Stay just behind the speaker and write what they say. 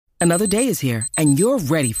Another day is here, and you're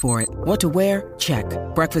ready for it. What to wear? Check.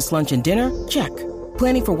 Breakfast, lunch, and dinner? Check.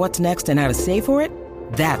 Planning for what's next and how to save for it?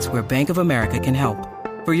 That's where Bank of America can help.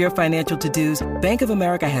 For your financial to-dos, Bank of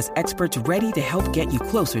America has experts ready to help get you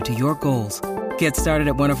closer to your goals. Get started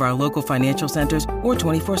at one of our local financial centers or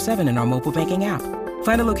 24/7 in our mobile banking app.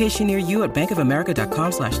 Find a location near you at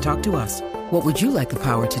bankofamerica.com/talktous. What would you like the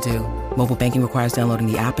power to do? Mobile banking requires downloading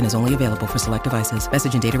the app and is only available for select devices.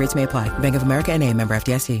 Message and data rates may apply. Bank of America N.A., member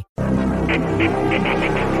FDIC.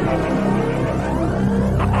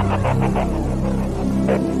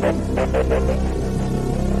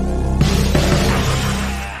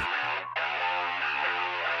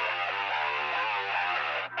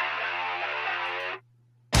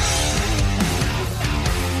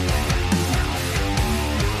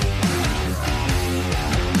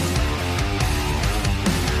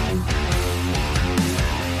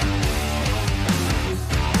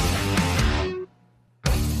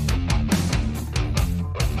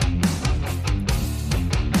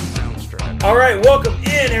 All right, welcome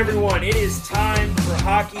in, everyone. It is time for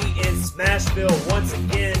Hockey in Smashville once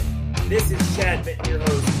again. This is Chad Benton, your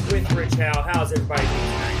host, with Rich Howe. How's everybody doing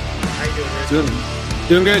tonight? How you doing, Rich?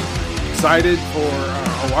 Doing good. Excited for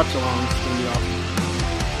our watch-along. It's going to be awesome.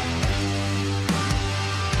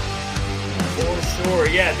 For sure.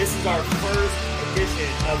 Yeah, this is our first edition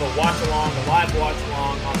of a watch-along, a live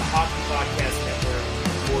watch-along on the Hockey Podcast Network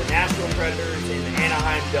for Nashville Predators and the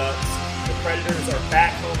Anaheim Ducks. The Predators are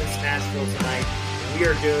back home in Smashville tonight. We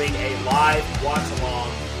are doing a live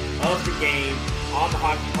watch-along of the game on the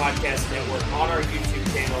Hockey Podcast Network, on our YouTube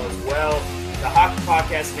channel as well. The Hockey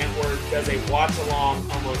Podcast Network does a watch-along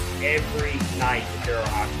almost every night that there are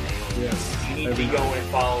hockey games. Yes. You need to be going and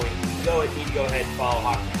following. You need to go ahead and follow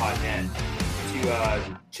HockeyPodNet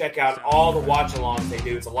to check out all the watch-alongs they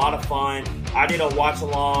do. It's a lot of fun. I did a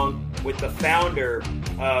watch-along with the founder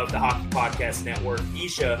of the Hockey Podcast Network,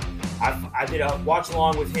 Isha. I did a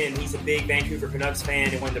watch-along with him. He's a big Vancouver Canucks fan,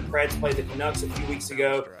 and when the Preds played the Canucks a few weeks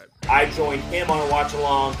ago, I joined him on a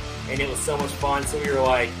watch-along, and it was so much fun. So we were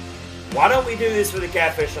like, why don't we do this for the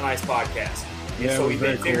Catfish on Ice podcast? And so we've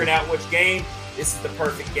been figuring out which game. This is the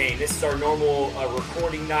perfect game. This is our normal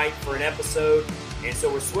recording night for an episode, and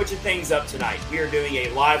so we're switching things up tonight. We are doing a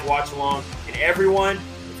live watch-along, and everyone,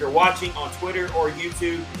 if you're watching on Twitter or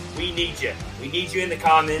YouTube, we need you. We need you in the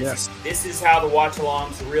comments. Yes. This is how the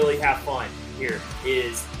watch-alongs really have fun here,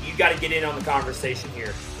 is you got to get in on the conversation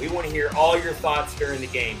here. We want to hear all your thoughts during the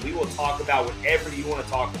game. We will talk about whatever you want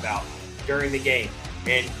to talk about during the game.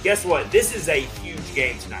 And guess what? This is a huge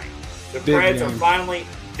game tonight. The Preds are finally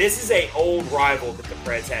 – this is an old rival that the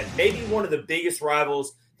Preds had. Maybe one of the biggest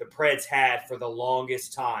rivals the Preds had for the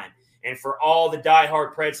longest time. And for all the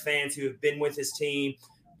diehard Preds fans who have been with this team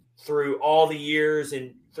through all the years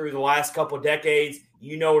and through the last couple of decades,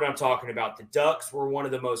 you know what I'm talking about. The Ducks were one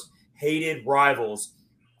of the most hated rivals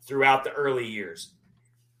throughout the early years.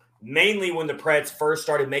 Mainly when the Preds first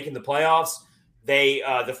started making the playoffs,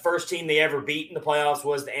 the first team they ever beat in the playoffs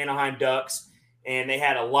was the Anaheim Ducks, and they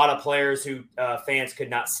had a lot of players who fans could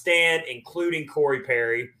not stand, including Corey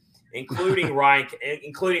Perry, including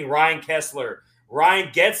Ryan Kessler.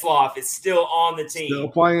 Ryan Getzlaf is still on the team. Still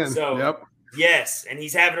playing. So, yep. Yes, and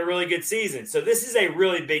he's having a really good season. So this is a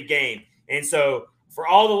really big game. And so for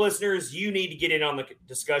all the listeners, you need to get in on the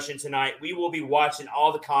discussion tonight. We will be watching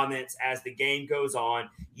all the comments as the game goes on.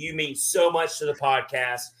 You mean so much to the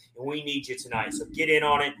podcast, and we need you tonight. So get in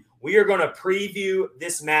on it. We are going to preview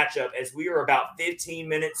this matchup as we are about 10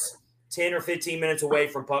 or 15 minutes away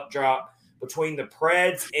from puck drop between the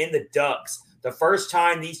Preds and the Ducks. The first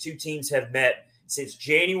time these two teams have met since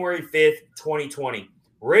January 5th, 2020.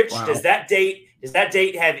 Rich, wow. Does that date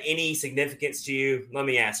have any significance to you? Let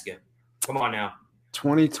me ask you. Come on now.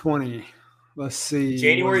 2020. Let's see.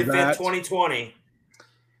 January 5th, 2020.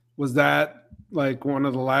 Was that like one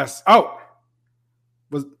of the last? I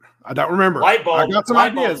don't remember. Light bulb. I got some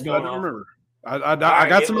ideas, but I don't remember. I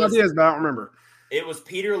got some ideas, but I don't remember. It was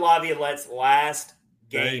Peter Laviolette's last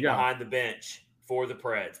game behind the bench for the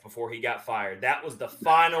Preds before he got fired. That was the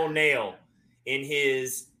final nail in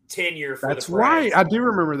his tenure for the Preds. That's right. I do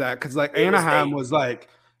remember that because Anaheim was like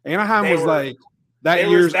that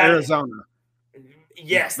year's Arizona.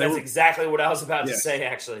 Yes, that's exactly what I was about to say,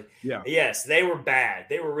 actually. Yeah. Yes, they were bad.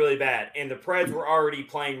 They were really bad. And the Preds were already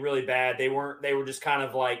playing really bad. They were just kind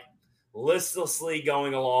of like listlessly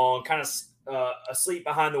going along, kind of asleep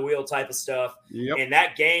behind the wheel type of stuff. Yep. And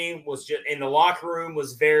that game was just – in the locker room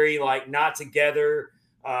was very, not together.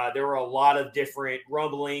 There were a lot of different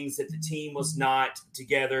rumblings that the team was not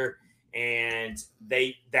together. And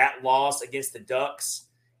that loss against the Ducks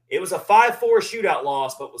 – it was a 5-4 shootout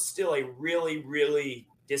loss, but was still a really, really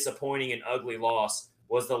disappointing and ugly loss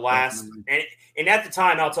was the last. And at the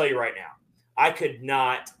time, I'll tell you right now, I could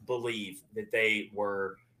not believe that they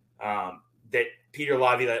were that Peter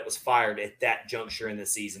Laviolette was fired at that juncture in the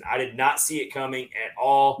season. I did not see it coming at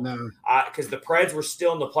all. No, because the Preds were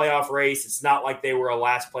still in the playoff race. It's not like they were a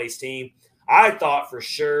last place team. I thought for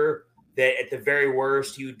sure that at the very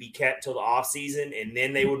worst he would be kept till the offseason and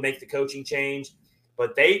then they would make the coaching change.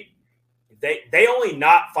 But they only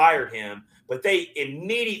not fired him, but they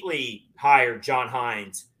immediately hired John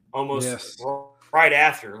Hines almost right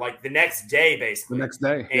after, like the next day, basically. The next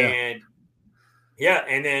day,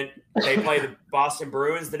 and then they play the Boston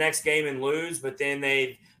Bruins the next game and lose. But then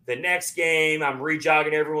the next game, I'm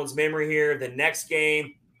rejogging everyone's memory here. The next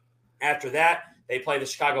game after that, they play the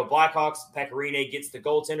Chicago Blackhawks. Pecorine gets the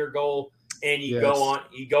goaltender goal, and you go on.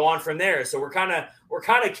 You go on from there. So we're kind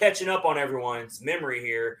of catching up on everyone's memory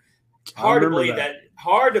here. Hard to believe that.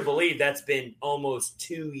 Hard to believe that's been almost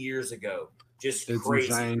 2 years ago. Just it's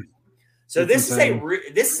crazy. Insane. So this is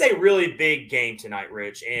a really big game tonight,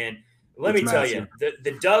 Rich. And let me tell you,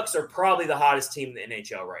 the Ducks are probably the hottest team in the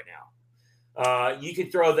NHL right now. You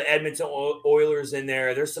could throw the Edmonton Oilers in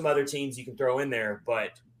there. There's some other teams you can throw in there,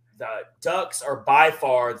 but the Ducks are by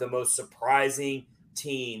far the most surprising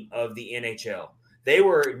team of the NHL. They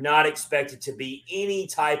were not expected to be any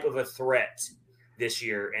type of a threat this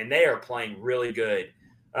year, and they are playing really good.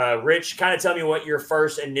 Rich, kind of tell me what your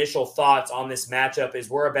first initial thoughts on this matchup is.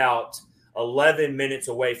 We're about 11 minutes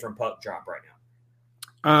away from puck drop right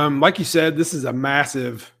now. Like you said, this is a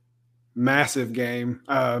massive, massive game.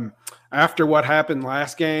 After what happened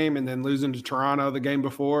last game and then losing to Toronto the game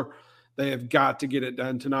before, they have got to get it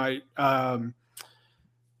done tonight. I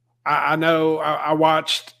know I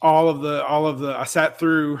watched all of the I sat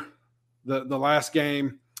through the last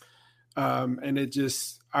game, and it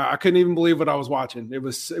just I couldn't even believe what I was watching. It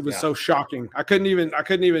was so shocking. I couldn't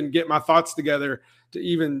even get my thoughts together to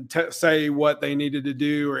even say what they needed to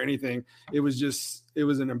do or anything. It was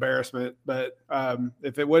an embarrassment. But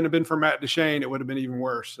if it wouldn't have been for Matt Duchene, it would have been even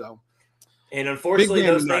worse. So, and unfortunately,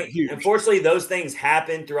 those things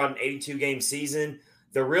happen throughout an 82-game season.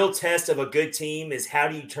 The real test of a good team is how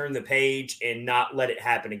do you turn the page and not let it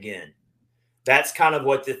happen again. That's kind of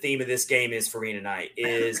what the theme of this game is for me tonight,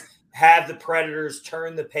 is have the Predators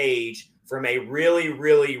turn the page from a really,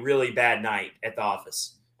 really, really bad night at the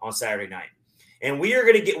office on Saturday night. And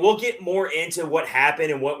we'll get more into what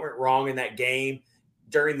happened and what went wrong in that game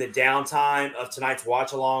during the downtime of tonight's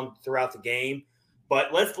watch along throughout the game.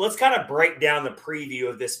 But let's kind of break down the preview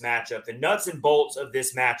of this matchup, the nuts and bolts of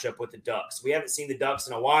this matchup with the Ducks. We haven't seen the Ducks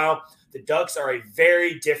in a while. The Ducks are a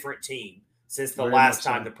very different team since the last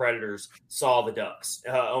time the Predators saw the Ducks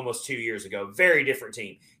almost 2 years ago. Very different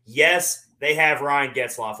team. Yes, they have Ryan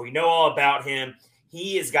Getzlaf. We know all about him.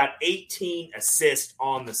 He has got 18 assists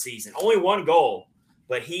on the season. Only one goal,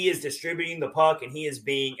 but he is distributing the puck, and he is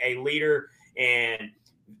being a leader. And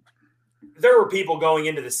there were people going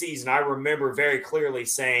into the season, I remember very clearly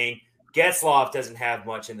saying, Getzlaf doesn't have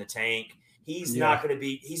much in the tank. He's not going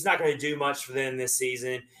to do much for them this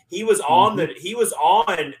season. He was on the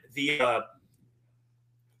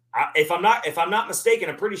if I'm not mistaken,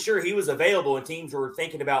 I'm pretty sure he was available and teams were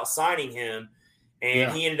thinking about signing him,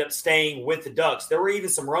 and he ended up staying with the Ducks. There were even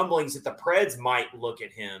some rumblings that the Preds might look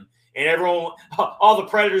at him, and everyone, all the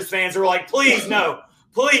Predators fans were like, please, no,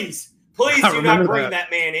 please do not bring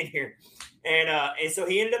that man in here. And so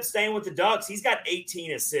he ended up staying with the Ducks. He's got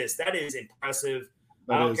 18 assists. That is impressive.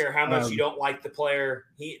 I don't care how much you don't like the player.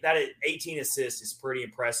 18 assists is pretty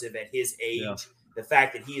impressive at his age. Yeah. The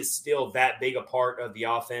fact that he is still that big a part of the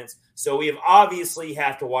offense. So we obviously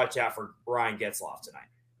have to watch out for Ryan Getzlaf tonight.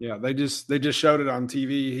 Yeah, they just showed it on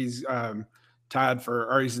TV. He's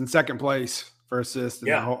he's in second place for assists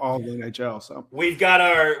in all of the NHL. So we've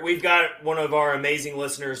got one of our amazing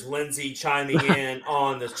listeners, Lindsay, chiming in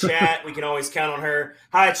on the chat. We can always count on her.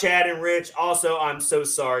 Hi, Chad and Rich. Also, I'm so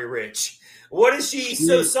sorry, Rich. What is she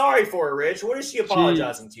so sorry for, Rich? What is she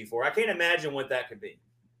apologizing to you for? I can't imagine what that could be.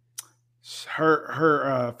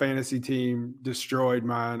 Her fantasy team destroyed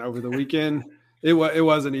mine over the weekend. It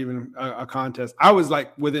wasn't even a contest. I was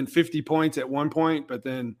like within 50 points at one point, but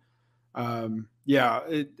then nothing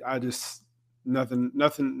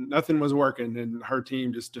was working, and her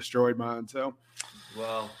team just destroyed mine. So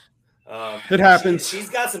it happens. She's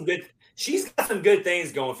got some good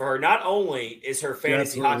things going for her. Not only is her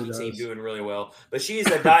fantasy hockey team doing really well, but she's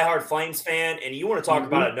a diehard Flames fan. And you want to talk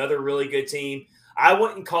about another really good team. I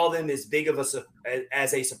wouldn't call them as big of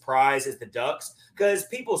as a surprise as the Ducks, because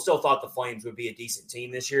people still thought the Flames would be a decent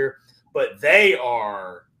team this year, but they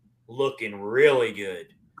are looking really good.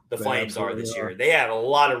 The Flames are this year. They have a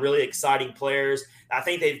lot of really exciting players. I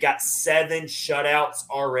think they've got 7 shutouts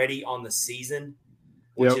already on the season,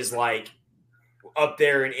 which is like up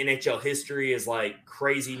there in NHL history is like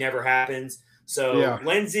crazy, never happens. So,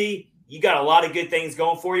 Lindsay, you got a lot of good things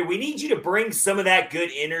going for you. We need you to bring some of that good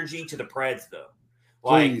energy to the Preds, though.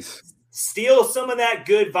 Like, please. Steal some of that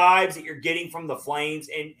good vibes that you're getting from the Flames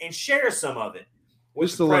and share some of it with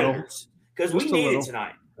Just the Predators. Because we need it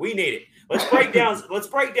tonight. We need it. Let's break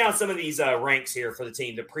down some of these ranks here for the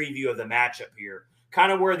team, the preview of the matchup here.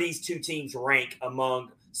 Kind of where these two teams rank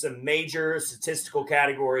among some major statistical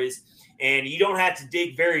categories. And you don't have to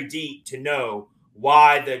dig very deep to know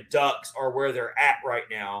why the Ducks are where they're at right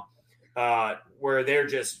now, where they're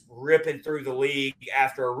just ripping through the league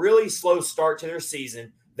after a really slow start to their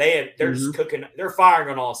season. They're just cooking. They're firing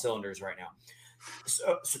on all cylinders right now.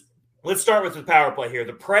 So let's start with the power play here.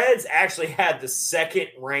 The Preds actually had the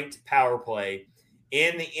second-ranked power play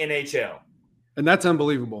in the NHL. And that's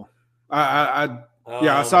unbelievable. I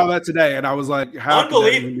saw that today, and I was like, how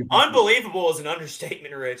unbelievable is an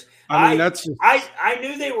understatement, Rich. I mean, I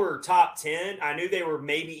knew they were top 10. I knew they were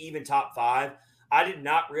maybe even top 5. I did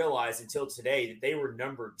not realize until today that they were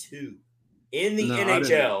number 2 in the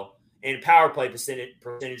NHL in power play percentage.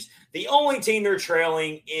 The only team they're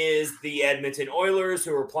trailing is the Edmonton Oilers,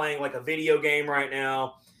 who are playing like a video game right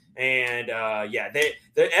now. And,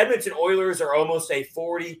 the Edmonton Oilers are almost a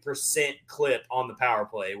 40% clip on the power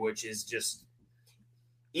play, which is just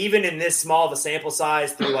 – even in this small of a sample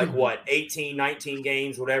size through 18, 19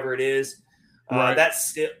 games, whatever it is, that's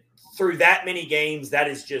still – through that many games, that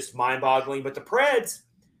is just mind-boggling. But the Preds,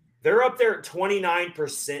 they're up there at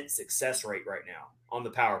 29% success rate right now on the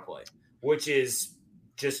power play, which is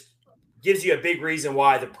just gives you a big reason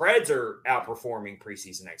why the Preds are outperforming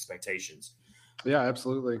preseason expectations. Yeah,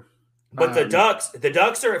 absolutely. But the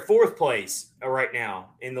Ducks are at 4th place right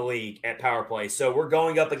now in the league at power play. So we're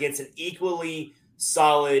going up against an equally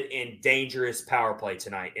solid and dangerous power play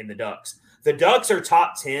tonight in the Ducks. The Ducks are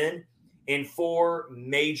top 10 in 4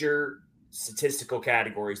 major statistical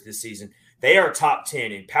categories this season. They are top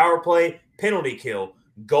 10 in power play, penalty kill,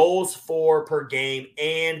 goals for per game,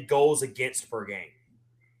 and goals against per game.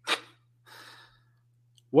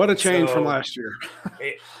 What a change from last year.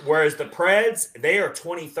 Whereas the Preds, they are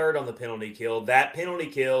 23rd on the penalty kill. That penalty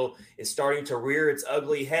kill is starting to rear its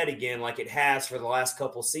ugly head again like it has for the last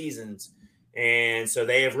couple seasons. And so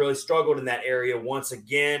they have really struggled in that area once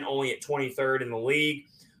again, only at 23rd in the league.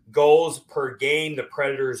 Goals per game, the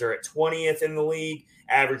Predators are at 20th in the league,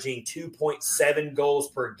 averaging 2.7 goals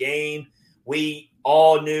per game. We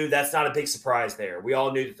all knew that's not a big surprise there. We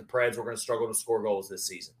all knew that the Preds were going to struggle to score goals this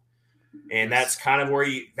season. And that's kind of where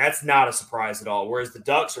that's not a surprise at all. Whereas the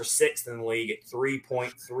Ducks are 6th in the league at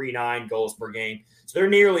 3.39 goals per game. So they're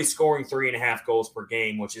nearly scoring 3.5 goals per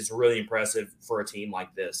game, which is really impressive for a team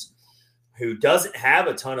like this, who doesn't have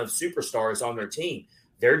a ton of superstars on their team.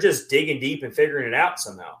 They're just digging deep and figuring it out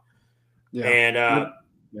somehow. Yeah. And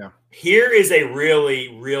here is a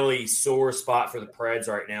really, really sore spot for the Preds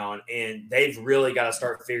right now. And they've really got to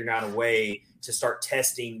start figuring out a way to start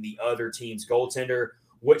testing the other team's goaltender,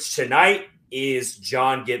 which tonight is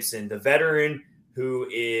John Gibson, the veteran who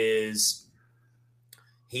is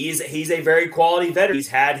he's a very quality veteran. He's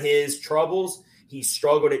had his troubles. He's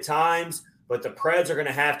struggled at times, but the Preds are going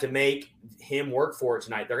to have to make him work for it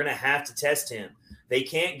tonight. They're going to have to test him. They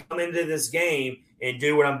can't come into this game and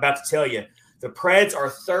do what I'm about to tell you. The Preds are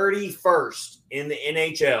 31st in the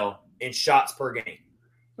NHL in shots per game.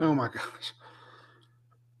 Oh, my gosh.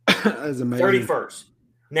 That's amazing. 31st.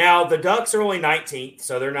 Now, the Ducks are only 19th,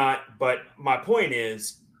 so they're not – but my point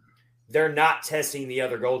is they're not testing the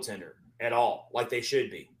other goaltender at all like they should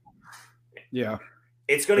be. Yeah.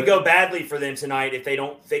 It's going to go badly for them tonight if they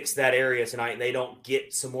don't fix that area tonight and they don't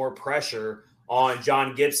get some more pressure on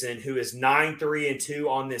John Gibson, who is 9-3-2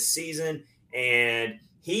 on this season, and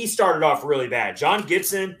he started off really bad. John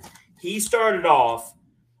Gibson, he started off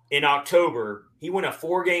in October. He went a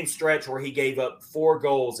 4-game stretch where he gave up 4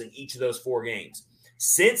 goals in each of those 4 games.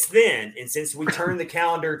 Since then, and since we turned the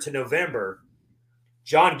calendar to November,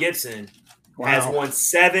 John Gibson has won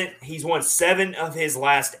 7. He's won 7 of his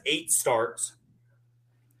last 8 starts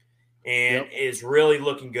and is really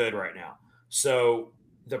looking good right now. So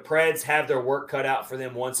the Preds have their work cut out for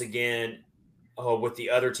them once again with the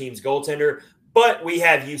other team's goaltender. But we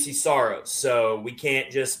have UC Saros, so we can't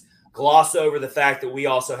just gloss over the fact that we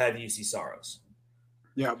also have UC Saros.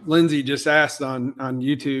 Yeah, Lindsay just asked on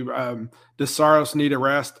YouTube, does Saros need a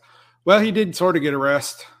rest? Well, he did sort of get a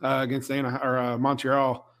rest against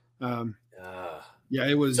Montreal.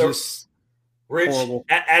 It was just Rich, horrible.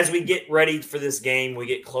 As we get ready for this game, we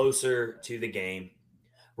get closer to the game.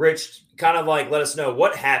 Rich, kind of like let us know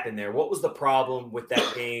what happened there. What was the problem with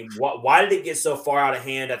that game? Why did it get so far out of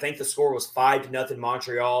hand? I think the score was 5-0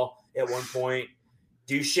 Montreal at one point.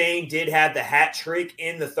 Duchesne did have the hat trick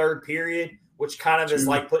in the third period, which kind of is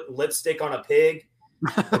like putting lipstick on a pig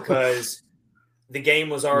because the game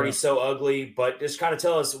was already so ugly. But just kind of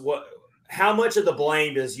tell us how much of the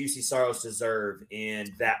blame does UC Saros deserve in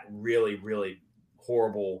that really, really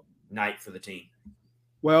horrible night for the team?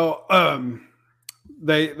 Well,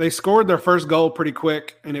 they scored their first goal pretty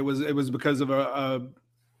quick, and it was because of a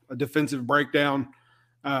defensive breakdown.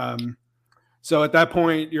 So at that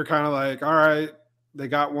point, you're kind of like, all right, they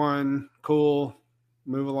got one, cool,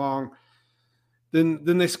 move along. Then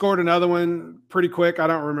they scored another one pretty quick. I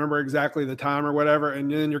don't remember exactly the time or whatever. And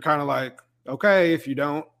then you're kind of like, okay, if you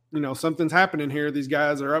don't, something's happening here. These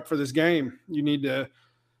guys are up for this game. You need to,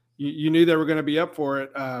 you knew they were going to be up for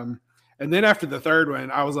it. And then after the third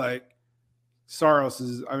one, I was like, Saros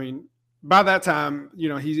is, by that time,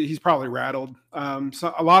 he's probably rattled.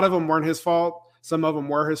 So a lot of them weren't his fault. Some of them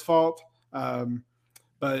were his fault.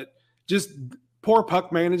 But just poor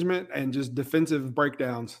puck management and just defensive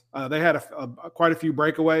breakdowns. They had quite a few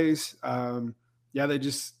breakaways.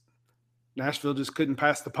 Nashville just couldn't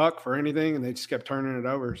pass the puck for anything, and they just kept turning it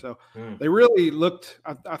over. So they really looked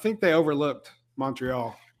 – I think they overlooked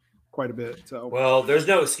Montreal quite a bit. So well, there's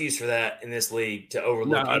no excuse for that in this league to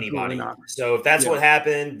overlook anybody. So if that's what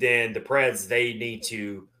happened, then the Preds, they need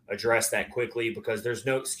to address that quickly because there's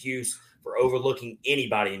no excuse for overlooking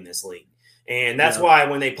anybody in this league. And that's why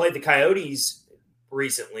when they played the Coyotes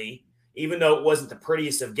recently, even though it wasn't the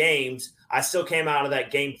prettiest of games, I still came out of that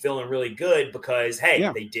game feeling really good because,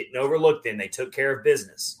 they didn't overlook them. They took care of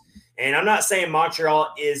business. And I'm not saying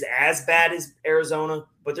Montreal is as bad as Arizona,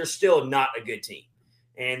 but they're still not a good team.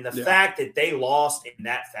 And the fact that they lost in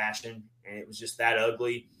that fashion, and it was just that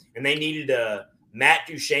ugly, and they needed a Matt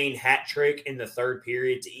Duchesne hat trick in the third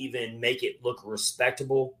period to even make it look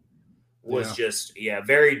respectable was just,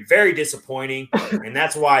 very, very disappointing. And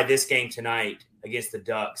that's why this game tonight against the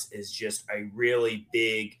Ducks is just a really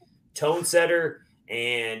big tone setter.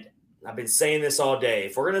 And I've been saying this all day.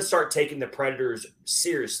 If we're going to start taking the Predators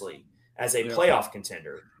seriously as a playoff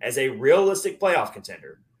contender, as a realistic playoff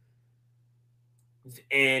contender,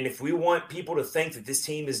 and if we want people to think that this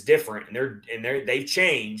team is different and they've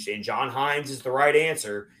changed and John Hines is the right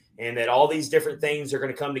answer and that all these different things are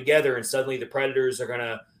going to come together and suddenly the Predators are going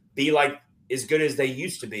to be like as good as they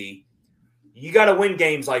used to be, you got to win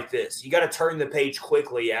games like this. You got to turn the page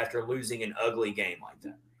quickly after losing an ugly game like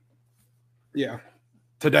that. Yeah.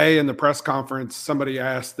 Today in the press conference, somebody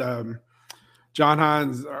asked John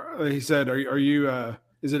Hines, he said, are you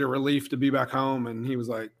is it a relief to be back home? And he was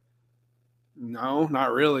like, no,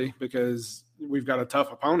 not really, because we've got a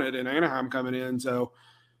tough opponent in Anaheim coming in. So,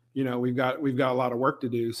 we've got a lot of work to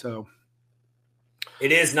do. So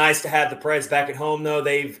it is nice to have the Preds back at home, though.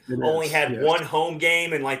 They've only had one home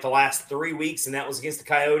game in like the last 3 weeks, and that was against the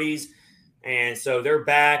Coyotes. And so they're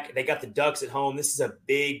back. They got the Ducks at home. This is a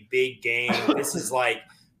big, big game. This is like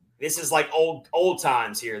old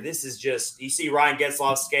times here. This is just, you see Ryan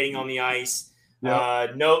Getzlaf skating on the ice.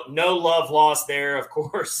 Yep. No love lost there, of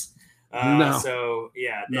course. No. So,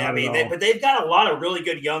 but they've got a lot of really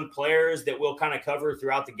good young players that we'll kind of cover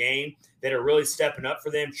throughout the game that are really stepping up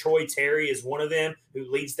for them. Troy Terry is one of them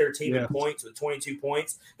who leads their team in points with 22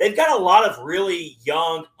 points. They've got a lot of really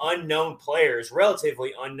young, unknown players,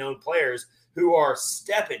 relatively unknown players who are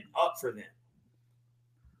stepping up for them.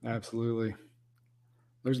 Absolutely.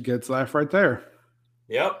 There's Getzlaf right there.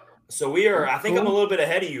 Yep. So we are. I think I'm a little bit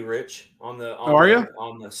ahead of you, Rich, on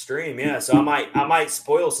the stream. Yeah. So I might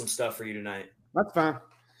spoil some stuff for you tonight. That's fine.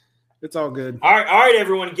 It's all good. All right,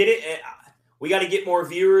 everyone, get it. We got to get more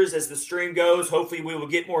viewers as the stream goes. Hopefully, we will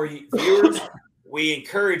get more viewers. We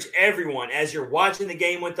encourage everyone as you're watching the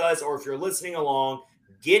game with us, or if you're listening along,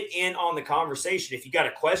 get in on the conversation. If you got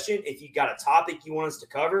a question, if you got a topic you want us to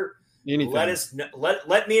cover, let us know.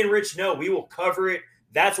 Let me and Rich know. We will cover it.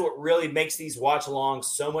 That's what really makes these watch-alongs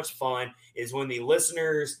so much fun is when the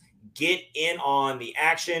listeners get in on the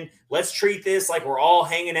action. Let's treat this like we're all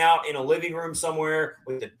hanging out in a living room somewhere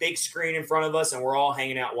with a big screen in front of us, and we're all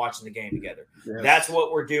hanging out watching the game together. Yes. That's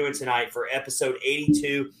what we're doing tonight for episode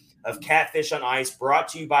 82 of Catfish on Ice, brought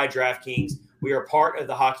to you by DraftKings. We are part of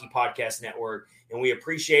the Hockey Podcast Network, and we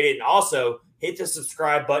appreciate it. And also, hit the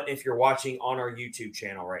subscribe button if you're watching on our YouTube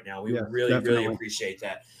channel right now. We really appreciate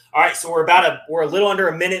that. All right, so we're a little under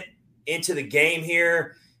a minute into the game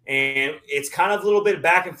here, and it's kind of a little bit of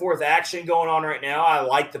back and forth action going on right now. I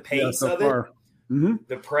like the pace of it. Mm-hmm.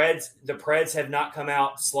 The Preds have not come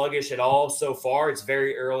out sluggish at all so far. It's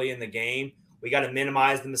very early in the game. We got to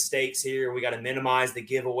minimize the mistakes here. We got to minimize the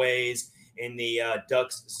giveaways in the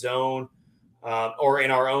Ducks zone, or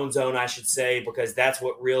in our own zone, I should say, because that's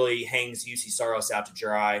what really hangs UC Saros out to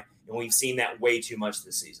dry. And we've seen that way too much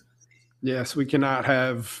this season. Yes, we cannot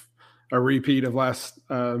have a repeat of last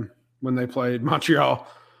when they played Montreal.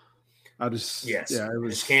 It was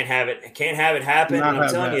just can't have it. Can't have it happen. And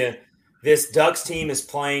I'm telling you, this Ducks team is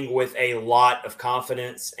playing with a lot of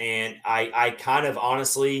confidence, and I kind of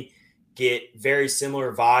honestly get very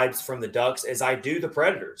similar vibes from the Ducks as I do the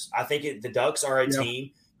Predators. I think the Ducks are a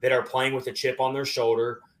team that are playing with a chip on their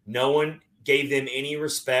shoulder. No one gave them any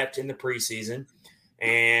respect in the preseason.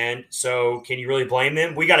 And so can you really blame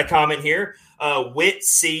them? We got a comment here. Whit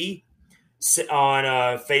C on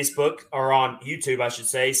Facebook, or on YouTube, I should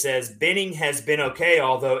say, says Benning has been okay,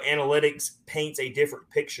 although analytics paints a different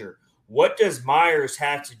picture. What does Myers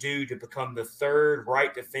have to do to become the third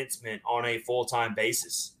right defenseman on a full-time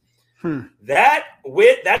basis?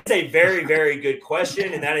 That's a very, very good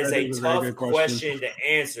question, and that is a tough question to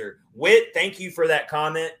answer. Whit, thank you for that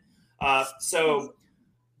comment. So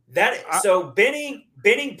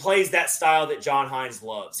Benning plays that style that John Hines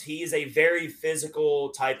loves. He is a very physical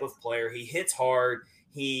type of player. He hits hard.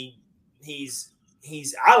 I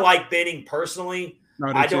like Benning personally.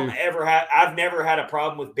 I've never had a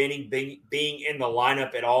problem with Benning being in the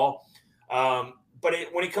lineup at all. But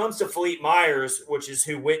when it comes to Philippe Myers, which is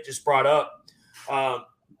who Whit just brought up,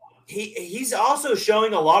 he's also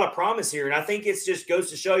showing a lot of promise here, and I think it just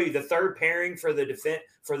goes to show you the third pairing for the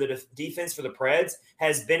defense for the Preds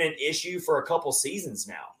has been an issue for a couple seasons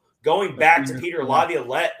now. Going back to Peter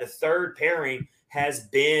Laviolette, the third pairing has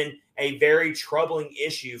been a very troubling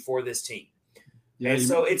issue for this team. Yeah, and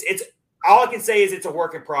so it's all I can say is it's a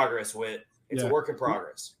work in progress. It's a work in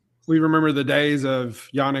progress. We remember the days of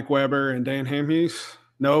Yannick Weber and Dan Hamhuis.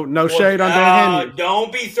 No shade on Dan Hamhuis.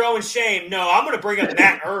 Don't be throwing shame. No, I'm going to bring up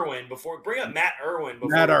Matt Irwin before. Okay,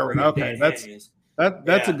 that's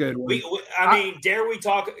a good one. Dare we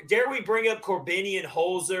bring up Corbinian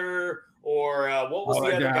Holzer, or what was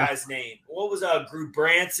the other guy's name? What was Eric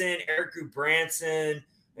Gudbranson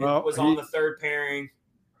was on the third pairing.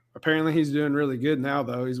 Apparently he's doing really good now,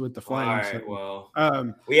 though. He's with the Flames. All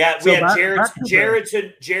right, we had Jared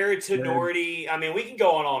Tenorti. I mean, we can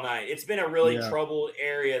go on all night. It's been a really troubled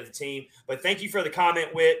area of the team. But thank you for the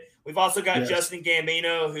comment, Whit. We've also got Justin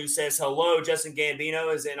Gambino, who says hello. Justin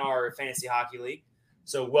Gambino is in our fantasy hockey league.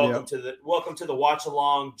 So welcome to the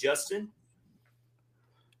Watchalong, Justin.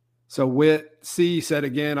 So Whit C said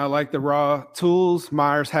again, I like the raw tools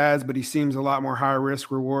Myers has, but he seems a lot more high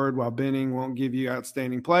risk reward, while Benning won't give you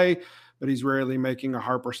outstanding play, but he's rarely making a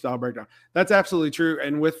Harper style breakdown. That's absolutely true.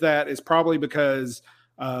 And with that, it's probably because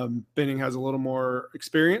Benning has a little more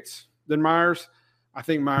experience than Myers. I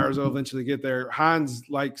think Myers will eventually get there. Hines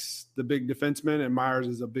likes the big defenseman, and Myers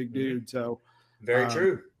is a big dude. So very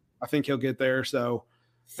true. I think he'll get there. So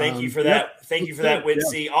thank you for that. Thank you for that,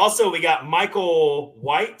 Whitsey. Also, we got Michael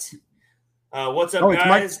White. What's up,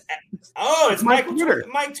 guys? It's Michael Twitter.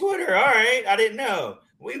 Mike Twitter. All right. I didn't know.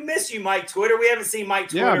 We miss you, Mike Twitter. We haven't seen Mike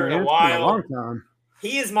Twitter in a while. It's been a long time.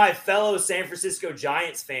 He is my fellow San Francisco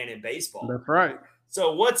Giants fan in baseball. That's right.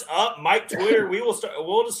 So what's up, Mike Twitter? We'll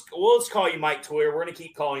just call you Mike Twitter. We're going to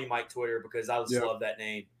keep calling you Mike Twitter because I just love that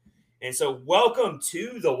name. And so welcome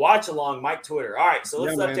to the Watch Along, Mike Twitter. All right, so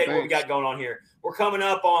let's update what we got going on here. We're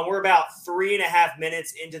about 3.5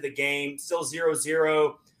 minutes into the game, still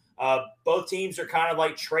 0-0. Both teams are kind of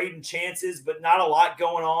like trading chances, but not a lot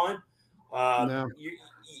going on. I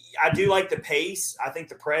do like the pace. I think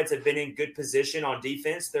the Preds have been in good position on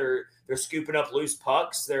defense. They're scooping up loose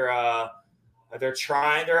pucks. They're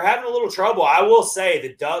having a little trouble. I will say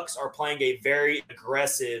the Ducks are playing a very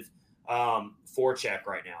aggressive forecheck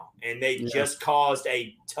right now, and they just caused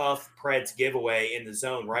a tough Preds giveaway in the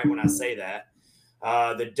zone right when I say that.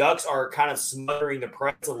 The Ducks are kind of smothering the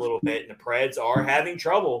Preds a little bit, and the Preds are having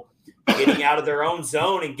trouble getting out of their own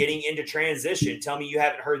zone and getting into transition. Tell me you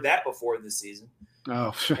haven't heard that before this season.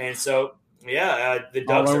 Oh, and so the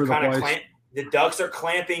Ducks are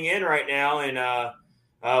clamping in right now, and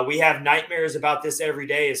we have nightmares about this every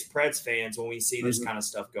day as Preds fans when we see this kind of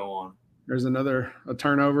stuff go on. There's a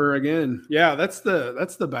turnover again. Yeah, that's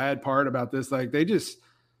the bad part about this. Like, they just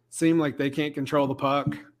seem like they can't control the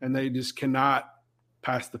puck, and they just cannot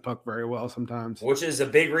pass the puck very well sometimes. Which is a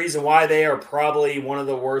big reason why they are probably one of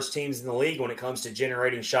the worst teams in the league when it comes to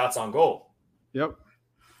generating shots on goal. Yep,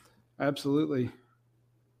 absolutely.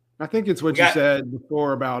 I think it's what you said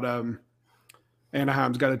before about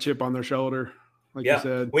Anaheim's got a chip on their shoulder. like you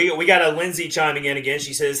said. We got a Lindsay chiming in again.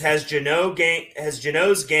 She says, has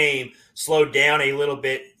Geno's game slowed down a little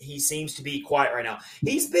bit? He seems to be quiet right now.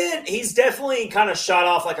 He's definitely kind of shot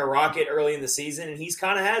off like a rocket early in the season, and he's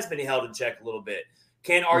kind of has been held in check a little bit.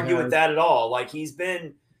 Can't argue with that at all. Like he's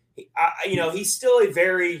still a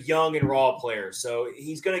very young and raw player, so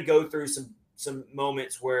he's going to go through some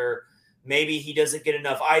moments where maybe he doesn't get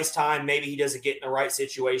enough ice time, maybe he doesn't get in the right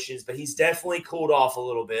situations, but he's definitely cooled off a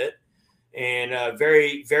little bit. And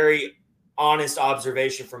very, very honest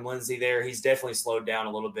observation from Lindsay there. He's definitely slowed down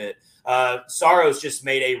a little bit. Saros just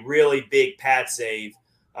made a really big pad save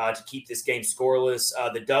to keep this game scoreless.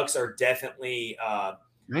 The Ducks are definitely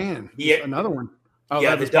another one. Oh,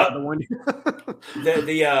 yeah, the one.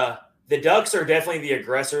 The Ducks are definitely the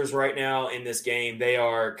aggressors right now in this game. They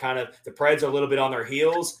are the Preds are a little bit on their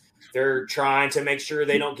heels. They're trying to make sure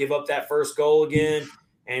they don't give up that first goal again.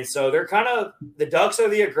 And so they're the Ducks are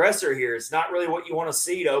the aggressor here. It's not really what you want to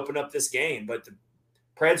see to open up this game, but the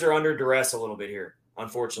Preds are under duress a little bit here,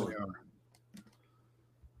 unfortunately.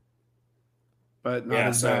 But not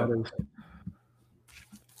as bad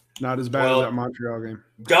as that Montreal game.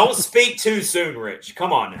 Don't speak too soon, Rich.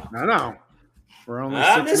 Come on now. I know. We're only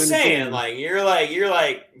I'm just saying, in. You're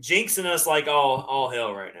jinxing us like all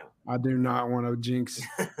hell right now. I do not want to jinx.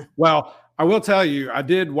 Well, I will tell you, I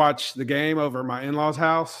did watch the game over my in-laws'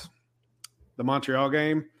 house, the Montreal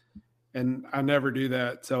game, and I never do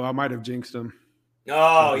that, so I might have jinxed them.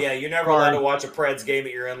 Oh, yeah, you're never allowed to watch a Preds game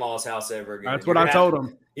at your in-laws' house ever again. That's what I told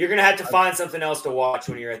them. You're going to have to find something else to watch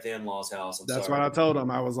when you're at the in-laws' house. That's what I told them.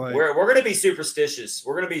 I was like, we're going to be superstitious.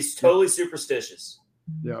 We're going to be totally superstitious.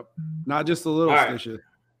 Yep. Not just a little stitious.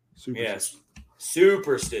 Yes.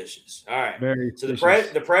 Superstitious. All right. Very so the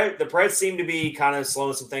Preds seem to be kind of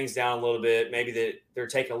slowing some things down a little bit. Maybe they're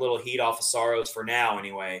taking a little heat off of Saros for now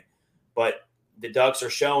anyway. But the Ducks are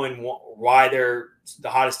showing why they're the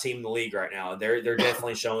hottest team in the league right now. They're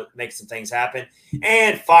definitely making some things happen.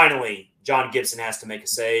 And finally, John Gibson has to make a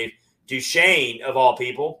save. Duchesne, of all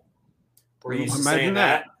people, we're used to saying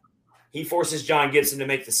that. He forces John Gibson to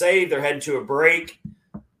make the save. They're heading to a break.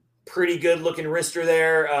 Pretty good-looking wrister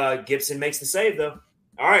there. Gibson makes the save, though.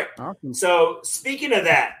 All right. Awesome. So, speaking of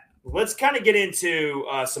that, let's kind of get into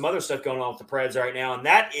some other stuff going on with the Preds right now, and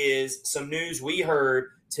that is some news we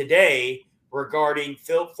heard today regarding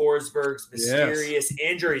Philip Forsberg's mysterious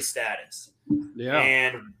injury status. Yeah.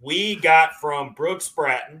 And we got from Brooks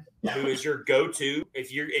Bratton, who is your go-to.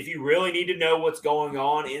 If you really need to know what's going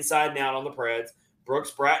on inside and out on the Preds,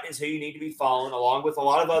 Brooks Bratton is who you need to be following, along with a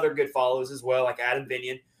lot of other good follows as well, like Adam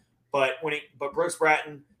Binion. But Brooks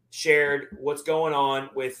Bratton shared what's going on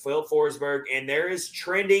with Phil Forsberg, and there is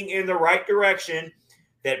trending in the right direction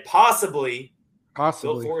that possibly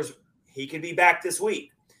Phil Forsberg, he could be back this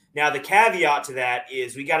week. Now, the caveat to that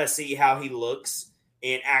is we got to see how he looks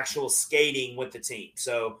in actual skating with the team.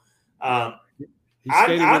 So I'm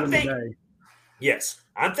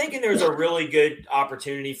thinking there's a really good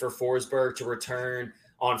opportunity for Forsberg to return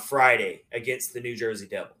on Friday against the New Jersey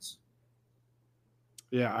Devils.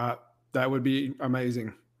 Yeah, that would be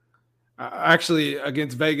amazing. Actually,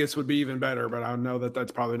 against Vegas would be even better, but I know that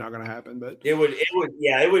that's probably not going to happen. But it would.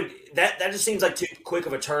 That just seems like too quick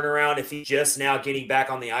of a turnaround if he's just now getting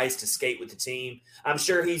back on the ice to skate with the team. I'm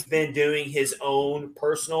sure he's been doing his own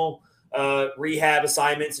personal rehab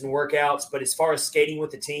assignments and workouts, but as far as skating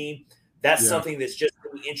with the team, that's something that's just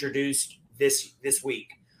been introduced this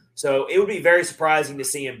week. So it would be very surprising to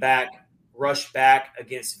see him rush back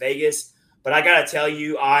against Vegas. But I got to tell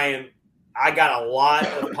you, I got a lot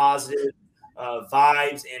of positive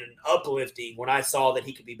vibes and uplifting when I saw that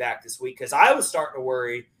he could be back this week, because I was starting to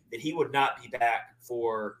worry that he would not be back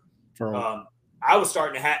for I was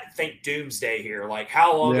starting to think doomsday here. Like,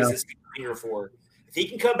 how long is this here for? If he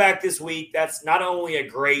can come back this week, that's not only a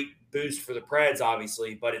great boost for the Preds,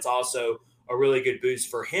 obviously, but it's also a really good boost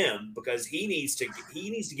for him, because he needs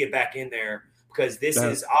to get back in there, because this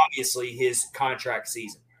is obviously his contract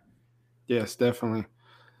season. Yes, definitely.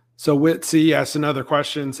 So Whitsey asked another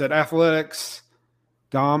question, said Athletics,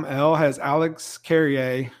 Dom L has Alex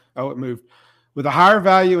Carrier. Oh, it moved. With a higher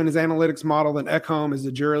value in his analytics model than Ekholm, is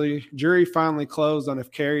the jury finally closed on if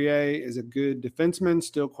Carrier is a good defenseman?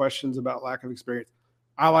 Still questions about lack of experience.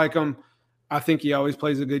 I like him. I think he always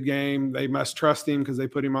plays a good game. They must trust him because they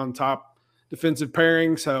put him on top defensive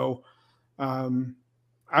pairing. So,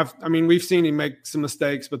 we've seen him make some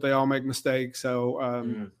mistakes, but they all make mistakes.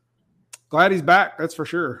 So, glad he's back. That's for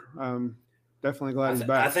sure. Definitely glad he's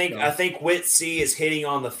back. I think Whitsey is hitting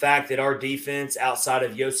on the fact that our defense outside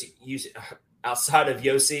of Yossi, I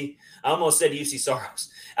almost said UC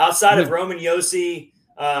Saros, outside of Roman Yossi,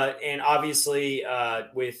 and obviously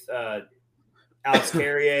with Alex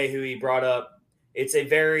Carrier, who he brought up. It's a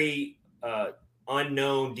very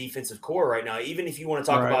unknown defensive core right now. Even if you want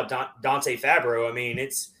to talk about Dante Fabro, I mean,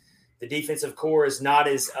 the defensive core is not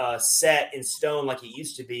as set in stone like it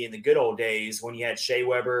used to be in the good old days when you had Shea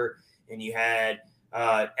Weber and you had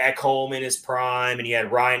Ekholm in his prime and you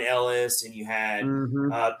had Ryan Ellis and you had,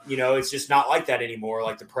 it's just not like that anymore.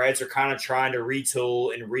 Like the Preds are kind of trying to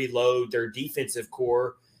retool and reload their defensive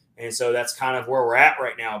core. And so that's kind of where we're at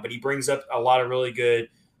right now. But he brings up a lot of really good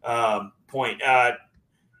point.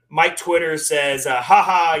 Mike Twitter says,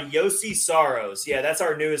 Yossi Saros. Yeah, that's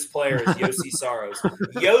our newest player is Yossi Saros.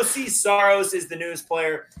 Yossi Saros is the newest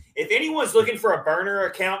player. If anyone's looking for a burner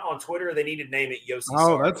account on Twitter, they need to name it Yossi Saros.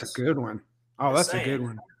 Oh, that's a good one. Oh, that's a good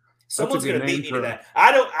one. Someone's going to beat me to that.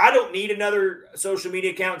 I don't need another social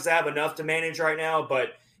media account because I have enough to manage right now.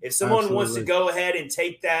 But if someone wants to go ahead and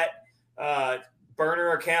take that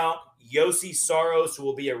burner account, Yossi Saros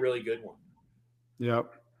will be a really good one.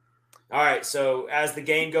 Yep. All right, so as the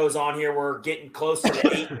game goes on here, we're getting close to the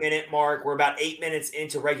 8-minute mark. We're about 8 minutes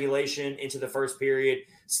into regulation, into the first period.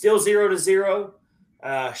 Still 0-0.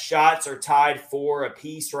 Shots are tied 4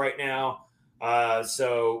 apiece right now.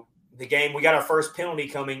 So the game, we got our first penalty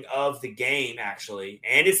coming of the game, actually.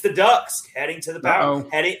 And it's the Ducks heading to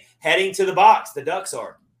the heading to the box. The Ducks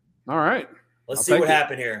are. All right. Let's see what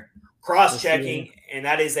happened here. Cross-checking, and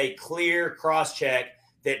that is a clear cross-check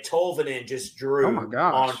that Tolvanen just drew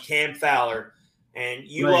on Cam Fowler. And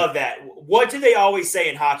you love that. What do they always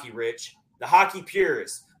say in hockey, Rich? The hockey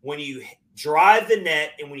purists. When you drive the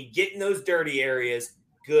net and when you get in those dirty areas,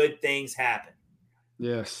 good things happen.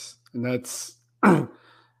 Yes. And that's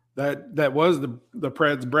that was the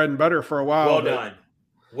Preds' bread and butter for a while.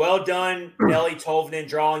 Well done, Nelly Tolvanen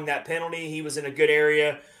drawing that penalty. He was in a good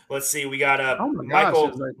area. Let's see. We got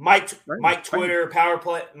Mike Twitter power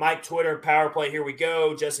play. Mike Twitter power play. Here we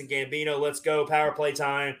go. Justin Gambino. Let's go. Power play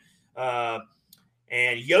time.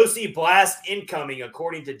 And Yossi blast incoming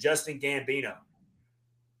according to Justin Gambino.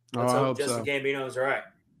 Let's hope Justin Gambino's right.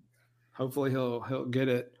 Hopefully he'll get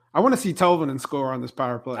it. I want to see Tolvanen score on this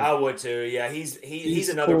power play. I would too. Yeah, he's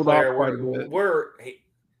another player where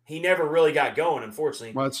he never really got going,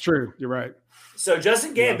 unfortunately. Well, that's true. You're right. So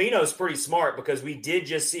Justin Gambino is pretty smart because we did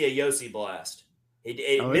just see a Yossi blast.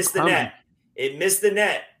 It missed the net. It missed the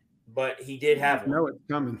net, but he did have one. No, it's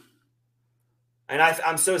coming. And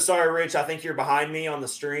I'm so sorry, Rich. I think you're behind me on the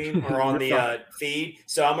stream or on the feed,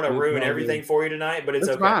 so I'm going to ruin everything for you tonight. But it's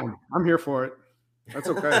okay. Fine. I'm here for it. That's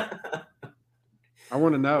okay. I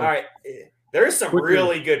want to know. All right. There is some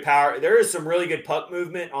really good power. There is some really good puck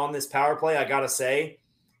movement on this power play, I got to say.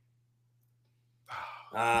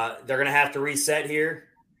 They're going to have to reset here,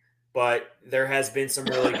 but there has been some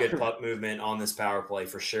really good puck movement on this power play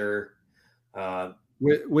for sure.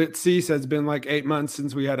 Whit Cease has been like 8 months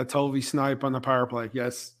since we had a Tolvie snipe on the power play.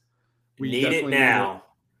 Yes. We need it now.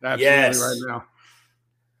 Absolutely right now.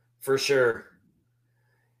 For sure.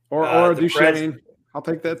 Or Duchesne. I'll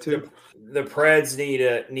take that too. The Preds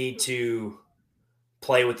need to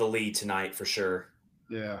play with the lead tonight for sure.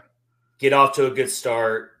 Yeah. Get off to a good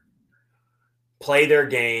start. Play their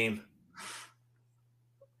game.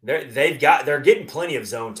 They're getting plenty of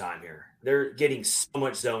zone time here. They're getting so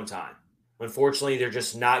much zone time. Unfortunately, they're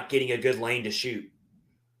just not getting a good lane to shoot.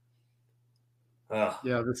 Yeah,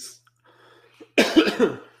 this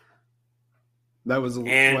that was what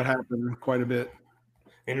happened quite a bit.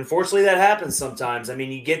 And unfortunately, that happens sometimes. I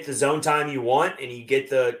mean, you get the zone time you want, and you get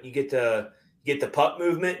the puck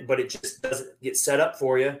movement, but it just doesn't get set up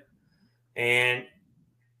for you. And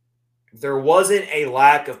there wasn't a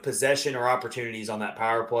lack of possession or opportunities on that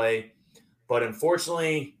power play, but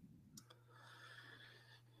unfortunately,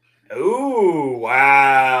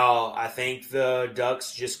 wow. I think the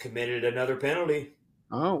Ducks just committed another penalty.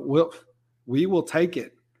 Oh, we will take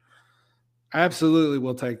it. Absolutely,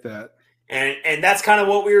 we'll take that. And that's kind of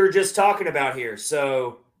what we were just talking about here.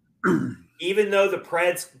 So even though the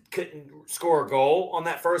Preds couldn't score a goal on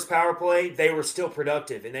that first power play, they were still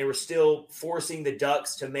productive, and they were still forcing the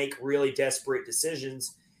Ducks to make really desperate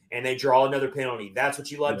decisions, and they draw another penalty. That's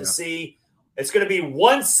what you love to see. It's going to be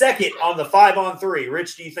 1 second on the 5-on-3.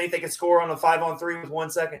 Rich, do you think they can score on the 5-on-3 with 1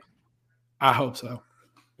 second? I hope so,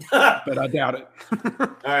 but I doubt it.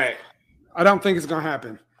 All right. I don't think it's going to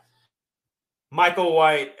happen. Michael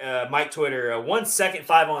White, Mike Twitter, 1 second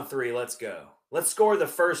 5-on-3. Let's go. Let's score the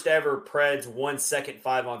first ever Preds 1 second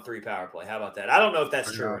 5-on-3 power play. How about that? I don't know if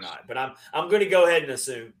that's true or not, but I'm going to go ahead and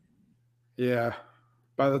assume. Yeah.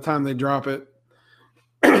 By the time they drop it.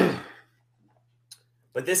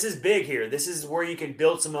 But this is big here. This is where you can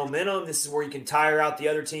build some momentum. This is where you can tire out the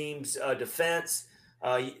other team's defense.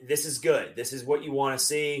 This is good. This is what you want to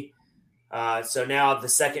see. So now the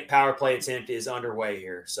second power play attempt is underway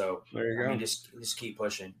here. So there you go. Just keep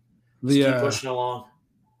pushing. Keep pushing along.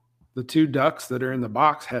 The 2 ducks that are in the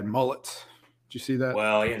box had mullets. Did you see that?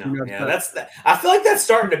 Well, I feel like that's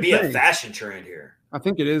starting to be a fashion trend here. I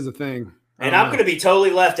think it is a thing. And I'm going to be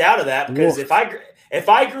totally left out of that because if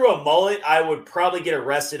I grew a mullet, I would probably get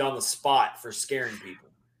arrested on the spot for scaring people.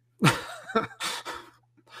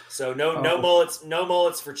 So no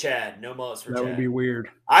mullets for Chad. No mullets for Chad. That would be weird.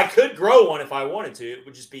 I could grow one if I wanted to. It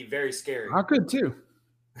would just be very scary. I could too.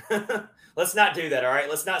 Let's not do that, all right?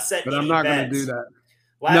 Let's not set But any I'm not bets. going to do that.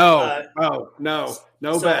 No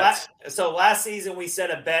so bets. So last season we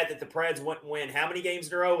set a bet that the Preds wouldn't win. How many games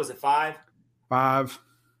in a row? Was it 5? 5.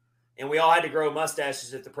 And we all had to grow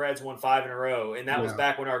mustaches if the Preds won 5 in a row. And that was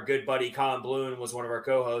back when our good buddy Colin Bloom was one of our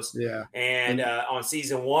co-hosts. Yeah. And on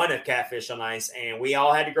season 1 of Catfish on Ice, and we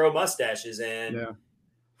all had to grow mustaches. And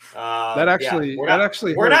that actually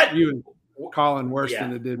hurt you and Colin worse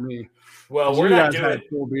than it did me. Well, we're not doing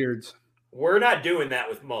full beards. We're not doing that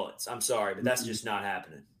with mullets. I'm sorry, but that's just not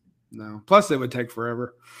happening. No. Plus, it would take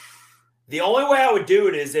forever. The only way I would do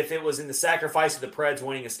it is if it was in the sacrifice of the Preds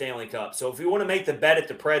winning a Stanley Cup. So if we want to make the bet if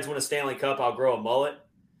the Preds win a Stanley Cup, I'll grow a mullet,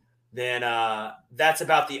 then that's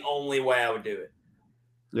about the only way I would do it.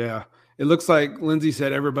 Yeah. It looks like Lindsay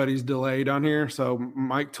said everybody's delayed on here. So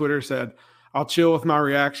Mike Twitter said, I'll chill with my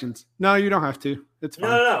reactions. No, you don't have to. It's fine.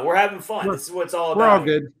 No. We're having fun. This is what it's all about. We're all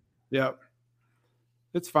good. Yep.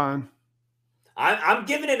 It's fine. I'm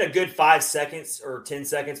giving it a good 5 seconds or 10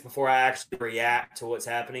 seconds before I actually react to what's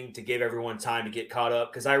happening to give everyone time to get caught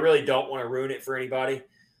up because I really don't want to ruin it for anybody.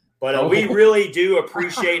 But we really do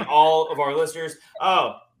appreciate all of our listeners.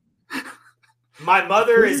 Oh, my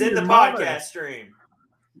mother is in the podcast stream.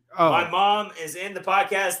 Oh. My mom is in the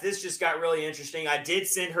podcast. This just got really interesting. I did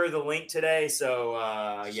send her the link today. So,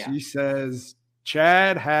 yeah. She says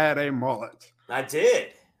Chad had a mullet. I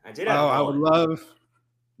did. Have a mullet. I would love –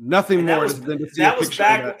 nothing more than to see a picture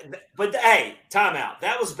of that. But hey, time out.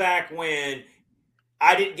 That was back when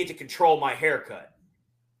I didn't get to control my haircut.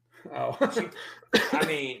 Oh, I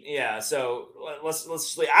mean, yeah. So let's.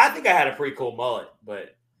 I think I had a pretty cool mullet,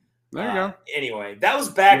 but there you go. Anyway, that was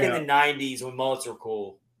back in the '90s when mullets were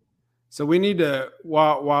cool. So we need to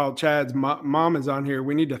while Chad's mom is on here,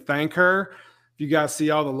 we need to thank her. If you guys see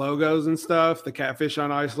all the logos and stuff, the Catfish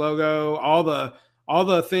on Ice logo, all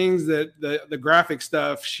the things that the graphic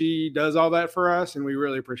stuff, she does all that for us, and we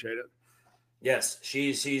really appreciate it. Yes,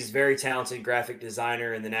 she's very talented graphic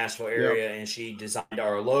designer in the Nashville area, and she designed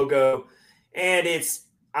our logo. And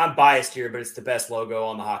I'm biased here, but it's the best logo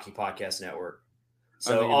on the Hockey Podcast Network.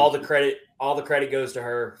 So all the credit goes to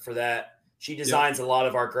her for that. She designs a lot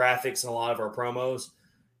of our graphics and a lot of our promos,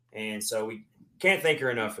 and so we can't thank her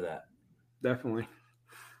enough for that. Definitely.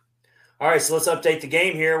 All right, so let's update the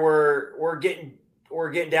game here. We're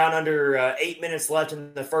getting down under 8 minutes left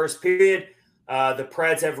in the first period. The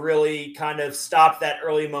Preds have really kind of stopped that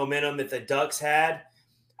early momentum that the Ducks had.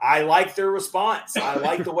 I like their response. I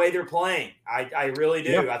like the way they're playing. I really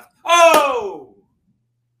do. Yep.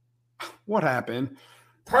 What happened?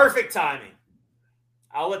 Perfect timing.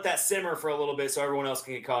 I'll let that simmer for a little bit so everyone else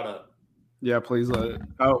can get caught up. Yeah, please let it.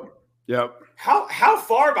 Oh, yep. How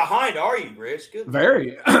far behind are you, Rich? Good.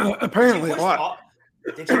 Very. Apparently a lot.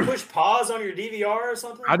 Did you push pause on your DVR or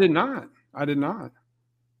something? I did not.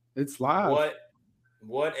 It's live.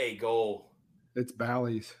 What a goal. It's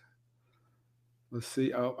Bally's. Let's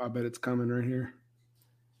see. Oh, I bet it's coming right here.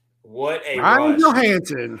 What a Ryan rush.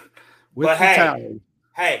 Johansson with the tally.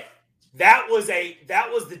 Hey, that was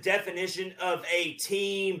the definition of a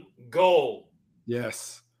team goal.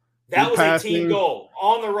 Yes. That was a team goal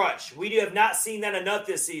on the rush. We have not seen that enough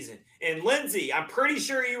this season. And Lindsay, I'm pretty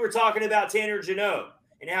sure you were talking about Tanner Jeannot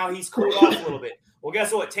and how he's cooled off a little bit. Well,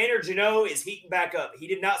 guess what? Tanner Jeannot is heating back up. He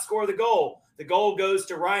did not score the goal. The goal goes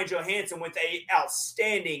to Ryan Johansson with an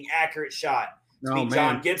outstanding, accurate shot to beat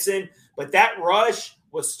John Gibson. But that rush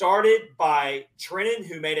was started by Trenton,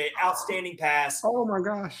 who made an outstanding pass. Oh, my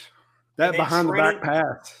gosh. That behind-the-back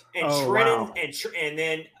pass. And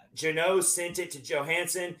then Jeannot sent it to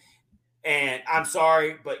Johansson. And I'm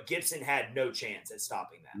sorry, but Gibson had no chance at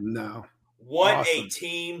stopping that. No. What a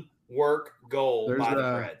teamwork goal by the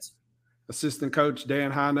Preds. Assistant coach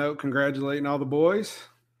Dan Highnote congratulating all the boys.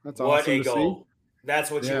 That's awesome. What a goal. See.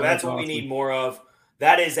 That's what we need more of.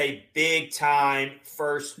 That is a big time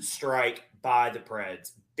first strike by the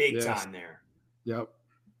Preds. Big time there. Yep.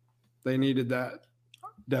 They needed that.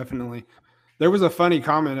 Definitely. There was a funny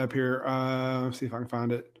comment up here. Let's see if I can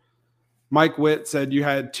find it. Mike Witt said you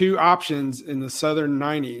had two options in the Southern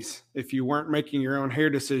 90s if you weren't making your own hair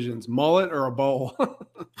decisions, mullet or a bowl.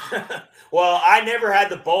 Well, I never had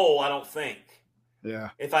the bowl, I don't think.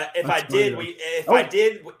 Yeah. If I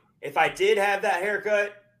did have that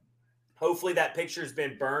haircut, hopefully that picture's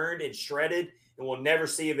been burned and shredded and we'll never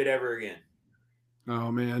see of it ever again. Oh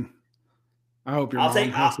man. I hope your mom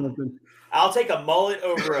has something. I'll take a mullet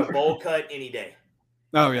over a bowl cut any day.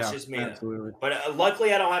 Oh yeah, that's just me. Absolutely. But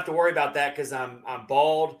luckily, I don't have to worry about that because I'm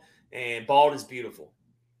bald, and bald is beautiful.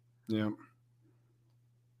 Yeah.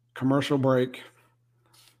 Commercial break.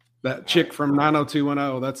 That chick from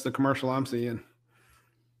 90210. That's the commercial I'm seeing.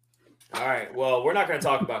 All right. Well, we're not going to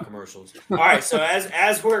talk about commercials. All right. So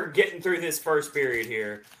as we're getting through this first period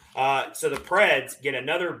here, so the Preds get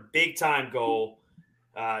another big time goal.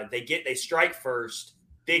 They strike first,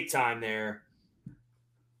 big time there,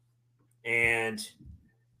 and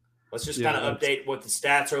let's just kind of update what the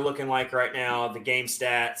stats are looking like right now, the game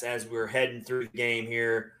stats as we're heading through the game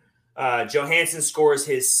here. Johansson scores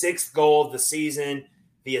his sixth goal of the season.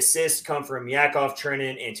 The assists come from Yakov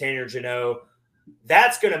Trenin and Tanner Jeannot.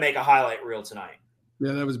 That's going to make a highlight reel tonight.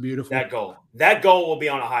 Yeah, that was beautiful. That goal will be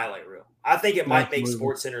on a highlight reel. I think it might make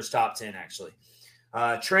SportsCenter's top 10, actually.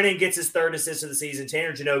 Trenin gets his third assist of the season.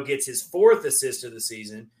 Tanner Jeannot gets his fourth assist of the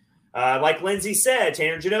season. Like Lindsay said,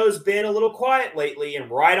 Tanner Jeannot's been a little quiet lately, and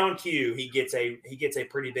right on cue, he gets a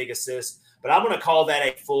pretty big assist. But I'm going to call that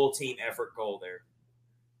a full team effort goal there.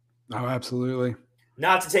 Oh, absolutely.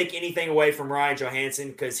 Not to take anything away from Ryan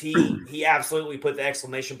Johansson, because he absolutely put the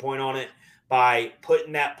exclamation point on it by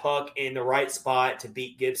putting that puck in the right spot to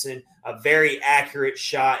beat Gibson. A very accurate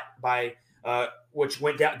shot by which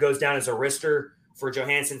goes down as a wrister for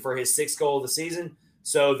Johansson for his sixth goal of the season.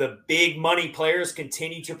 So the big money players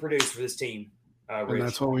continue to produce for this team. And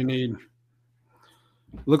that's what we need.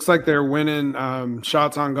 Looks like they're winning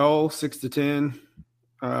shots on goal, 6-10.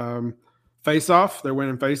 Face-off, they're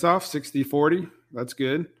winning face-off, 60-40. That's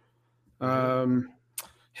good.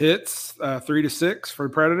 Hits, 3-6 for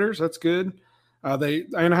Predators. That's good.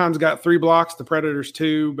 Anaheim's got 3 blocks, the Predators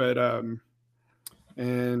 2, but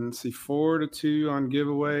and see 4-2 on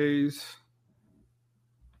giveaways.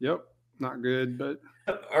 Yep, not good, but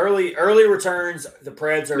early returns. The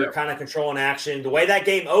Preds are kind of controlling action. The way the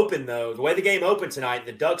game opened tonight,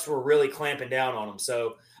 the Ducks were really clamping down on them.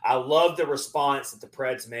 So I love the response that the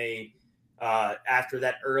Preds made after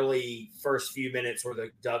that early first few minutes where the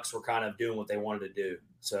Ducks were kind of doing what they wanted to do.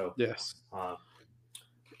 So yes.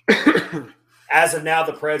 As of now,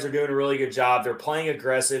 the Preds are doing a really good job. They're playing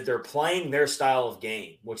aggressive. They're playing their style of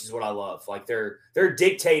game, which is what I love. Like they're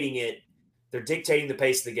dictating it. They're dictating the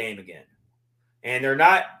pace of the game again. And they're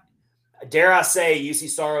not, dare I say, UC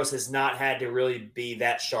Saros has not had to really be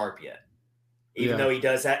that sharp yet. Even though he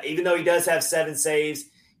does have 7 saves,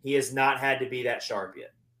 he has not had to be that sharp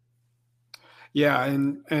yet. Yeah,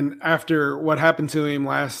 and after what happened to him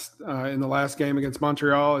in the last game against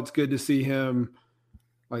Montreal, it's good to see him.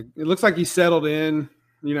 Like it looks like he's settled in.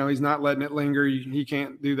 You know, he's not letting it linger. He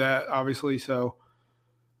can't do that, obviously. So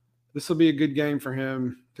this will be a good game for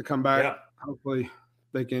him to come back. Yeah. Hopefully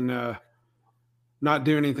they can not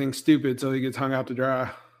do anything stupid so he gets hung out to dry.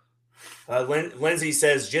 Lindsay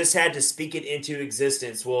says, just had to speak it into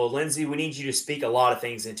existence. Well, Lindsay, we need you to speak a lot of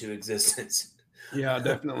things into existence. Yeah,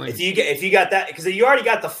 definitely. if you got that, because you already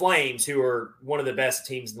got the Flames, who are one of the best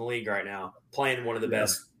teams in the league right now, playing one of the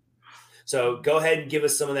best. So go ahead and give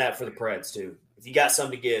us some of that for the Preds too. If you got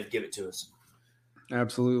something to give it to us.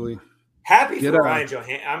 Absolutely.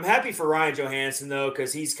 I'm happy for Ryan Johansson though,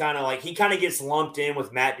 because he kind of gets lumped in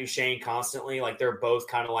with Matt Duchene constantly. Like they're both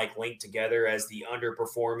kind of like linked together as the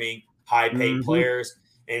underperforming, high-paid players.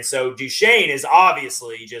 And so Duchene has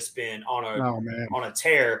obviously just been on a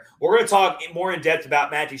tear. We're going to talk more in depth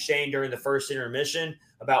about Matt Duchene during the first intermission,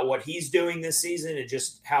 about what he's doing this season and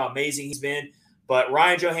just how amazing he's been. But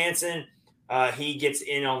Ryan Johansson, he gets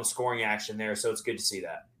in on the scoring action there, so it's good to see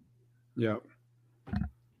that. Yep.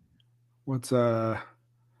 What's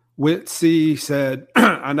Whitsey said,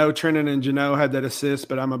 I know Trenin and Jeannot had that assist,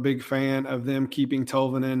 but I'm a big fan of them keeping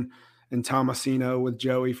Tolvanen and Tomasino with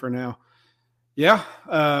Joey for now. Yeah.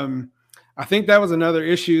 I think that was another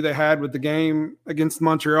issue they had with the game against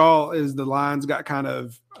Montreal is the lines got kind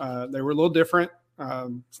of they were a little different,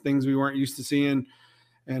 things we weren't used to seeing.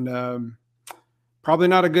 And probably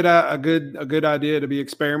not a good idea to be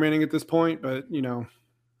experimenting at this point, but you know,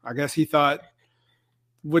 I guess he thought,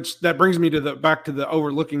 which that brings me to back to the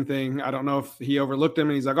overlooking thing. I don't know if he overlooked him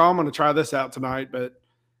and he's like, oh, I'm going to try this out tonight, but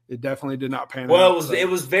it definitely did not pan out. Well, it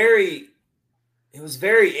was very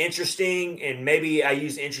interesting, and maybe I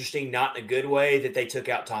use interesting not in a good way, that they took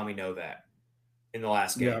out Tommy Novak in the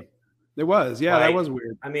last game. It was. Yeah, that was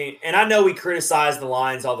weird. I mean, and I know we criticize the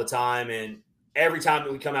lines all the time, and every time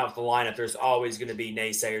that we come out with the lineup, there's always going to be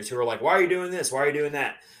naysayers who are like, why are you doing this? Why are you doing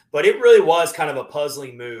that? But it really was kind of a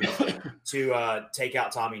puzzling move to take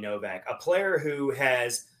out Tommy Novak, a player who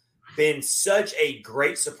has been such a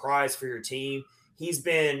great surprise for your team. He's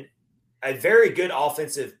been a very good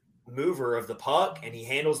offensive mover of the puck, and he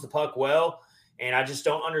handles the puck well. And I just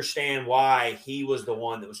don't understand why he was the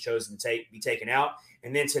one that was chosen to be taken out.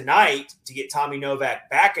 And then tonight, to get Tommy Novak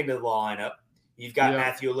back into the lineup, you've got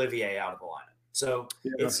Matthew Olivier out of the lineup. So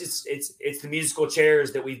it's the musical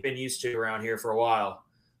chairs that we've been used to around here for a while.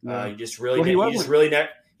 You just really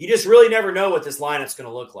never know what this lineup's going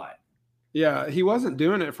to look like. Yeah, he wasn't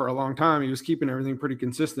doing it for a long time. He was keeping everything pretty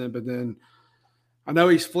consistent, but then I know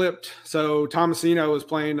he's flipped. So Tomasino was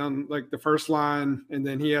playing on like the first line, and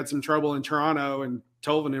then he had some trouble in Toronto, and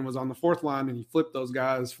Tolvanen was on the fourth line, and he flipped those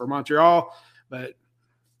guys for Montreal. But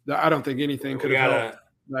I don't think anything could have helped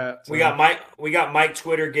that. So. We got Mike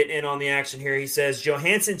Twitter getting in on the action here. He says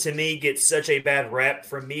Johansson to me gets such a bad rep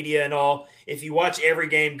from media and all. If you watch every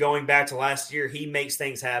game going back to last year, he makes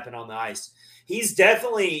things happen on the ice. He's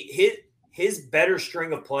definitely his better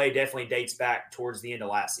string of play definitely dates back towards the end of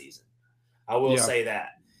last season. I will say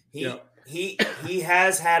that. He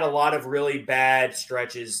has had a lot of really bad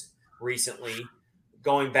stretches recently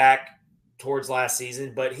going back towards last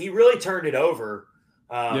season, but he really turned it over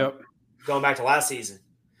going back to last season.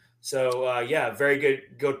 So, very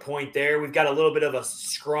good point there. We've got a little bit of a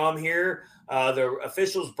scrum here. The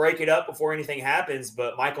officials break it up before anything happens,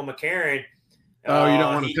 but Michael McCarron – you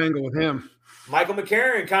don't want to tangle with him. Michael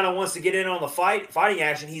McCarron kind of wants to get in on the fighting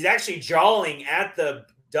action. He's actually jawing at the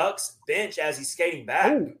Ducks bench as he's skating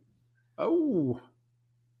back. Oh,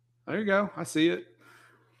 there you go. I see it.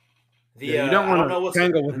 You don't want to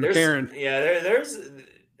tangle with McCarron. Yeah,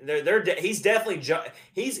 he's definitely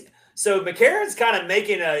so McCarron's kind of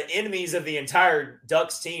making enemies of the entire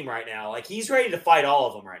Ducks team right now. Like he's ready to fight all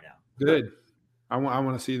of them right now. Good. I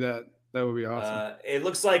want to see that. That would be awesome. It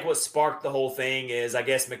looks like what sparked the whole thing is, I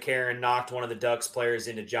guess, McCarron knocked one of the Ducks players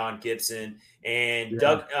into John Gibson. And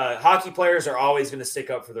hockey players are always going to stick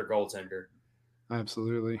up for their goaltender.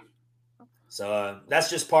 Absolutely. So that's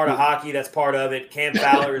just part of hockey. That's part of it. Cam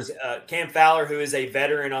Fowler, who is a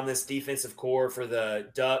veteran on this defensive core for the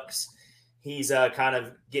Ducks, he's kind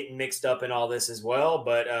of getting mixed up in all this as well.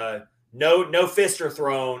 But no fists are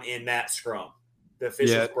thrown in that scrum. The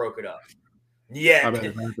officials broke it up. Yet's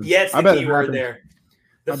the key word there.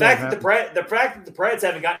 The fact that the Preds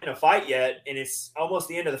haven't gotten in a fight yet, and it's almost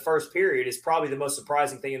the end of the first period, is probably the most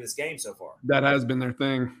surprising thing in this game so far. That has been their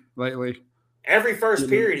thing lately. Every first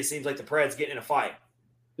period, it seems like the Preds getting in a fight.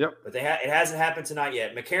 Yep. But it hasn't happened tonight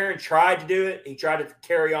yet. McCarron tried to do it. He tried to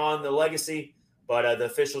carry on the legacy, but the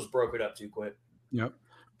officials broke it up too quick. Yep.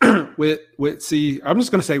 Whitsey. I'm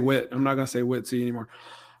just going to say Whit. I'm not going to say Whitsey anymore.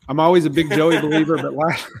 I'm always a big Joey believer, but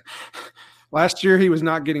last year he was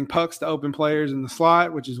not getting pucks to open players in the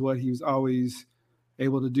slot, which is what he was always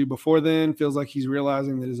able to do before then. Feels like he's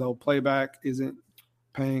realizing that his old playbook isn't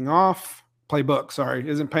paying off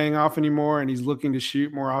anymore, and he's looking to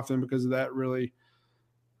shoot more often because of that. Really,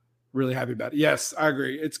 really happy about it. Yes, I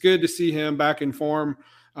agree. It's good to see him back in form.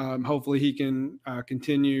 Hopefully he can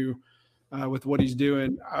continue with what he's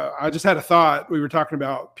doing. I just had a thought. We were talking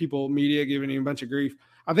about media giving him a bunch of grief.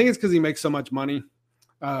 I think it's because he makes so much money.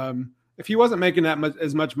 If he wasn't making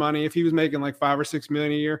as much money, if he was making like $5 or $6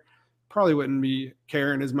 million a year, probably wouldn't be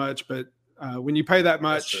caring as much. But when you pay that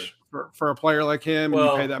much for a player like him, and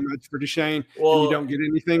you pay that much for Duchesne, and you don't get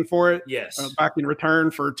anything for it, back in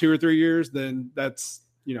return for 2 or 3 years, then that's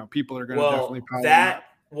people are going to definitely pile that.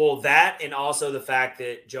 That and also the fact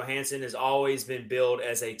that Johansson has always been billed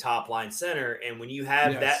as a top line center, and when you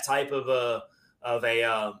have that type of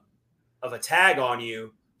a tag on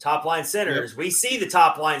you. Top line centers, we see the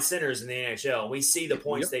top line centers in the NHL. We see the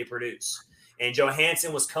points they produce. And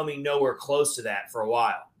Johansson was coming nowhere close to that for a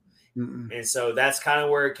while. Mm-mm. And so that's kind of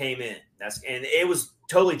where it came in. And it was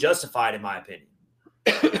totally justified in my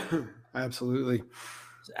opinion. Absolutely.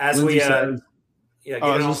 As Lindsay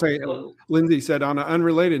Lindsay said, on an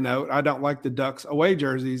unrelated note, I don't like the Ducks away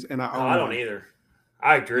jerseys, and I don't either.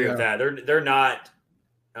 I agree with that. They're not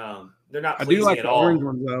I do like the orange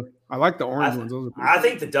ones though. I like the orange ones. Those are I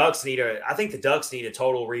think the Ducks need a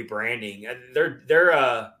total rebranding.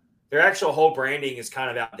 Their actual whole branding is kind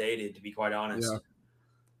of outdated, to be quite honest. Yeah.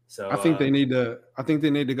 So I think they need to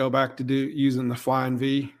go back to using the flying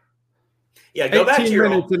V. Yeah, go back to your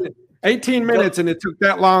 18 minutes, and it took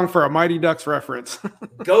that long for a Mighty Ducks reference.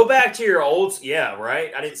 Go back to your old – yeah,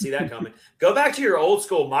 right? I didn't see that coming. Go back to your old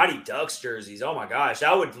school Mighty Ducks jerseys. Oh, my gosh.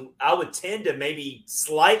 I would tend to maybe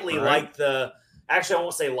slightly like the – actually, I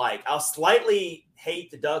won't say like. I'll slightly hate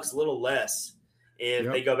the Ducks a little less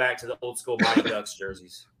if they go back to the old school Mighty Ducks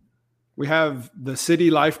jerseys. We have the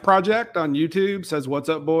City Life Project on YouTube. Says, "What's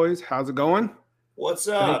up, boys? How's it going?" What's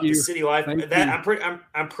up? The City Life.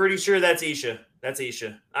 I'm pretty sure that's Isha. That's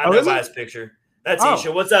Isha. I know by his picture. That's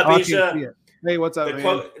Isha. What's up, Isha? Hey, what's up,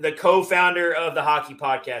 man? The co-founder of the Hockey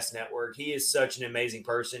Podcast Network. He is such an amazing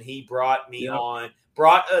person. He brought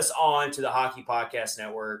us on to the Hockey Podcast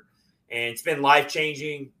Network, and it's been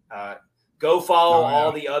life-changing. Go follow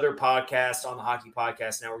all the other podcasts on the Hockey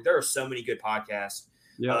Podcast Network. There are so many good podcasts.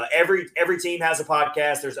 Yeah. Every team has a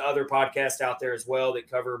podcast. There's other podcasts out there as well that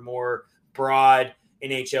cover more broad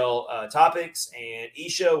NHL topics. And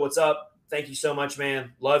Isha, what's up? Thank you so much,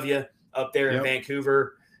 man. Love you up there in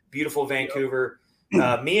Vancouver, beautiful Vancouver.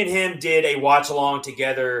 Me and him did a watch along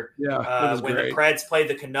together when the Preds played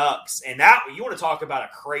the Canucks, and that you want to talk about a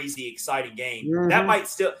crazy, exciting game. Mm-hmm.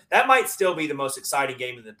 That might still be the most exciting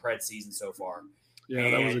game of the Preds season so far.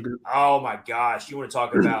 Yeah, that was a good. Oh my gosh, you want to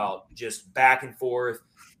talk about just back and forth.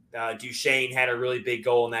 Duchesne had a really big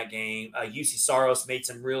goal in that game. UC Saros made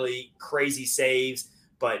some really crazy saves,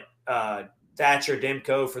 but Thatcher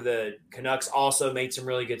Demko for the Canucks also made some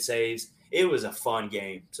really good saves. It was a fun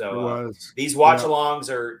game. So these watch-alongs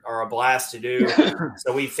are a blast to do.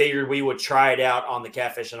 So we figured we would try it out on the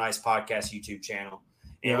Catfish and Ice Podcast YouTube channel.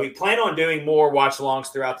 And we plan on doing more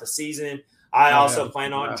watch-alongs throughout the season. I also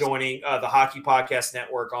plan on joining the Hockey Podcast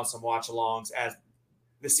Network on some watch-alongs as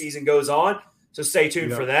the season goes on. So stay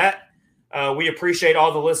tuned for that. We appreciate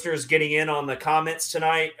all the listeners getting in on the comments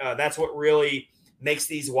tonight. That's what really makes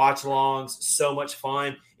these watch-alongs so much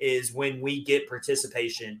fun is when we get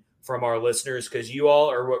participation from our listeners, because you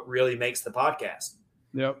all are what really makes the podcast.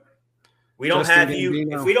 Yep. We don't have you.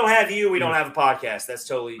 If we don't have you, we don't have a podcast. That's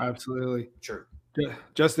totally absolutely true.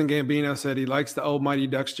 Justin Gambino said he likes the old Mighty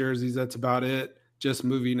Ducks jerseys. That's about it. Just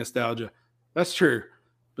movie nostalgia. That's true.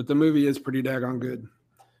 But the movie is pretty daggone good.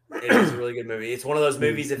 It is a really good movie. It's one of those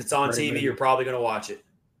movies, if it's on TV, you're probably going to watch it.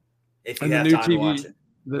 If you have time to watch it.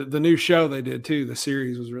 The new show they did too, the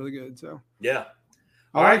series was really good. So yeah.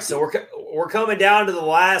 All right, so we're coming down to the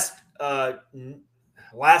last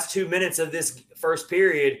 2 minutes of this first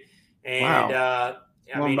period, and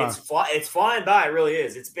it's flying by. It really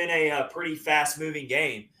is. It's been a pretty fast moving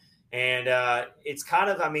game, and it's kind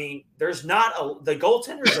of. I mean, there's not the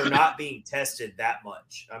goaltenders are not being tested that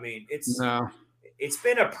much. I mean, it's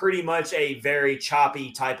been a pretty much a very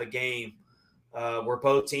choppy type of game. Where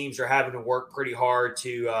both teams are having to work pretty hard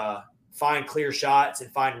to find clear shots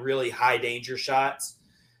and find really high danger shots.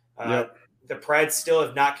 The Preds still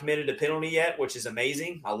have not committed a penalty yet, which is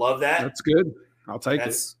amazing. I love that. That's good. I'll take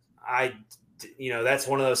it. That's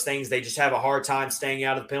one of those things. They just have a hard time staying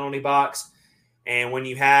out of the penalty box. And when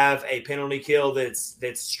you have a penalty kill that's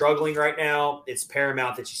struggling right now, it's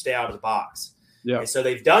paramount that you stay out of the box. Yeah. And so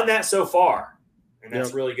they've done that so far, and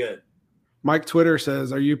that's really good. Mike Twitter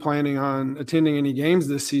says, are you planning on attending any games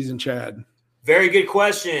this season, Chad? Very good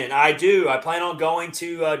question. I do. I plan on going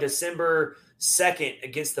to December 2nd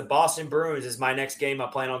against the Boston Bruins is my next game I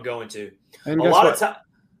plan on going to. And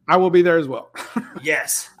I will be there as well.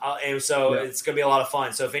 Yes. And so it's going to be a lot of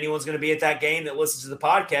fun. So if anyone's going to be at that game that listens to the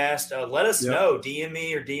podcast, let us know. DM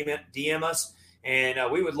me or DM us.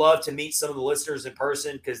 And we would love to meet some of the listeners in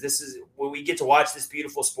person because this is when we get to watch this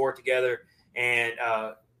beautiful sport together. And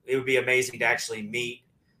it would be amazing to actually meet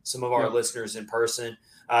some of our listeners in person.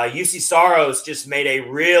 UC Saros just made a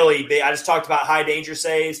really big – I just talked about high danger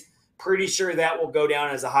saves. Pretty sure that will go down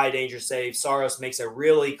as a high danger save. Saros makes a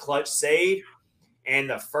really clutch save, and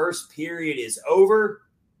the first period is over.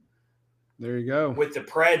 There you go. With the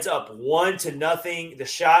Preds up 1-0. The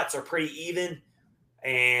shots are pretty even,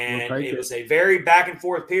 and it was a very back and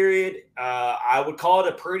forth period. I would call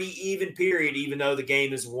it a pretty even period, even though the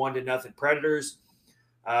game is 1-0 Predators.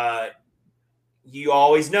 You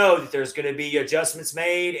always know that there's going to be adjustments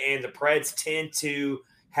made, and the Preds tend to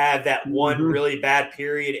have that one really bad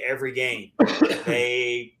period every game.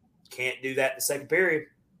 They can't do that in the second period.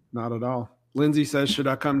 Not at all. Lindsay says, should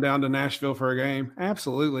I come down to Nashville for a game?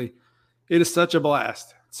 Absolutely. It is such a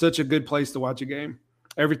blast. Such a good place to watch a game.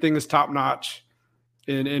 Everything is top notch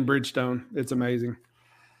in Bridgestone. It's amazing.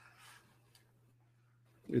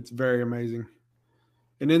 It's very amazing.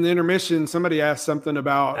 And in the intermission, somebody asked something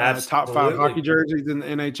about top 5 hockey jerseys in the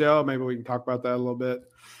NHL. Maybe we can talk about that a little bit.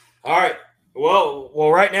 All right. Well,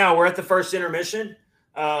 right now we're at the first intermission.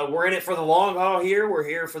 We're in it for the long haul here. We're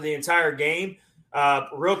here for the entire game.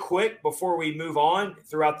 Real quick, before we move on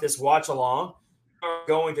throughout this watch along, we're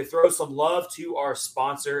going to throw some love to our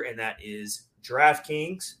sponsor, and that is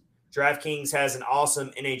DraftKings. DraftKings has an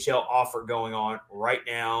awesome NHL offer going on right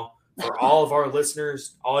now for all of our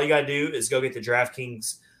listeners. All you got to do is go get the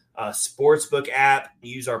DraftKings Sportsbook app,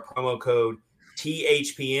 use our promo code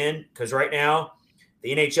THPN, because right now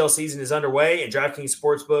the NHL season is underway, and DraftKings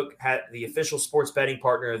Sportsbook, the official sports betting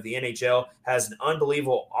partner of the NHL, has an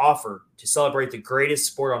unbelievable offer to celebrate the greatest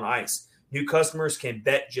sport on ice. New customers can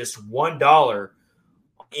bet just $1 on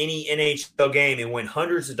any NHL game and win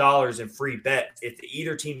hundreds of dollars in free bets if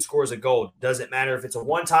either team scores a goal. Doesn't matter if it's a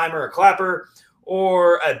one-timer, a clapper,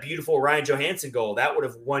 or a beautiful Ryan Johansson goal. That would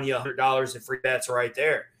have won you $100 in free bets right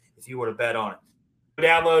there if you would have bet on it.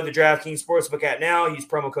 Download the DraftKings Sportsbook app now. Use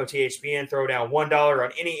promo code THPN. Throw down $1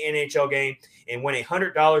 on any NHL game and win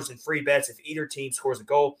 $100 in free bets if either team scores a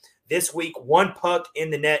goal. This week, one puck in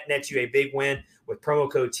the net nets you a big win with promo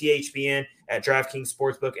code THPN at DraftKings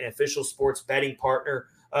Sportsbook, an official sports betting partner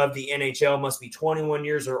of the NHL. Must be 21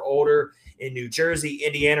 years or older in New Jersey,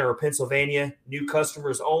 Indiana, or Pennsylvania. New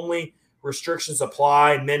customers only. Restrictions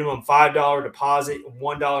apply. Minimum $5 deposit,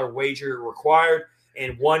 $1 wager required,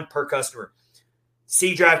 and one per customer.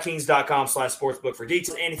 See DraftKings.com/sportsbook for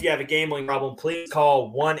details. And if you have a gambling problem, please call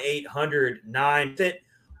 1-800-9-FIT.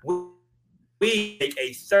 We take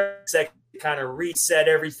a 30-second to kind of reset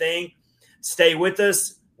everything. Stay with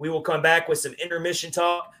us. We will come back with some intermission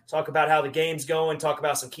talk about how the game's going, talk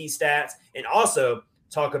about some key stats, and also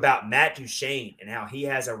talk about Matt Duchene and how he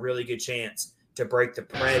has a really good chance to break the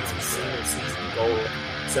Preds' single season goal.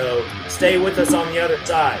 So stay with us on the other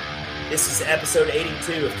side. This is episode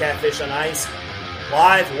 82 of Catfish on Ice.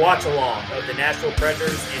 Live watch-along of the Nashville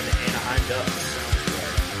Predators and the Anaheim Ducks.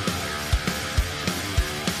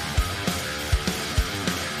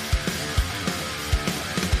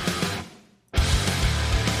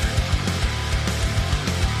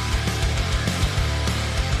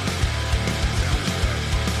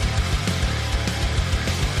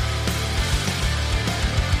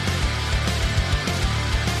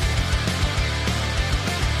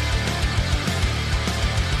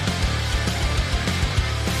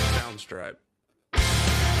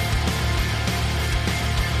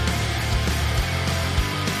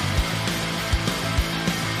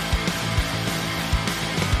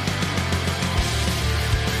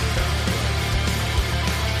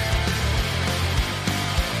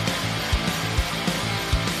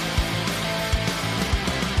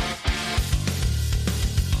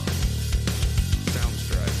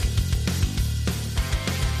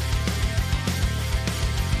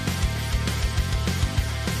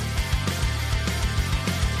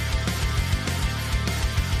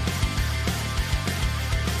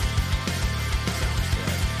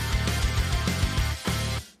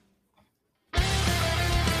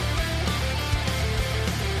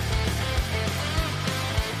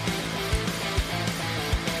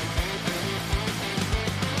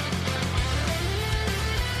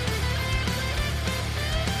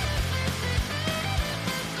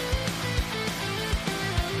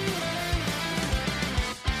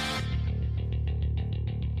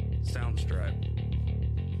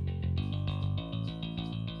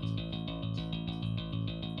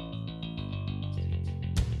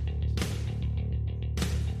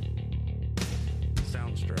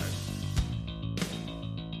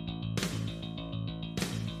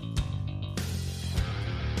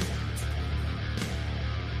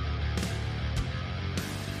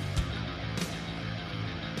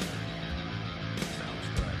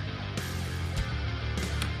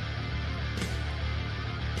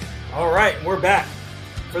 All right, we're back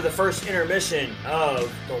for the first intermission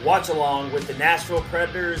of the watch-along with the Nashville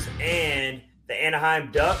Predators and the Anaheim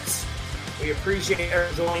Ducks. We appreciate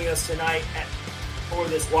everyone joining us tonight for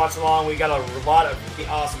this watch-along. We got a lot of really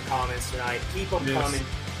awesome comments tonight. Keep them coming.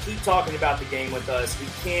 Keep talking about the game with us. We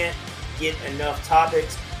can't get enough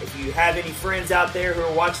topics. If you have any friends out there who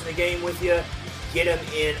are watching the game with you, get them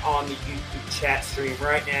in on the YouTube chat stream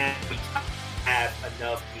right now. We have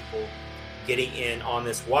enough people getting in on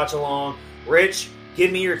this watch along. Rich,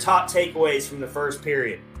 give me your top takeaways from the first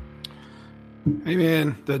period. Hey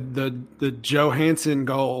man, the Johansson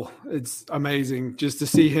goal, it's amazing just to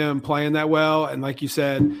see him playing that well. And like you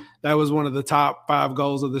said, that was one of the top 5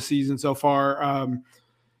 goals of the season so far.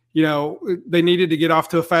 They needed to get off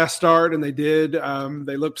to a fast start, and they did.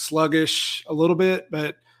 They looked sluggish a little bit,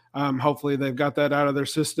 but hopefully they've got that out of their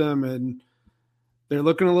system, and they're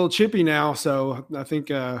looking a little chippy now. So I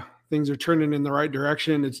think things are turning in the right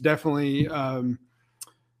direction. It's definitely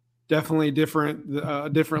different, a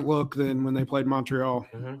different look than when they played Montreal.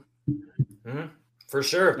 Mm-hmm. Mm-hmm. For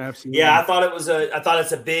sure. Absolutely. Yeah, I thought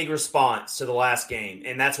it's a big response to the last game.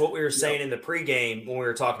 And that's what we were saying in the pregame when we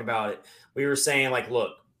were talking about it. We were saying, like,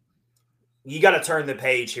 look, you got to turn the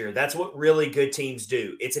page here. That's what really good teams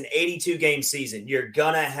do. It's an 82-game season. You're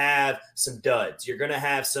going to have some duds. You're going to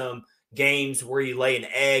have some games where you lay an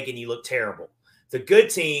egg and you look terrible. The good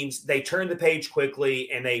teams, they turn the page quickly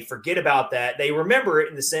and they forget about that. They remember it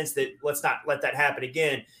in the sense that let's not let that happen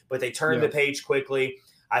again, but they turn the page quickly.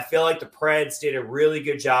 I feel like the Preds did a really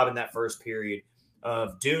good job in that first period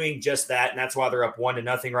of doing just that, and that's why they're up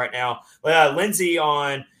 1-0 right now. Lindsay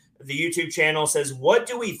on the YouTube channel says, what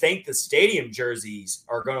do we think the stadium jerseys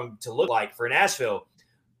are going to look like for Nashville?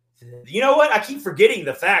 You know what? I keep forgetting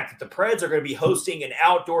the fact that the Preds are going to be hosting an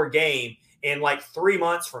outdoor game in like 3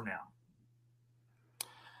 months from now.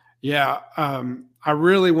 Yeah, I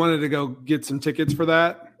really wanted to go get some tickets for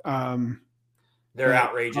that. They're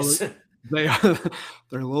outrageous. They're a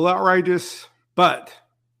little outrageous, but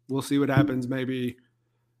we'll see what happens. Maybe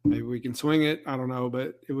we can swing it. I don't know,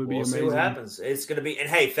 but it would be amazing. See what happens. It's going to be – and,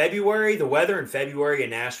 hey, February, the weather in February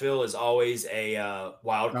in Nashville is always a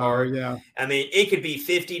wild card. Oh, yeah. I mean, it could be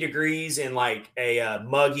 50 degrees and like a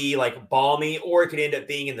muggy, like balmy, or it could end up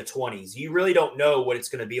being in the 20s. You really don't know what it's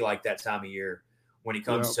going to be like that time of year when it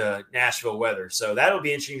comes to Nashville weather. So that'll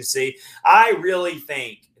be interesting to see. I really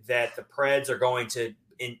think that the Preds are going to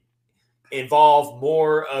involve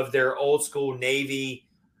more of their old school navy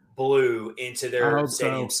blue into their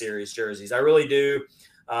Stadium Series jerseys. I really do.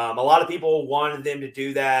 A lot of people wanted them to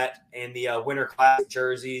do that in the Winter Classic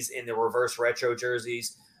jerseys, in the reverse retro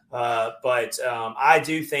jerseys. But I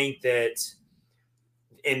do think that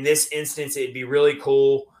in this instance, it'd be really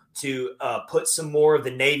cool to put some more of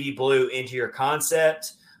the navy blue into your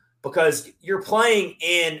concept, because you're playing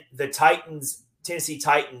in the Tennessee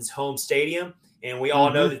Titans home stadium. And we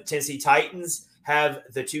all know that Tennessee Titans have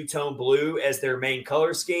the two-tone blue as their main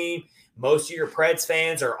color scheme. Most of your Preds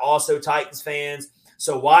fans are also Titans fans.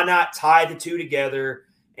 So why not tie the two together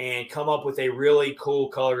and come up with a really cool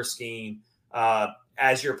color scheme?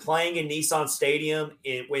 As you're playing in Nissan Stadium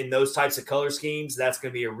in those types of color schemes, that's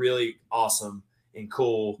going to be a really awesome and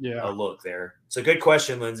cool look there. So good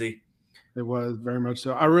question, Lindsay. It was very much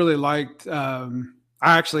so. I really liked I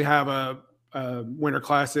actually have a Winter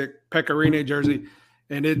Classic Pecorine jersey,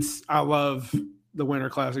 and I love the Winter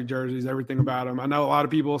Classic jerseys, everything about them. I know a lot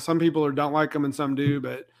of people, some people don't like them and some do,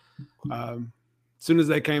 but as soon as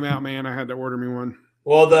they came out, man, I had to order me one.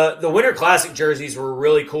 Well, the Winter Classic jerseys were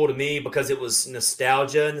really cool to me because it was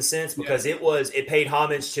nostalgia in the sense, because it paid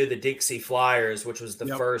homage to the Dixie Flyers, which was the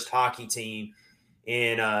first hockey team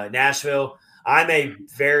in Nashville. I'm a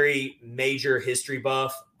very major history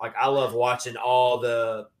buff. Like, I love watching all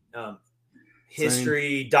the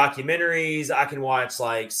history documentaries. I can watch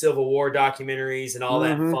like Civil War documentaries and all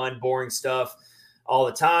that fun, boring stuff all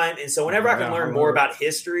the time. And so whenever I can learn more about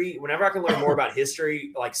history,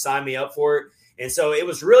 like, sign me up for it. And so it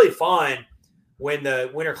was really fun when the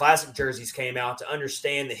Winter Classic jerseys came out to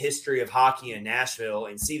understand the history of hockey in Nashville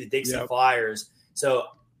and see the Dixie Flyers. So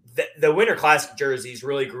the Winter Classic jerseys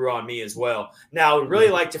really grew on me as well. Now, I would really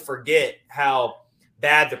like to forget how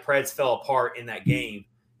bad the Preds fell apart in that game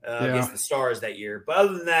against the Stars that year. But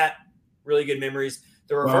other than that, really good memories.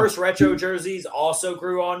 The reverse retro jerseys also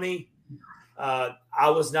grew on me. I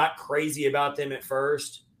was not crazy about them at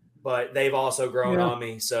first, but they've also grown on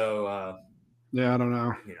me. So, I don't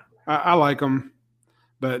know. I like them,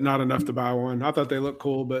 but not enough to buy one. I thought they looked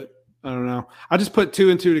cool, but I don't know. I just put two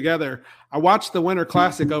and two together. I watched the Winter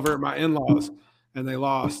Classic over at my in-laws, and they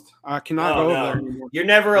lost. I cannot go over there anymore. You're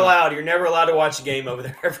never allowed. You're never allowed to watch a game over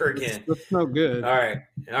there ever again. That's no good. All right.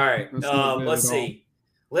 Let's see.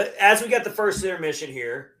 As we got the first intermission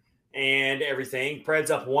here and everything, Preds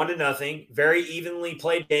up 1-0. Very evenly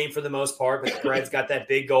played game for the most part, but the Preds got that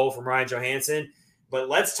big goal from Ryan Johansson. But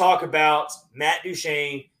let's talk about Matt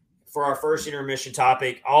Duchene for our first intermission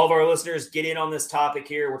topic. All of our listeners, get in on this topic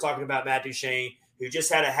here. We're talking about Matt Duchene, who just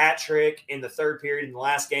had a hat trick in the third period in the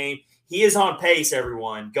last game. He is on pace,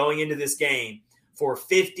 everyone, going into this game for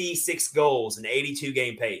 56 goals, an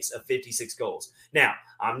 82-game pace of 56 goals. Now,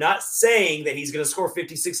 I'm not saying that he's going to score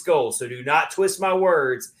 56 goals, so do not twist my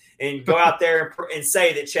words and go out there and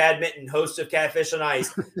say that Chad Minton, host of Catfish on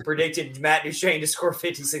Ice, predicted Matt Duchene to score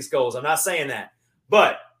 56 goals. I'm not saying that.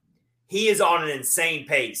 But he is on an insane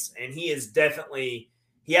pace, and he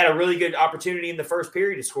had a really good opportunity in the first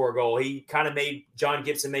period to score a goal. He kind of made John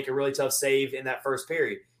Gibson make a really tough save in that first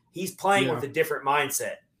period. He's playing with a different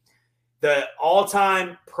mindset. The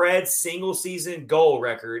all-time Preds single-season goal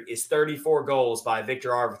record is 34 goals by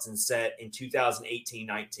Victor Arvidsson, set in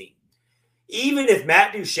 2018-19. Even if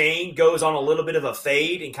Matt Duchene goes on a little bit of a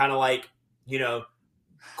fade and kind of like,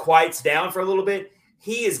 quiets down for a little bit,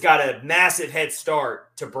 he has got a massive head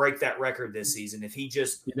start to break that record this season. If he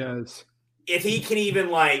does, if he can even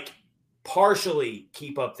like partially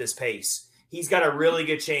keep up this pace, he's got a really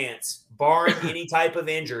good chance, barring any type of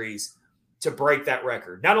injuries, to break that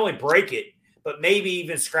record. Not only break it, but maybe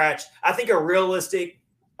even scratch. I think a realistic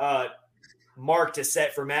mark to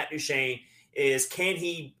set for Matt Duchene is, can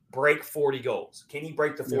he break 40 goals? Can he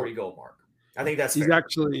break the 40 goal mark? I think that's fair.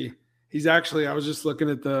 He's actually, I was just looking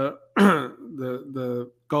at the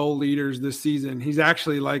the goal leaders this season. He's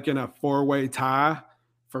actually like in a 4-way tie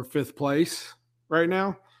for 5th place right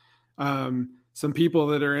now. Some people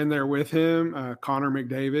that are in there with him, Connor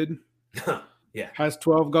McDavid has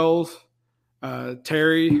 12 goals.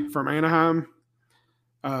 Terry from Anaheim.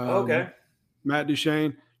 Matt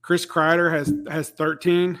Duchene. Chris Kreider has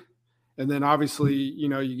 13. And then obviously,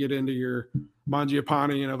 you get into your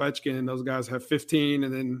Mangiapane and Ovechkin, those guys have 15,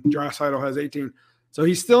 and then Draisaitl has 18. So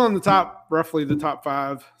he's still in the top, roughly the top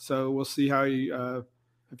 5. So we'll see how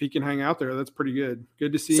if he can hang out there. That's pretty good.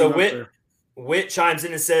 Good to see him up there. Whit chimes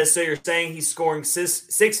in and says, so you're saying he's scoring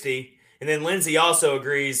 60, and then Lindsay also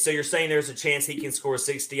agrees, so you're saying there's a chance he can score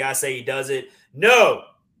 60. I say he does it. No,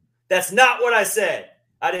 that's not what I said.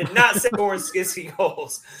 I did not say scoring 60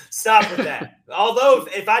 goals. Stop with that. Although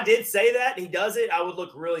if I did say that, he does it, I would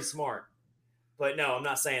look really smart. But no, I'm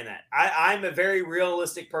not saying that. I'm a very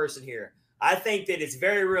realistic person here. I think that it's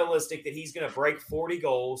very realistic that he's going to break 40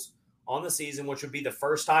 goals on the season, which would be the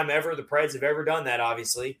first time ever the Preds have ever done that,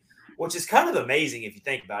 obviously, which is kind of amazing if you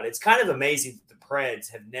think about it. It's kind of amazing that the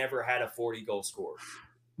Preds have never had a 40-goal scorer.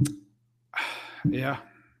 Yeah,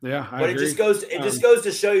 I agree. It just goes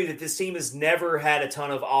to show you that this team has never had a ton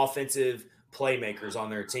of offensive playmakers on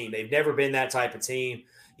their team. They've never been that type of team.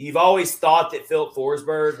 You've always thought that Philip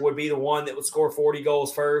Forsberg would be the one that would score 40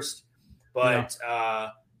 goals first. But,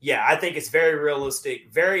 I think it's very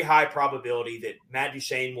realistic, very high probability that Matt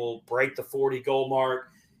Duchene will break the 40-goal mark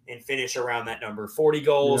and finish around that number. 40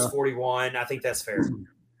 goals, 41. I think that's fair.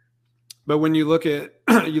 But when you look at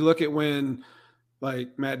when – like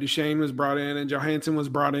Matt Duchene was brought in and Johansson was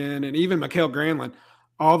brought in and even Mikael Granlund,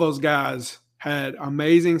 all those guys had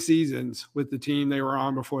amazing seasons with the team they were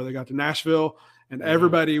on before they got to Nashville. And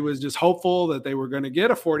everybody was just hopeful that they were going to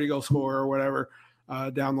get a 40-goal scorer or whatever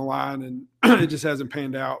down the line. And it just hasn't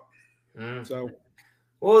panned out. So,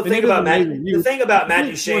 well, the thing about Matt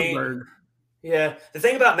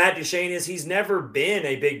Duchene is he's never been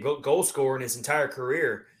a big goal scorer in his entire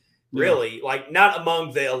career. Really, like not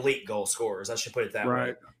among the elite goal scorers. I should put it that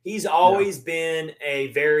way. He's always been a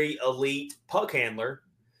very elite puck handler.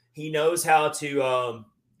 He knows how to.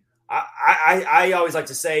 I always like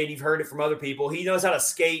to say, and you've heard it from other people, he knows how to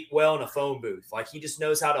skate well in a phone booth. Like he just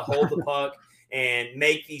knows how to hold the puck and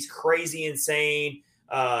make these crazy, insane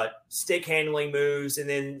stick handling moves, and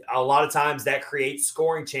then a lot of times that creates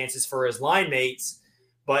scoring chances for his line mates.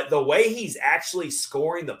 But the way he's actually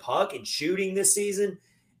scoring the puck and shooting this season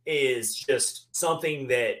is just something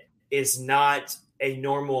that is not a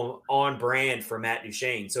normal on brand for Matt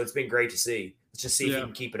Duchene. So it's been great to see. Let's just see if he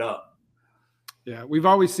can keep it up. Yeah, we've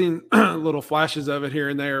always seen little flashes of it here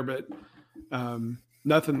and there, but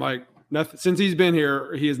nothing since he's been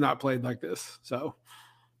here. He has not played like this. So,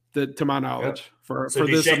 to my knowledge, for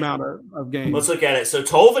this amount of games. Let's look at it. So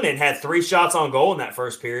Tolvanen had 3 shots on goal in that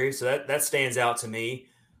first period. So that stands out to me.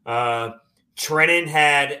 Trennan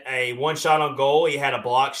had a 1 shot on goal. He had a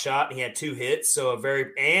block shot. And he had 2 hits. So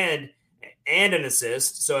and an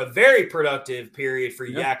assist. So a very productive period for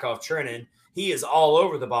Yakov Trennan. He is all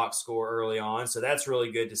over the box score early on. So that's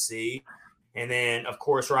really good to see. And then, of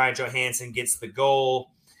course, Ryan Johansson gets the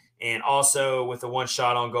goal and also with a 1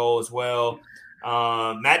 shot on goal as well.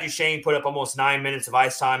 Matt Duchene put up almost 9 minutes of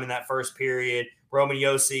ice time in that first period. Roman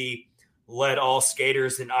Josi led all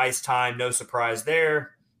skaters in ice time. No surprise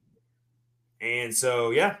there. And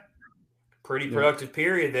so, pretty productive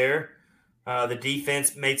period there. The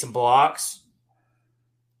defense made some blocks,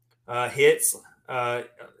 hits. A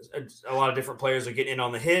lot of different players are getting in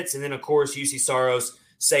on the hits. And then, of course, UC Saros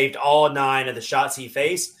saved all 9 of the shots he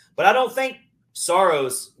faced. But I don't think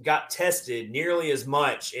Saros got tested nearly as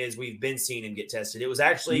much as we've been seeing him get tested. It was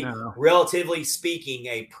actually, relatively speaking,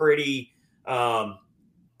 a pretty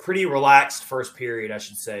relaxed first period, I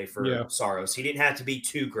should say, for Saros. He didn't have to be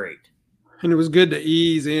too great. And it was good to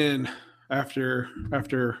ease in after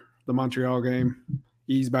the Montreal game.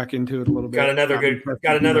 Ease back into it a little bit. Got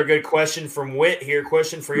another good question from Whit here.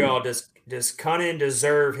 Question for y'all: Does Cunnin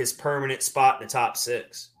deserve his permanent spot in the top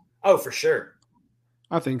 6? Oh, for sure.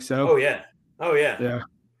 I think so. Oh yeah. Yeah.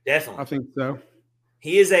 Definitely. I think so.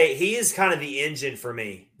 He is kind of the engine for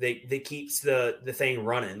me that keeps the thing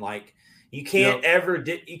running. Like You can't ever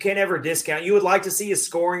discount. You would like to see his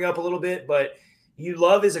scoring up a little bit, but you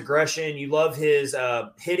love his aggression. You love his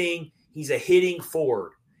hitting. He's a hitting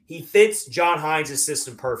forward. He fits John Hines'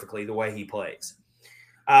 system perfectly the way he plays.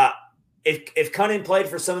 If Cunnin played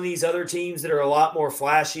for some of these other teams that are a lot more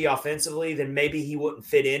flashy offensively, then maybe he wouldn't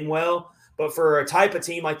fit in well. But for a type of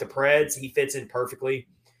team like the Preds, he fits in perfectly.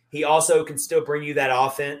 He also can still bring you that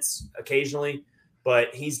offense occasionally,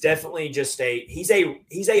 but he's definitely just he's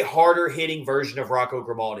a harder hitting version of Rocco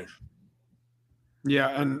Grimaldi. Yeah,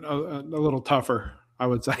 and a little tougher, I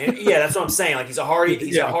would say. Yeah, that's what I'm saying. Like he's a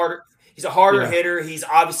harder hitter. He's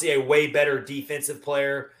obviously a way better defensive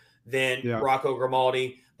player than Rocco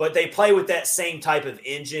Grimaldi. But they play with that same type of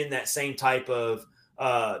engine, that same type of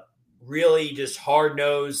really just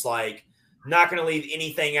hard-nosed, like not going to leave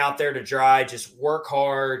anything out there to dry, just work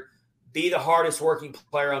hard, be the hardest working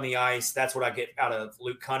player on the ice. That's what I get out of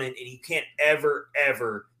Luke Cunnin, and you can't ever,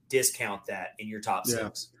 ever discount that in your top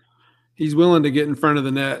six. He's willing to get in front of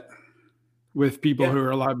the net with people who are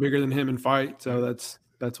a lot bigger than him and fight, so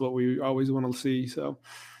that's what we always want to see. So,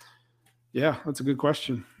 yeah, that's a good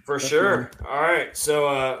question. For sure. All right.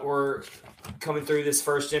 So we're coming through this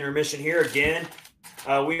first intermission here again.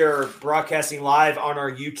 We are broadcasting live on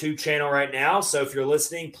our YouTube channel right now. So if you're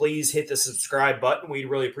listening, please hit the subscribe button. We'd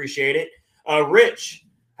really appreciate it. Rich,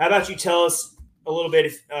 how about you tell us a little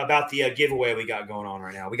bit about the giveaway we got going on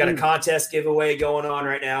right now? We got a contest giveaway going on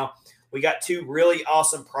right now. We got 2 really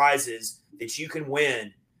awesome prizes that you can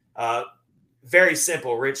win. Very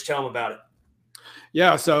simple. Rich, tell them about it.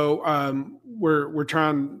 Yeah, so we're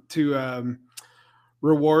trying to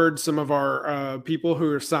reward some of our people who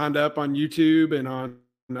are signed up on YouTube and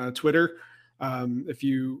on Twitter. If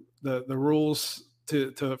you the rules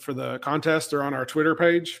for the contest are on our Twitter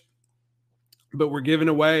page, but we're giving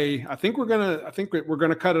away. I think we're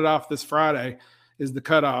gonna cut it off this Friday. Is the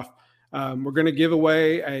cutoff? We're gonna give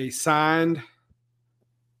away a signed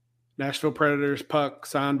Nashville Predators puck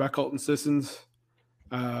signed by Colton Sissons.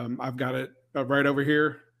 I've got it right over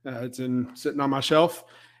here. It's sitting on my shelf,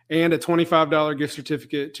 and a $25 gift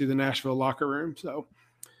certificate to the Nashville locker room. So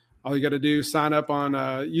all you got to do is sign up on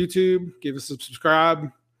YouTube, give us a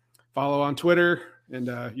subscribe, follow on Twitter, and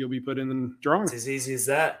you'll be put in the drawing. It's as easy as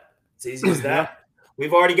that.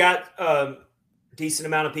 We've already got a decent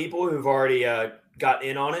amount of people who've already got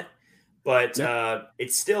in on it, but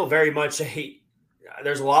it's still very much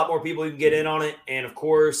there's a lot more people who can get in on it. And of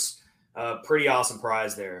course, pretty awesome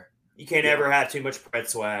prize there. You can't ever have too much Pred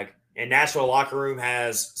swag. And Nashville locker room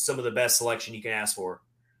has some of the best selection you can ask for.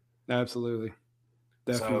 Absolutely.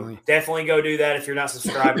 Definitely. So definitely go do that. If you're not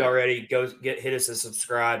subscribed already, hit us a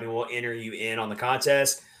subscribe and we'll enter you in on the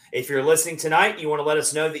contest. If you're listening tonight, you want to let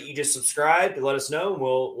us know that you just subscribed, let us know and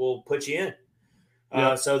we'll put you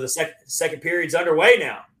in. So the second period's underway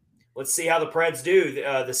now. Let's see how the Preds do.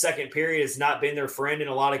 The second period has not been their friend in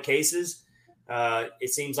a lot of cases.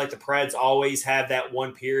 It seems like the Preds always have that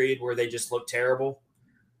one period where they just look terrible.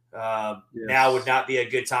 Now would not be a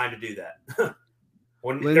good time to do that.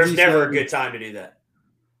 There's never a good time to do that.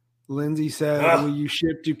 Lindsay said, will you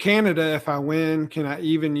ship to Canada if I win? Can I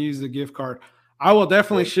even use the gift card? I will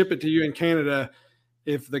definitely ship it to you in Canada.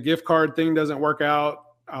 If the gift card thing doesn't work out,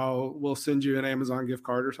 we'll send you an Amazon gift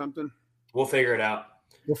card or something. We'll figure it out.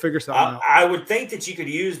 We'll figure something out. I would think that you could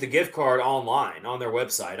use the gift card online on their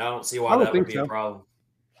website. I don't see why that would be a problem.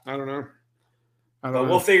 I don't know.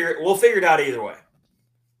 We'll figure it out either way.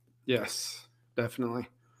 Yes, definitely.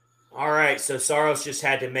 All right, so Saros just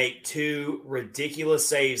had to make 2 ridiculous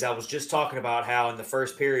saves. I was just talking about how in the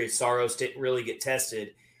first period Saros didn't really get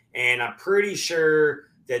tested, and I'm pretty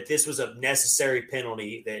sure that this was a necessary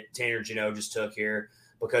penalty that Tanner Jeannot just took here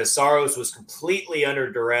because Saros was completely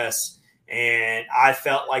under duress. And I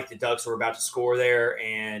felt like the Ducks were about to score there,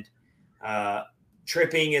 and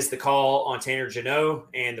tripping is the call on Tanner Jeannot,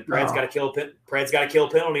 and the Preds got to kill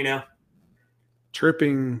penalty now.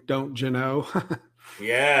 Tripping, don't Jeannot.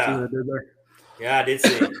 Yeah. I did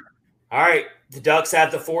see it. All right, the Ducks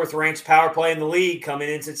have the 4th ranked power play in the league coming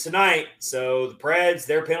into tonight. So the Preds,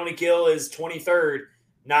 their penalty kill is 23rd.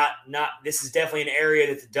 This is definitely an area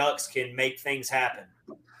that the Ducks can make things happen.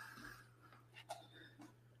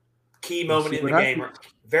 Key moment in the game.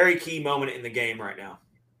 Very key moment in the game right now.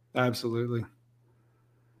 Absolutely.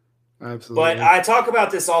 But I talk about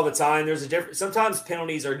this all the time. There's a difference. Sometimes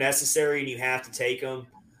penalties are necessary and you have to take them.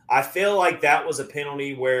 I feel like that was a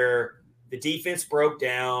penalty where the defense broke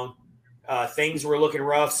down. Things were looking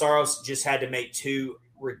rough. Saros just had to make 2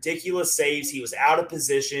 ridiculous saves. He was out of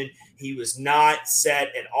position. He was not set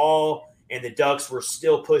at all. And the Ducks were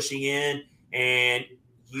still pushing in. And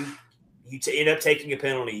you end up taking a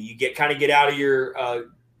penalty. You get out of your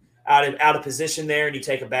out of position there, and you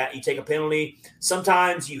take a penalty.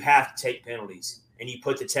 Sometimes you have to take penalties, and you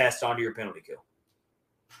put the test onto your penalty kill.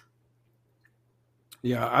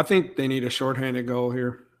 Yeah, I think they need a shorthanded goal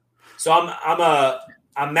here. So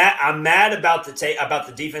I'm mad about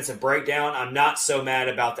the defensive breakdown. I'm not so mad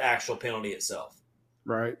about the actual penalty itself.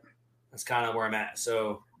 Right. That's kind of where I'm at.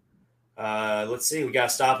 So let's see. We got a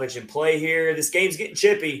stoppage in play here. This game's getting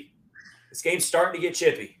chippy. This game's starting to get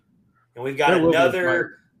chippy, and we've got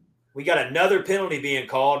another penalty being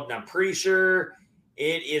called, and I'm pretty sure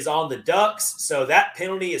it is on the Ducks. So that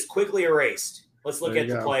penalty is quickly erased. Let's look at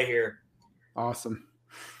the play here. Awesome.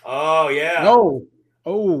 Oh yeah.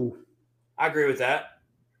 Oh. I agree with that.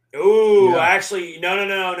 Ooh, yeah. Actually,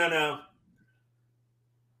 no.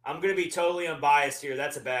 I'm going to be totally unbiased here.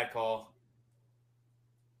 That's a bad call.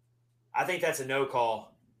 I think that's a no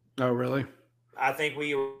call. Oh, really? I think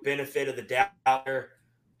we benefit of the doubt there.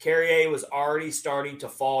 Carrier was already starting to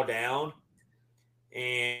fall down,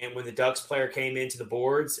 and when the Ducks player came into the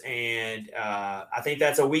boards, and I think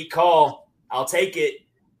that's a weak call. I'll take it,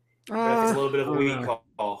 but if it's a little bit of a weak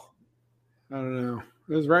call. I don't know.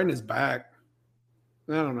 It was right in his back.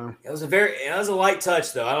 I don't know. It was a light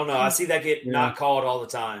touch, though. I don't know. I see that get not called all the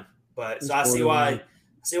time, but so I see why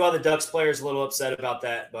the Ducks player is a little upset about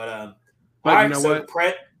that. But all right, you know so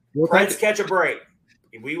Preds catch a break.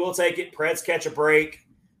 We will take it. Preds catch a break.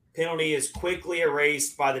 Penalty is quickly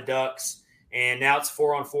erased by the Ducks, and now it's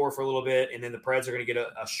 4-on-4 for a little bit, and then the Preds are going to get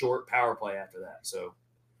a short power play after that. So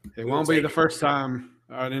it won't be the first time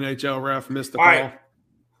an NHL ref missed the call. Right.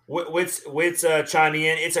 Wit's chiming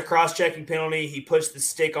in. It's a cross-checking penalty. He pushed the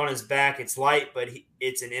stick on his back. It's light, but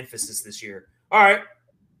it's an emphasis this year. All right.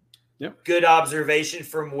 Yep. Good observation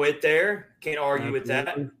from Witt there. Can't argue with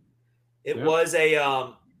that. It was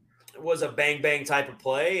a bang-bang type of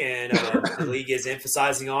play, and the league is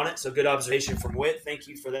emphasizing on it. So good observation from Witt. Thank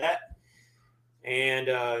you for that. And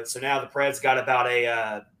so now the Preds got about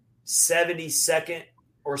a 70-second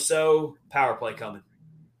or so power play coming.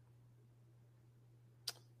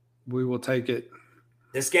 We will take it.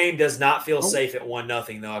 This game does not feel safe at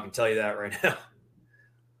 1-0, though. I can tell you that right now.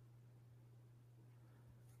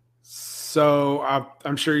 So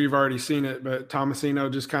I'm sure you've already seen it, but Tomasino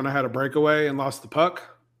just kind of had a breakaway and lost the puck.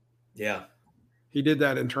 Yeah. He did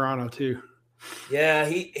that in Toronto too. Yeah,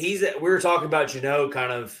 we were talking about Jeannot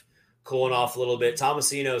kind of cooling off a little bit.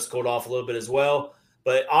 Tomasino's cooled off a little bit as well.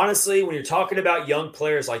 But honestly, when you're talking about young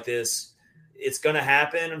players like this, it's going to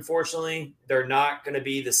happen, unfortunately. They're not going to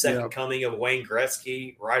be the second coming of Wayne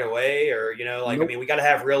Gretzky right away. Or, I mean, we got to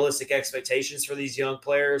have realistic expectations for these young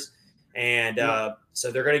players. And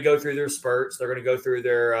so they're going to go through their spurts. They're going to go through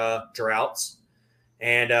their droughts.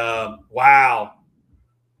 And, wow,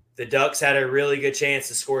 the Ducks had a really good chance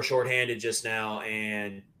to score shorthanded just now.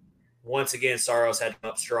 And once again, Saros had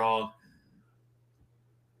them up strong.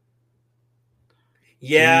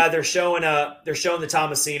 Yeah, they're showing the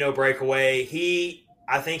Tomasino breakaway.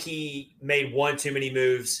 I think he made one too many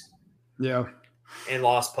moves. Yeah. And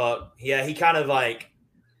lost puck. Yeah, he kind of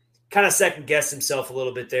second guessed himself a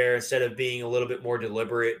little bit there instead of being a little bit more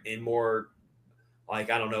deliberate and more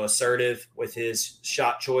assertive with his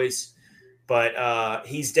shot choice. But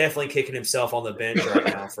he's definitely kicking himself on the bench right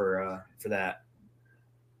now for that.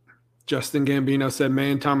 Justin Gambino said,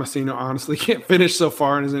 "Man, Tomasino honestly can't finish so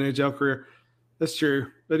far in his NHL career." That's true,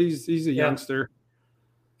 but he's a youngster.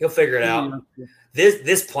 He'll figure it out.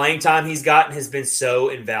 This playing time he's gotten has been so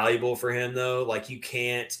invaluable for him, though. Like, you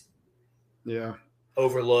can't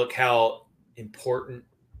overlook how important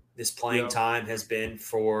this playing time has been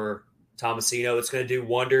for Tomasino. It's going to do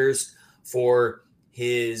wonders for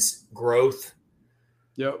his growth.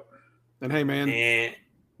 Yep. And hey, man,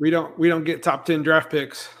 we don't get top 10 draft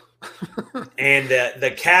picks. And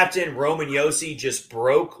the captain, Roman Josi, just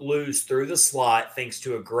broke loose through the slot thanks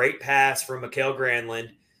to a great pass from Mikael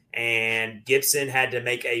Granlund, and Gibson had to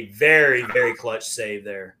make a very, very clutch save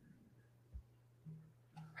there.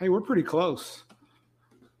 Hey, we're pretty close.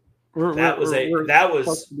 That was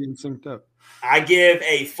close to being synced up. I give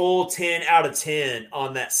a full 10 out of 10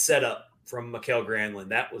 on that setup from Mikael Granlund.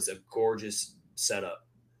 That was a gorgeous setup.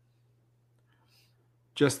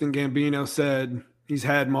 Justin Gambino said he's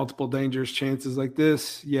had multiple dangerous chances like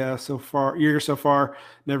this. Yeah, so far,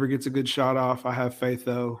 never gets a good shot off. I have faith,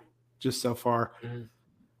 though, just so far. Mm-hmm.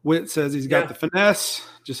 Witt says he's got the finesse,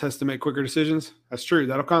 just has to make quicker decisions. That's true.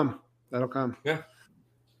 That'll come. Yeah,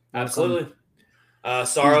 absolutely.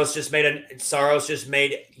 Saros just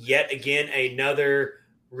made yet again another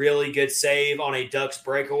really good save on a Ducks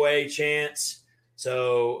breakaway chance.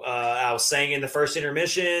 So I was saying in the first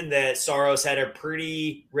intermission that Saros had a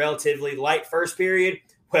relatively light first period.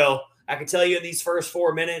 Well, I can tell you in these first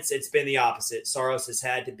 4 minutes, it's been the opposite. Saros has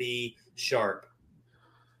had to be sharp.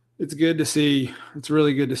 It's good to see. It's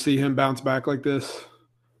really good to see him bounce back like this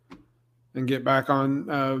and get back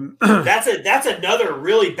on. That's another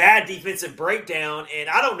really bad defensive breakdown, and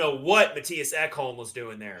I don't know what Matthias Ekholm was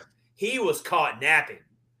doing there. He was caught napping.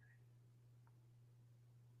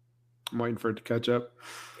 I'm waiting for it to catch up.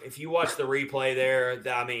 If you watch the replay there,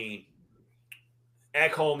 I mean,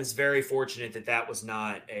 Ekholm is very fortunate that was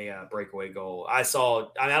not a breakaway goal. I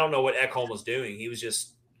don't know what Ekholm was doing. He was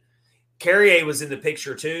just – Carrier was in the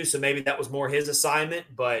picture too, so maybe that was more his assignment,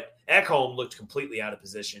 but Ekholm looked completely out of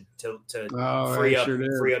position to free up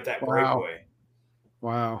that breakaway.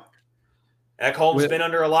 Wow. Ekholm's been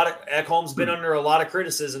under a lot of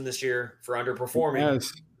criticism this year for underperforming.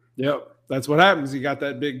 Yes. Yep. That's what happens. He got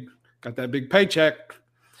that big paycheck.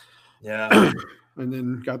 Yeah. And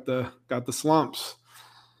then got the slumps.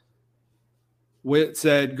 Witt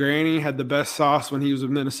said Granny had the best sauce when he was with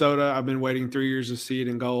Minnesota. I've been waiting 3 years to see it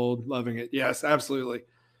in gold. Loving it. Yes, absolutely.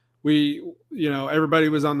 Everybody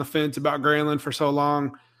was on the fence about Granlund for so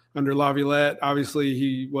long under Laviolette. Obviously,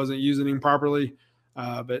 he wasn't using him properly,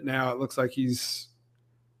 but now it looks like he's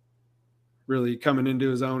really coming into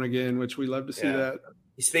his own again, which we love to see that.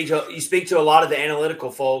 You speak to a lot of the analytical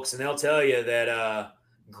folks, and they'll tell you that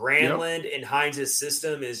Granlund in Hines'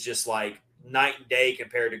 system is just like night and day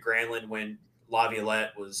compared to Granlund when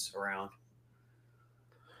Laviolette was around.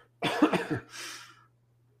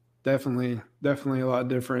 Definitely a lot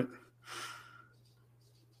different.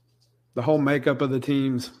 The whole makeup of the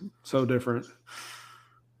team's so different.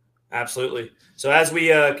 Absolutely. So as we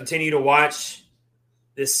continue to watch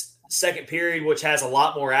this second period, which has a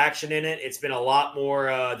lot more action in it, it's been a lot more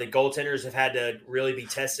the goaltenders have had to really be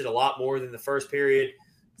tested a lot more than the first period.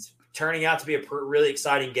 It's turning out to be a really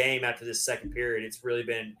exciting game after this second period. It's really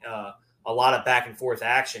been a lot of back and forth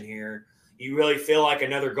action here. You really feel like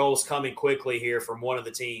another goal is coming quickly here from one of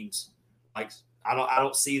the teams. Like I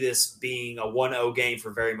don't see this being a 1-0 game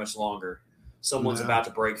for very much longer. Someone's about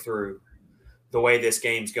to break through the way this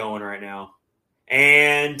game's going right now.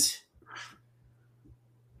 And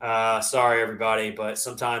sorry everybody, but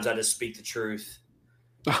sometimes I just speak the truth.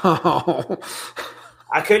 Oh.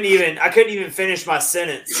 I couldn't even finish my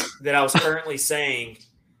sentence that I was currently saying,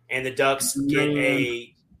 and the Ducks get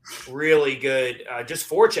a really good just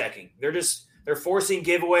forechecking. They're forcing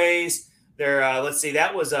giveaways. Let's see,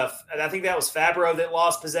 that was I think that was Fabro that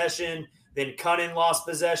lost possession. Then Cunnin lost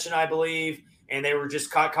possession, I believe, and they were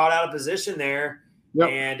just caught out of position there. Yep.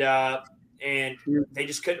 And they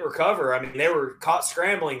just couldn't recover. I mean, they were caught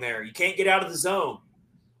scrambling there. You can't get out of the zone.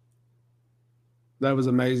 That was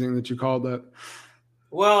amazing that you called that.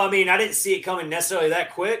 Well, I mean, I didn't see it coming necessarily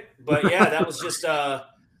that quick, but yeah, that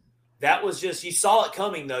was just you saw it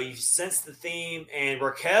coming though. You sensed the theme, and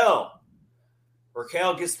Raquel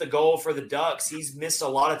gets the goal for the Ducks. He's missed a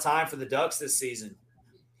lot of time for the Ducks this season.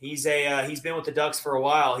 He's been with the Ducks for a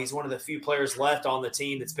while. He's one of the few players left on the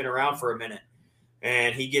team that's been around for a minute,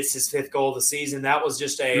 and he gets his 5th goal of the season. That was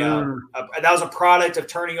just that was a product of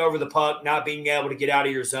turning over the puck, not being able to get out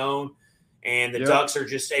of your zone. And the Ducks are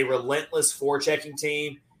just a relentless forechecking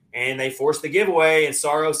team, and they force the giveaway, and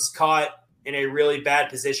Saros is caught in a really bad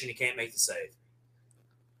position. He can't make the save.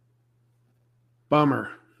 Bummer.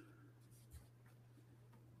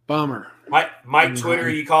 Mike Twitter,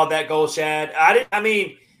 you called that goal, Chad.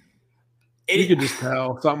 You could just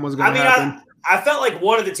tell something was going to happen. I felt like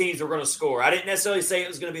one of the teams were going to score. I didn't necessarily say it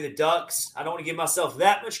was going to be the Ducks. I don't want to give myself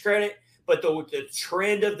that much credit, but the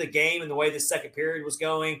trend of the game and the way the second period was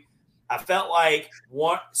going, I felt like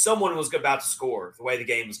someone was about to score the way the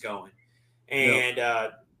game was going. And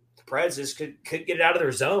the Preds just couldn't get it out of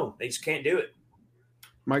their zone. They just can't do it.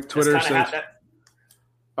 Mike Twitter says –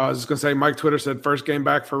 I was just going to say Mike Twitter said first game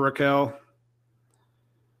back for Raquel.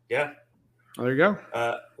 Yeah. Oh, there you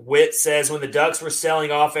go. Witt says when the Ducks were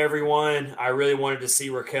selling off everyone, I really wanted to see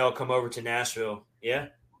Raquel come over to Nashville. Yeah.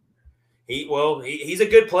 He's a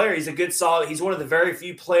good player. He's a good solid. He's one of the very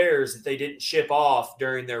few players that they didn't ship off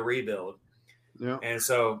during their rebuild. Yeah. And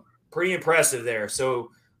so pretty impressive there.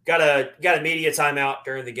 So got a media timeout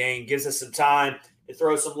during the game. Gives us some time to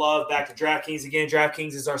throw some love back to DraftKings again.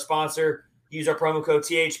 DraftKings is our sponsor. Use our promo code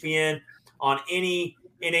THPN on any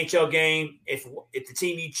NHL game. If the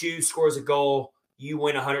team you choose scores a goal, you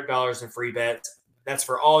win $100 in free bets. That's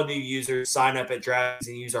for all new users. Sign up at DraftKings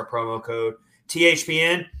and use our promo code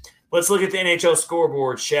THPN. Let's look at the NHL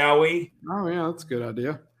scoreboard, shall we? Oh, yeah, that's a good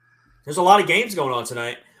idea. There's a lot of games going on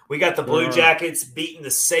tonight. We got the Blue Jackets beating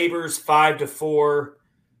the Sabres 5-4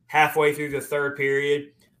 halfway through the third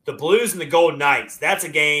period. The Blues and the Golden Knights, that's a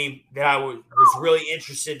game that I was really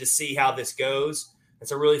interested to see how this goes.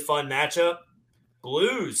 It's a really fun matchup.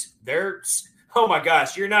 Blues, oh my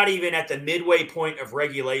gosh, you're not even at the midway point of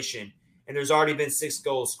regulation, and there's already been 6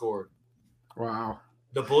 goals scored. Wow.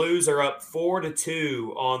 The Blues are up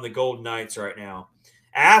 4-2 on the Golden Knights right now.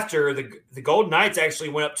 After the Golden Knights actually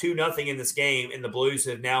went up 2-0 in this game, and the Blues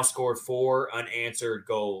have now scored 4 unanswered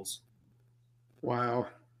goals. Wow.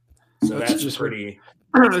 So that's just pretty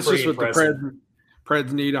that's just impressive. what the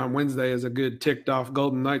Preds need on Wednesday is a good ticked-off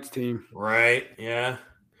Golden Knights team. Right, yeah.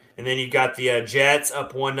 And then you've got the Jets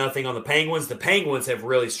up 1-0 on the Penguins. The Penguins have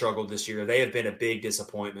really struggled this year. They have been a big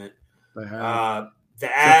disappointment. They have. The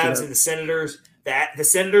Avs and the Senators. The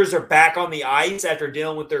Senators are back on the ice after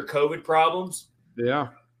dealing with their COVID problems. Yeah.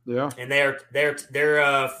 And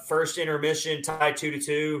they're first intermission tied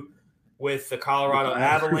 2-2 with the Colorado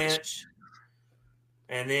Avalanche.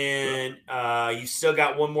 And then you still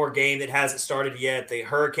got one more game that hasn't started yet. The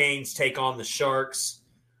Hurricanes take on the Sharks.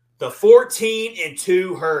 The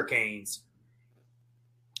 14-2 Hurricanes.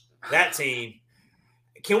 That team.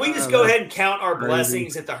 Can we just go ahead and count our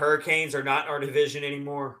blessings that the Hurricanes are not in our division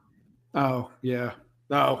anymore? Oh, yeah.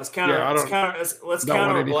 No. Let's count our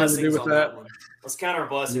blessings on that one. Let's count our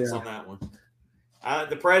blessings on that one.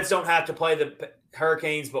 The Preds don't have to play the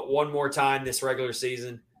Hurricanes but one more time this regular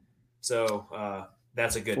season. So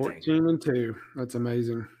that's a good 14 thing. 14-2. That's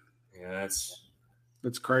amazing. Yeah,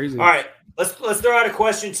 that's crazy. All right, let's throw out a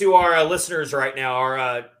question to our listeners right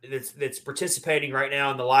now, that's participating right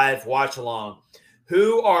now in the live watch along.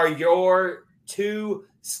 Who are your 2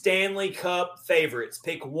 Stanley Cup favorites?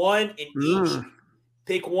 Pick one in each.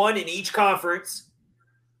 Pick one in each conference.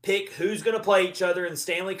 Pick who's going to play each other in the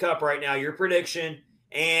Stanley Cup right now. Your prediction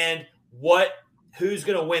and who's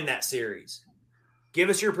going to win that series. Give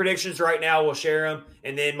us your predictions right now. We'll share them,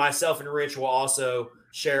 and then myself and Rich will also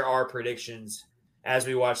share our predictions as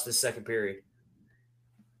we watch the second period.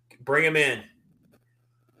 Bring them in.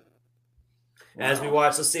 Wow. As we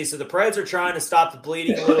watch, let's see. So the Preds are trying to stop the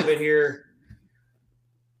bleeding a little bit here.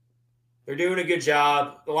 They're doing a good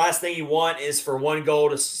job. The last thing you want is for one goal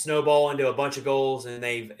to snowball into a bunch of goals, and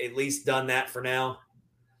they've at least done that for now.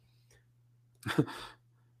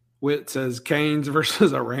 Witt says Canes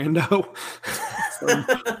versus a rando.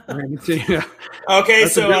 Yeah. Okay,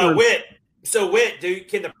 so Witt. So Witt,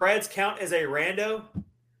 can the Preds count as a rando?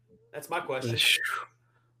 That's my question.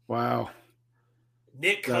 Wow.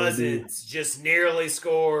 Nick Cousins just nearly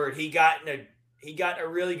scored. He got in a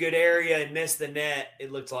really good area and missed the net.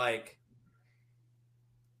 It looked like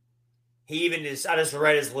I just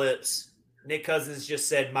read his lips. Nick Cousins just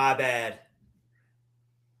said, "My bad."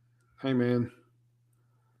 Hey man,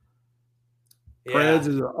 yeah. Preds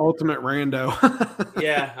is an ultimate rando.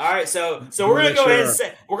 Yeah. All right. So we're gonna go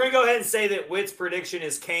ahead and say that Witt's prediction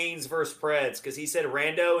is Canes versus Preds because he said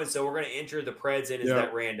rando, and so we're gonna enter the Preds in as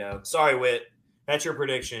that rando. Sorry, Witt. That's your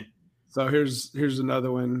prediction. So here's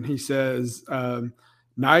another one. He says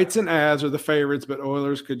Knights and Avs are the favorites, but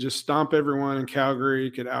Oilers could just stomp everyone, and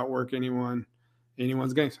Calgary could outwork anyone's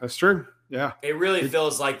games. That's true. Yeah. It really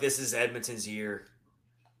feels like this is Edmonton's year.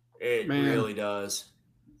 It really does.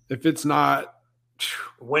 If it's not,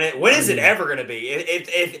 when is it ever going to be?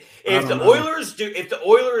 If the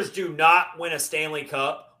Oilers do not win a Stanley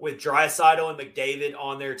Cup with Draisaitl and McDavid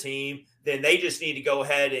on their team, then they just need to go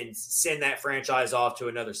ahead and send that franchise off to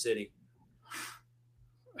another city.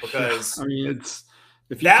 Because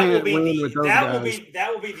that will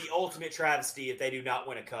be the ultimate travesty if they do not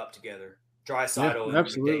win a cup together. Draisaitl and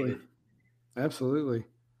McDavid. Absolutely.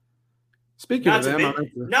 Speaking of them,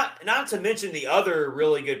 not to mention the other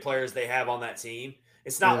really good players they have on that team.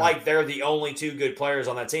 It's not like they're the only 2 good players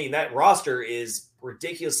on that team. That roster is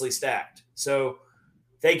ridiculously stacked. So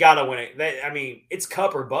they got to win it. It's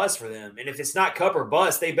cup or bust for them. And if it's not cup or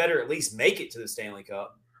bust, they better at least make it to the Stanley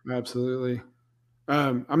Cup. Absolutely.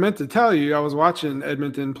 I meant to tell you, I was watching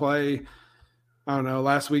Edmonton play, I don't know,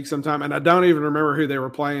 last week sometime, and I don't even remember who they were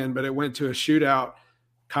playing, but it went to a shootout.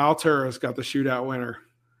 Kyle Turris got the shootout winner.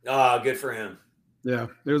 Good for him. Yeah,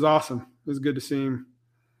 it was awesome. It was good to see him.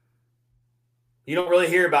 You don't really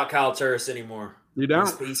hear about Kyle Turris anymore. You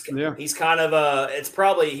don't? He's kind of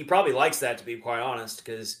he probably likes that, to be quite honest,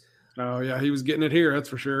 because he was getting it here, that's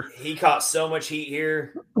for sure. He caught so much heat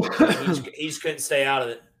here. he just couldn't stay out of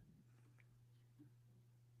it.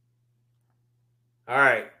 All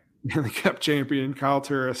right. The Cup champion, Kyle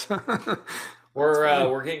Turris.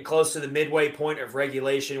 We're getting close to the midway point of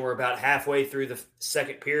regulation. We're about halfway through the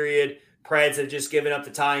second period. Preds have just given up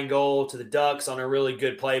the tying goal to the Ducks on a really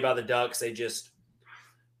good play by the Ducks. They just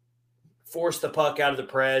forced the puck out of the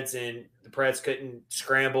Preds, and the Preds couldn't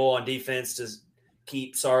scramble on defense to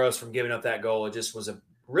keep Saros from giving up that goal. It just was a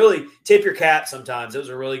really tip your cap sometimes. It was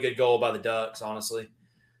a really good goal by the Ducks, honestly.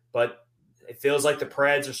 But it feels like the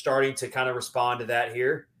Preds are starting to kind of respond to that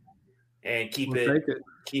here and keep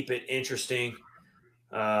it interesting.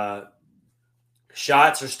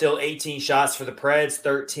 Shots are still 18 shots for the Preds,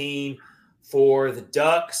 13 for the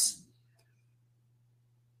Ducks.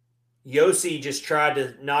 Yossi just tried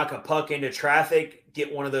to knock a puck into traffic,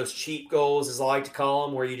 get one of those cheap goals, as I like to call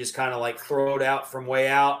them, where you just kind of like throw it out from way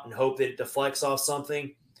out and hope that it deflects off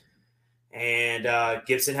something. And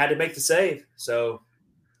Gibson had to make the save. So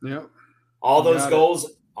yep. all those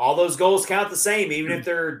goals count the same, even if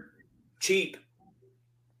they're cheap.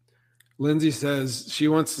 Lindsay says she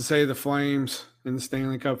wants to say the Flames in the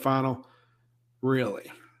Stanley Cup final.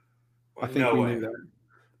 Really? I think we knew that.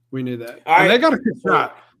 We knew that. All right. And they got a good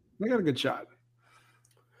shot. They got a good shot.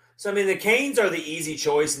 So, I mean, the Canes are the easy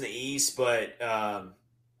choice in the East, but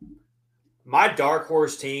my dark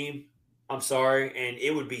horse team, I'm sorry, and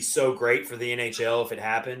it would be so great for the NHL if it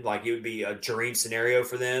happened. Like, it would be a dream scenario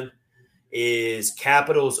for them, is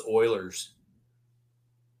Capitals Oilers.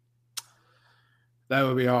 That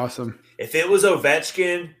would be awesome. If it was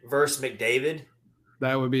Ovechkin versus McDavid,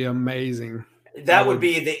 that would be amazing. That would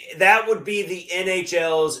be the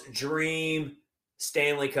NHL's dream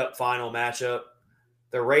Stanley Cup final matchup.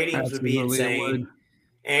 The ratings would be insane.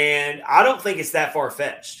 And I don't think it's that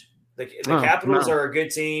far-fetched. The Capitals are a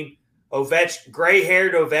good team.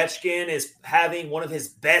 Gray-haired Ovechkin is having one of his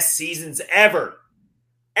best seasons ever.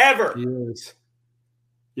 Ever. He is.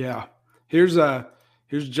 Yeah. Here's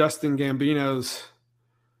Justin Gambino's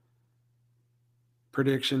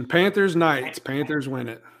prediction. Panthers Knights. Panthers win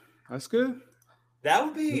it. That's good. That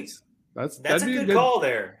would be that's a good call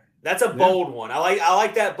there. That's a bold one. I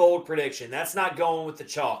like that bold prediction. That's not going with the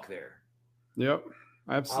chalk there. Yep.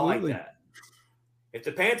 Absolutely. I like that. If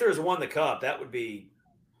the Panthers won the cup, that would be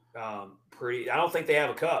pretty. I don't think they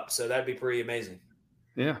have a cup, so that'd be pretty amazing.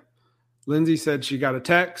 Yeah. Lindsay said she got a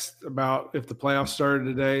text about if the playoffs started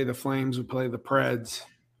today, the Flames would play the Preds.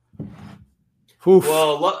 Oof.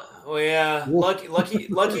 Well, yeah.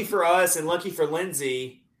 Lucky for us and lucky for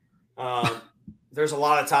Lindsay. There's a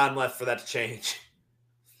lot of time left for that to change.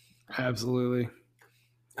 Absolutely.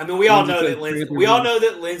 I mean, we all know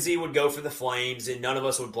that Lindsay would go for the Flames, and none of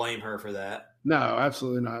us would blame her for that. No,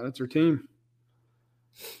 absolutely not. That's her team.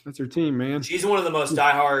 That's her team, man. She's one of the most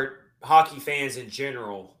diehard hockey fans in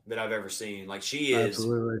general that I've ever seen. Like, she is.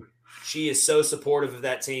 Absolutely. She is so supportive of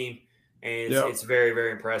that team, and it's very,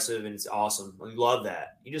 very impressive, and it's awesome. We love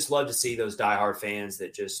that. You just love to see those diehard fans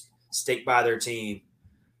that just stick by their team.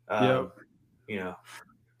 You know,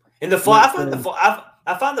 and I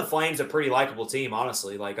find the Flames a pretty likable team,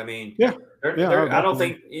 honestly. Like, I mean, I don't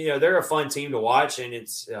think they're a fun team to watch, and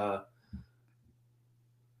it's.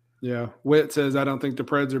 Yeah, Witt says I don't think the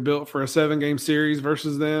Preds are built for a 7-game series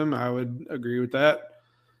versus them. I would agree with that.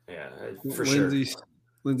 Yeah, for sure.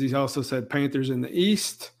 Lindsay also said Panthers in the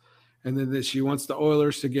East, and then that she wants the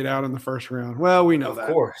Oilers to get out in the first round. Well, we know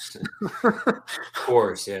that. Of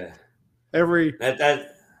course, yeah.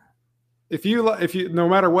 If you no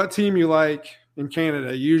matter what team you like in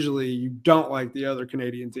Canada, usually you don't like the other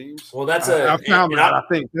Canadian teams. Well, I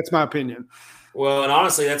think that's my opinion. Well, and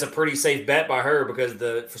honestly, that's a pretty safe bet by her because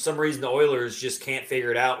for some reason the Oilers just can't figure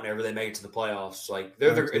it out whenever they make it to the playoffs. Like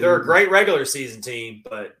they're a great regular season team,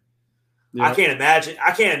 but I can't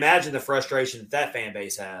imagine the frustration that fan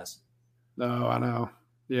base has. No, I know.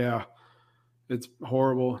 Yeah. It's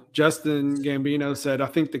horrible. Justin Gambino said, I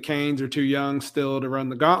think the Canes are too young still to run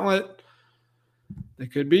the gauntlet. They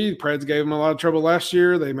could be. The Preds gave them a lot of trouble last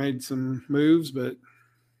year. They made some moves, but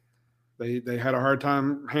they had a hard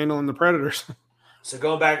time handling the Predators. So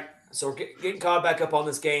we're getting caught back up on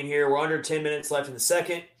this game here. We're under 10 minutes left in the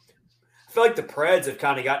second. I feel like the Preds have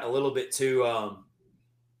kind of gotten a little bit too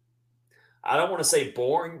I don't want to say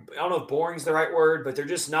boring. I don't know if boring is the right word, but they're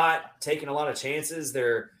just not taking a lot of chances.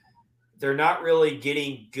 They're not really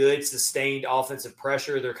getting good, sustained offensive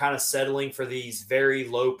pressure. They're kind of settling for these very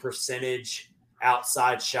low percentage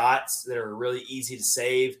outside shots that are really easy to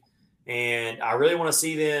save. And I really want to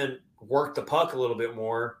see them work the puck a little bit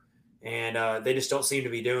more. And they just don't seem to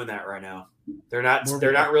be doing that right now. They're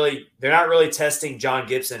not really testing John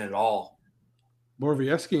Gibson at all.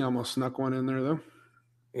 Borvieski almost snuck one in there though.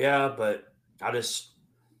 Yeah, but this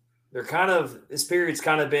period's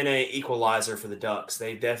kind of been an equalizer for the Ducks.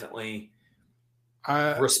 They've definitely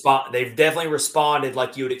responded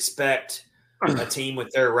like you would expect a team with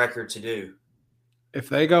their record to do. If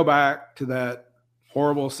they go back to that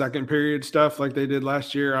horrible second period stuff like they did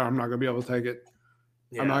last year, I'm not going to be able to take it.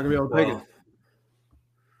 Yeah, I'm not going to be able to take it.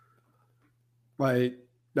 Like,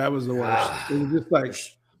 that was the worst. It was just like,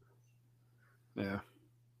 yeah.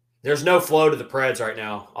 There's no flow to the Preds right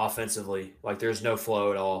now offensively. Like there's no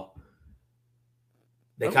flow at all.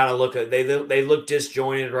 They kind of they look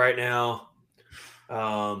disjointed right now.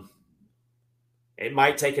 It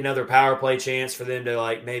might take another power play chance for them to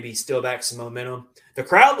like maybe steal back some momentum. The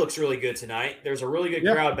crowd looks really good tonight. There's a really good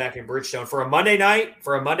crowd back in Bridgestone for a Monday night.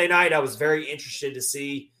 I was very interested to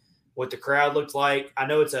see what the crowd looked like. I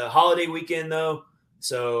know it's a holiday weekend though,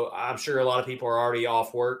 so I'm sure a lot of people are already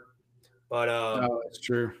off work. But no, that's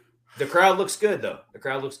true. The crowd looks good though. The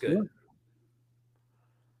crowd looks good. Yeah.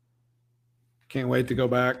 Can't wait to go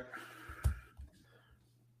back.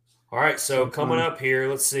 All right, so coming up here,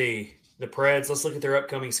 let's see. The Preds, let's look at their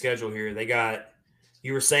upcoming schedule here.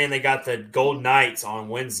 You were saying they got the Golden Knights on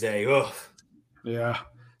Wednesday. Ugh. Yeah.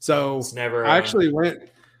 So it's never. I actually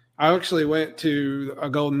went to a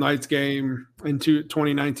Golden Knights game in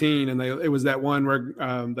 2019, and it was that one where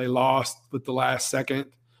they lost with the last second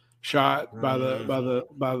shot by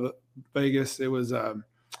the Vegas. It was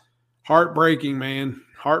heartbreaking, man.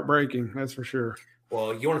 Heartbreaking, that's for sure.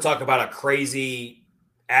 Well, you want to talk about a crazy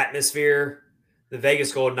atmosphere? The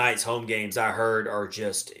Vegas Golden Knights home games I heard are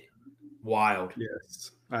just wild.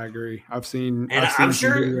 Yes, I agree. I'm sure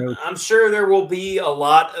there will be a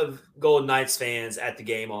lot of Golden Knights fans at the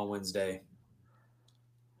game on Wednesday.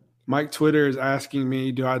 Mike Twitter is asking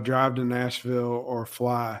me, do I drive to Nashville or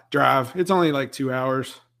fly? Drive. It's only like 2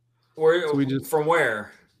 hours. From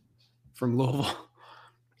where? From Louisville.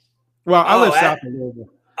 Well, I live south of Louisville.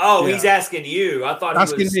 Oh, yeah. He's asking you. I thought he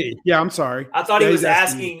was asking me. Yeah, I'm sorry. I thought he was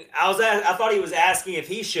asking. I thought he was asking if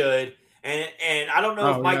he should. And I don't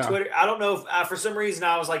know if Mike Twitter. I don't know if for some reason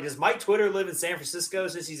I was like, does Mike Twitter live in San Francisco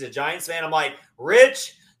since he's a Giants fan? I'm like,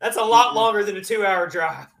 Rich, that's a lot longer than a 2-hour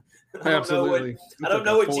drive. Absolutely. I don't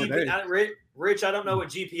know what GPS. Rich, I don't know what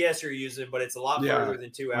GPS you're using, but it's a lot further than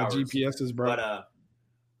 2 hours. My GPS is broke. But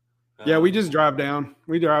we just drive down.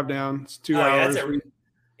 We drive down. It's 2 hours.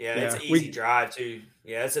 It's an easy drive too.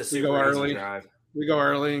 Yeah, it's a super easy drive. We go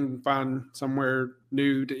early and find somewhere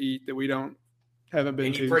new to eat that we haven't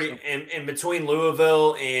been to. And between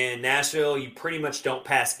Louisville and Nashville, you pretty much don't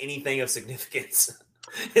pass anything of significance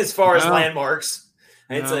as far as landmarks.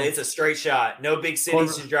 It's a straight shot. No big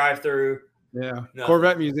cities to drive through. Yeah, nothing.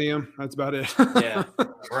 Corvette Museum. That's about it. Yeah,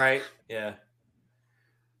 right. Yeah.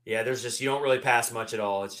 Yeah, there's just you don't really pass much at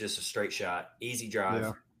all. It's just a straight shot, easy drive.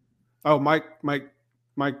 Yeah. Oh, Mike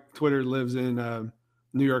Twitter lives in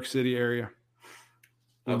New York City area.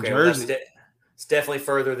 Okay, Jersey. Well, it's definitely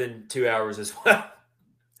further than 2 hours as well.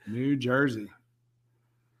 New Jersey.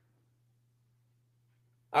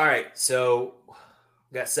 All right, so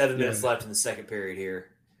we got 7 minutes left in the second period here.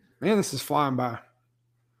 Man, this is flying by.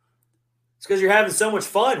 It's because you're having so much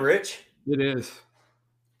fun, Rich. It is.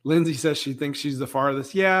 Lindsay says she thinks she's the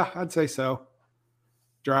farthest. Yeah, I'd say so.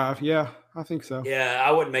 Drive, yeah. I think so. Yeah,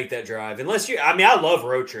 I wouldn't make that drive unless you. I mean, I love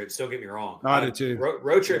road trips. Don't get me wrong. I do too.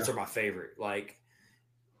 Road trips are my favorite. Like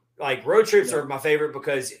road trips are my favorite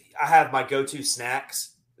because I have my go-to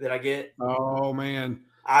snacks that I get. Oh man,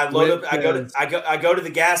 I load up. I go to the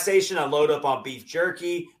gas station. I load up on beef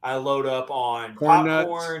jerky. I load up on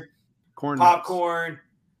popcorn.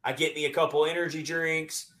 I get me a couple energy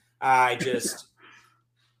drinks. I just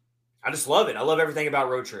love it. I love everything about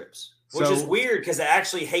road trips. Which is weird because I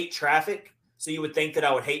actually hate traffic. So you would think that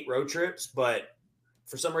I would hate road trips, but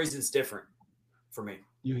for some reason it's different for me.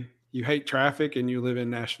 You hate traffic and you live in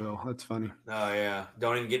Nashville. That's funny. Oh, yeah.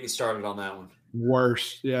 Don't even get me started on that one.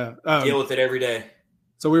 Worse, yeah. Deal with it every day.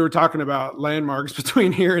 So we were talking about landmarks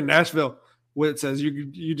between here and Nashville. What it says,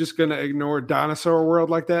 you just going to ignore Dinosaur World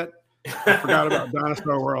like that? I forgot about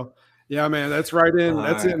Dinosaur World. Yeah, man, that's right in.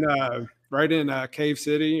 Right in Cave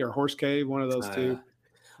City or Horse Cave, one of those two.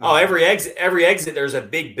 Every exit, there's a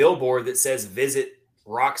big billboard that says "Visit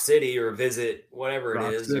Rock City" or "Visit whatever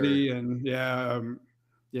Rock it is." City and yeah.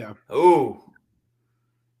 Oh,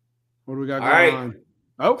 what do we got going on?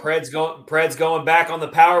 Oh, Preds going back on the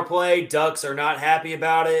power play. Ducks are not happy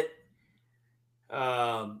about it.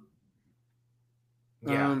 Yeah,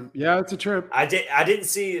 it's a trip. I didn't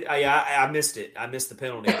see. I missed it. I missed the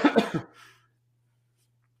penalty.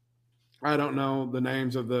 I don't know the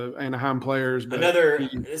names of the Anaheim players, but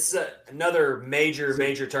this is another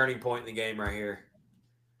major turning point in the game right here.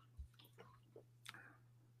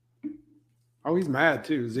 Oh, he's mad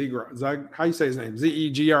too. Zeg, how you say his name?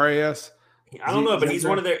 Zegras. I don't know, but he's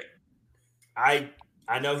one of their. I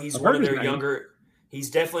know he's one of their younger.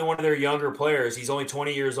 He's definitely one of their younger players. He's only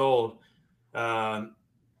 20 years old.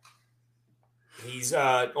 He's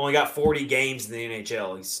only got 40 games in the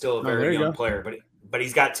NHL. He's still a very young player, but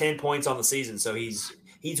he's got 10 points on the season. So he's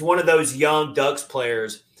one of those young Ducks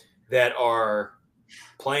players that are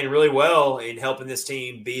playing really well and helping this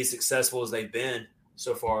team be as successful as they've been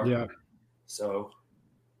so far. Yeah. So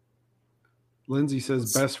Lindsay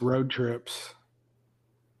says best road trips.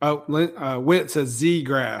 Oh, Witt says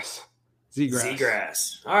Z-Grass.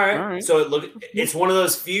 Z-Grass. All right. So it's one of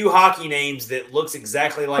those few hockey names that looks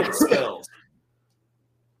exactly like it spells.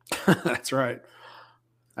 That's right.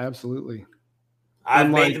 Absolutely. I've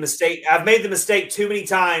made the mistake too many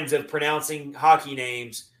times of pronouncing hockey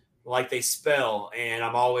names like they spell, and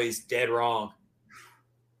I'm always dead wrong.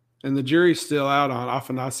 And the jury's still out on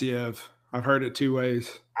Afanasiev. I've heard it two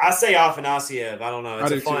ways. I say Afanasiev. I don't know.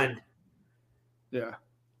 It's fun. Too. Yeah.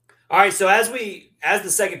 All right. So as the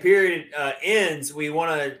second period ends, we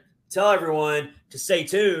want to tell everyone to stay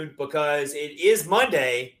tuned because it is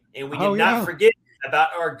Monday, and we did not forget about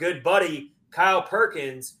our good buddy Kyle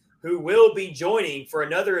Perkins, who will be joining for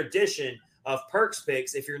another edition of Perks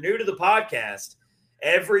Picks. If you're new to the podcast,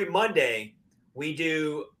 every Monday we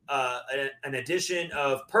do an edition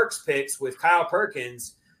of Perks Picks with Kyle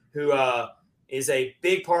Perkins, who is a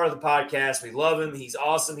big part of the podcast. We love him. He's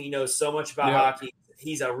awesome. He knows so much about hockey.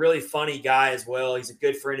 He's a really funny guy as well. He's a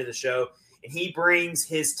good friend of the show. And he brings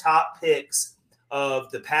his top picks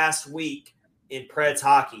of the past week in Preds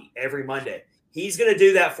hockey every Monday. He's going to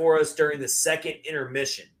do that for us during the second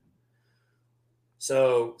intermission.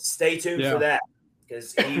 So stay tuned for that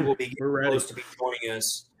because he will be close to be joining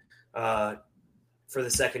us for the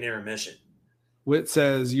second intermission. Witt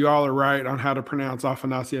says, you all are right on how to pronounce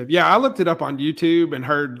Afanasiev. Yeah, I looked it up on YouTube and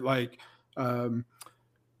heard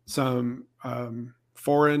some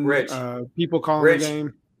foreign people calling the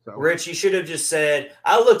game. So. Rich, you should have just said,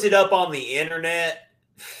 I looked it up on the internet.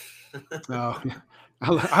 No,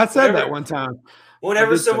 I said that one time.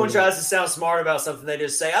 Whenever someone tries to sound smart about something, they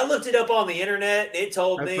just say, I looked it up on the internet. It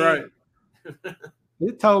told me. That's right.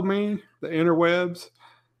 It told me the interwebs.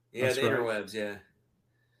 Yeah, that's the interwebs, yeah.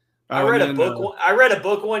 I read a book. I read a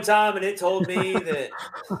book one time, and it told me that.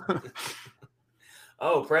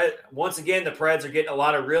 Once again, the Preds are getting a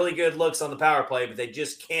lot of really good looks on the power play, but they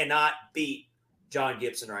just cannot beat John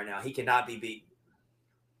Gibson right now. He cannot be beaten.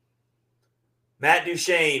 Matt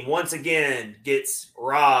Duchene once again gets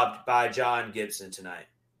robbed by John Gibson tonight.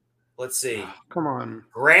 Let's see. Come on,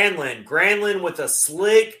 Granlund with a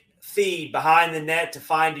slick feed behind the net to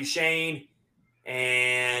find Duchene,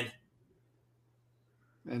 and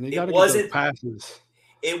he got to get those passes.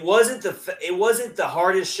 It wasn't the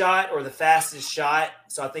hardest shot or the fastest shot,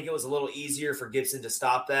 so I think it was a little easier for Gibson to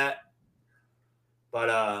stop that.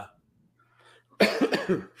 But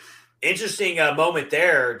interesting moment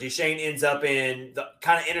there. Duchene ends up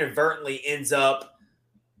inadvertently ends up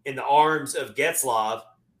in the arms of Getzlaf.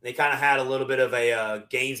 They kind of had a little bit of a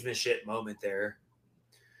gamesmanship moment there.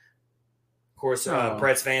 Of course,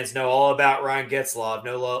 Preds fans know all about Ryan Getzlaf.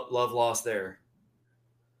 No love lost there.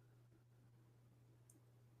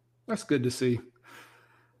 That's good to see.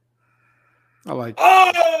 I like it.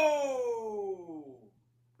 Oh!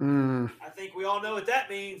 I think we all know what that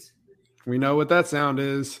means. We know what that sound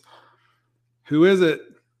is. Who is it?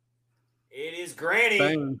 It is Granny.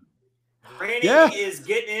 Bang. Granny is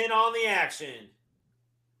getting in on the action.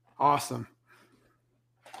 Awesome.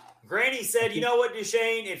 Granny said, you know what,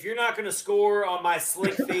 Duchene? If you're not going to score on my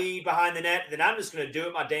slick feed behind the net, then I'm just going to do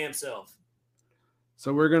it my damn self.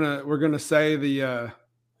 So we're gonna say the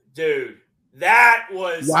dude, that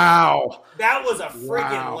was wow. That was a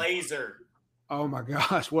freaking laser. Oh my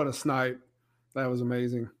gosh, what a snipe. That was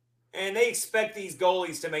amazing. And they expect these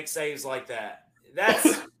goalies to make saves like that.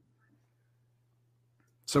 That's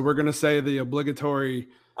so we're gonna say the obligatory.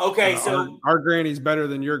 Okay, so our Granny's better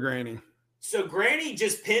than your Granny. So Granny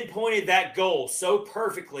just pinpointed that goal so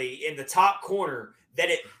perfectly in the top corner that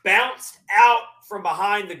it bounced out from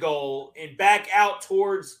behind the goal and back out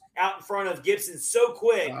in front of Gibson so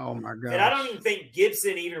quick that I don't even think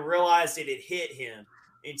Gibson even realized it had hit him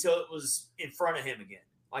until it was in front of him again.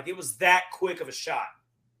 Like it was that quick of a shot.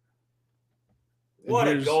 What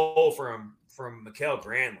a goal from Mikael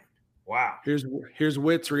Granlund. Wow. Here's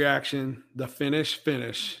Witt's reaction. The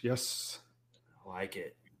finish. Yes. I like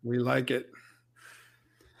it. We like it.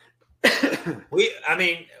 I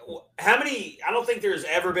don't think there's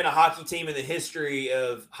ever been a hockey team in the history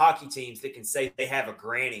of hockey teams that can say they have a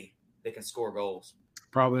Granny that can score goals.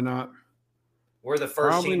 Probably not. We're the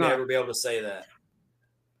first team to ever be able to say that.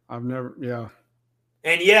 I've never, yeah.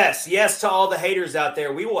 And yes to all the haters out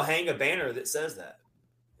there, we will hang a banner that says that.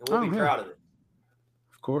 And we'll be proud of it.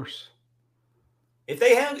 Of course. If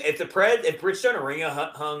Bridgestone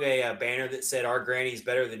Arena hung a banner that said our Granny's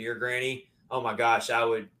better than your Granny, oh my gosh, I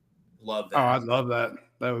would love that. Oh, I'd love that.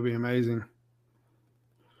 That would be amazing.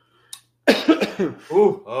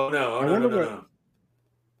 Ooh, no.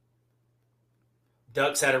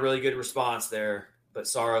 Ducks had a really good response there, but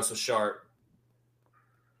Saros was sharp.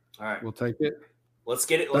 All right, we'll take it. Let's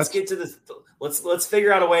get it. Let's get to this. Let's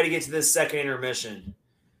figure out a way to get to this second intermission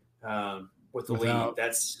with the lead.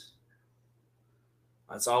 That's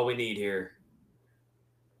all we need here.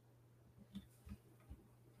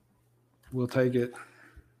 We'll take it.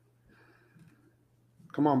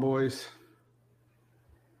 Come on, boys.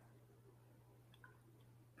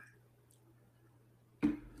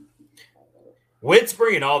 Witt's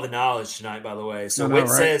bringing all the knowledge tonight, by the way. So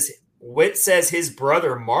Witt says his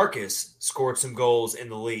brother Marcus scored some goals in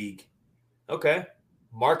the league. Okay.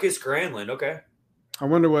 Marcus Granlund. Okay. I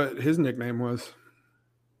wonder what his nickname was.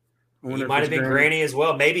 He might have been Granny as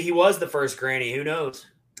well. Maybe he was the first Granny. Who knows?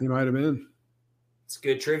 He might have been. It's a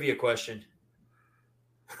good trivia question.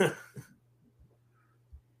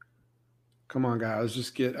 Come on, guys.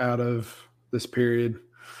 Just get out of this period.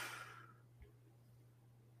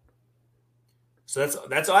 So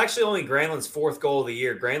that's actually only Granlund's fourth goal of the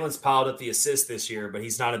year. Granlund's piled up the assists this year, but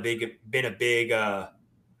he's not been a big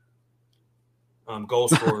goal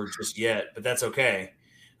scorer just yet. But that's okay.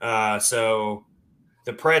 So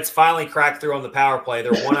the Preds finally cracked through on the power play.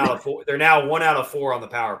 They're 1 out of 4. They're now 1 out of 4 on the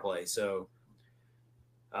power play. So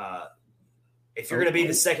if you're going to be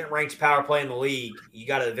the second-ranked power play in the league, you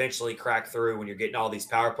got to eventually crack through when you're getting all these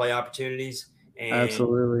power play opportunities. And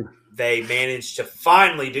absolutely. They managed to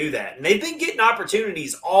finally do that. And they've been getting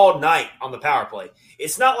opportunities all night on the power play.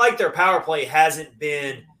 It's not like their power play hasn't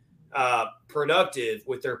been productive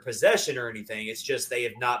with their possession or anything. It's just they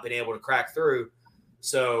have not been able to crack through.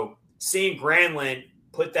 So seeing Granlund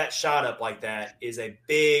put that shot up like that is a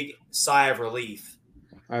big sigh of relief.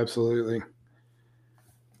 Absolutely.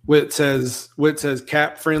 Witt says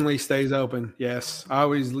cap friendly stays open. Yes. I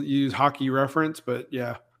always use hockey reference, but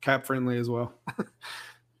yeah, cap friendly as well.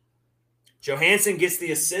 Johansson gets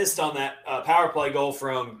the assist on that power play goal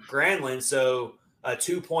from Granlund, so a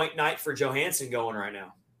 2-point night for Johansson going right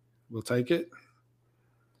now. We'll take it.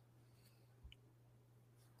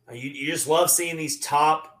 You just love seeing these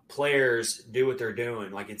top players do what they're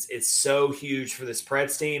doing. Like it's so huge for this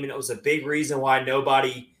Preds team, and it was a big reason why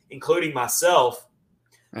nobody, including myself,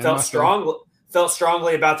 felt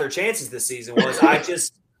strongly about their chances this season. Was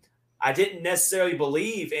I didn't necessarily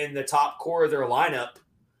believe in the top core of their lineup.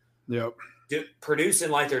 Yep. Producing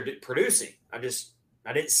like they're producing. I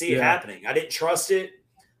didn't see it happening. I didn't trust it.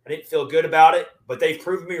 I didn't feel good about it, but they've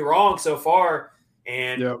proven me wrong so far.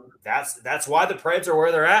 And that's why the Preds are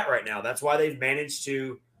where they're at right now. That's why they've managed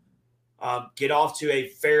to get off to a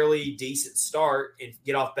fairly decent start and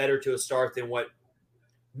get off better to a start than what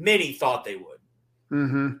many thought they would.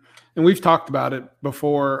 Mm-hmm. And we've talked about it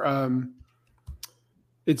before.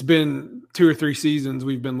 It's been 2 or 3 seasons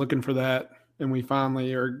we've been looking for that, and we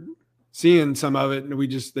finally are seeing some of it, and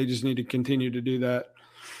they just need to continue to do that.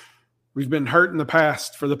 We've been hurt in the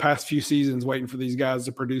past for the past few seasons waiting for these guys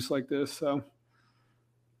to produce like this. So,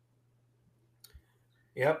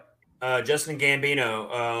 yep. Justin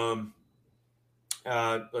Gambino.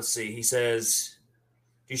 Let's see. He says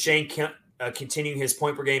Duchesne continuing his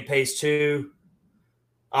point per game pace too.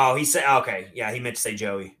 Oh, he said okay. Yeah, he meant to say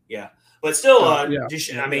Joey. Yeah, but still,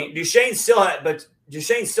 Duchesne. I mean, Duchesne's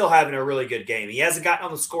still having a really good game. He hasn't gotten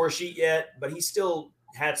on the score sheet yet, but he still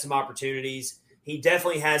had some opportunities. He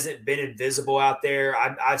definitely hasn't been invisible out there.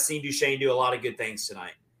 I've seen Duchesne do a lot of good things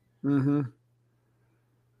tonight. Mm-hmm.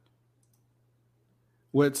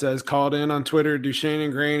 Witt says, called in on Twitter, Duchesne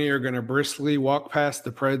and Granny are going to briskly walk past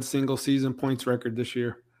the Preds single-season points record this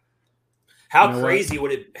year. How crazy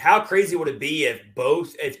would it be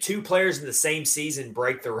if 2 players in the same season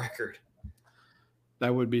break the record?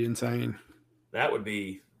 That would be insane. That would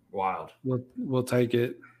be wild. We'll take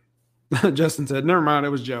it. Justin said, never mind, it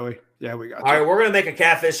was Joey. Yeah, we got you. All right, we're going to make a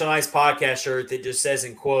Catfish on Ice podcast shirt that just says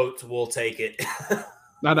in quotes, we'll take it.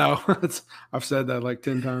 I know. I've said that like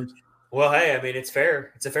 10 times. Well, hey, I mean, it's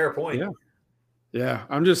fair. It's a fair point. Yeah.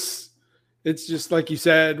 It's just like you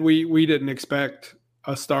said, we didn't expect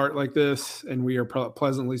a start like this, and we are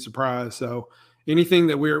pleasantly surprised. So anything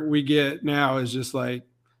that we get now is just like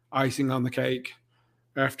icing on the cake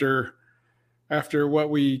after what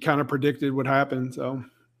we kind of predicted would happen. So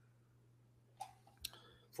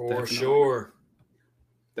for sure.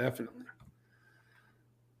 Definitely.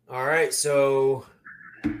 All right. So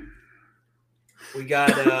we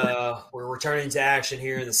got we're returning to action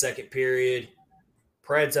here in the second period.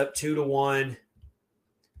 Preds up 2-1.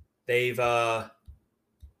 They've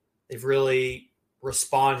really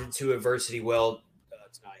responded to adversity well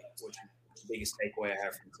tonight, which is the biggest takeaway I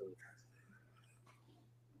have from the team.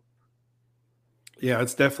 Yeah,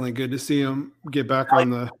 it's definitely good to see them get back on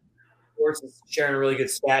the Sports is sharing a really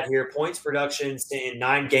good stat here. Points production in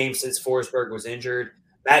 9 games since Forsberg was injured.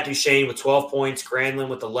 Matt Duchene with 12 points, Granlund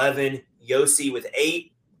with 11, Yossi with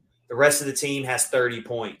 8. The rest of the team has 30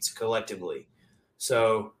 points collectively.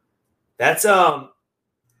 So that's an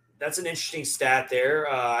interesting stat there.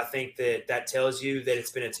 I think that tells you that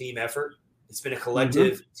it's been a team effort. It's been a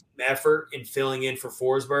collective team effort in filling in for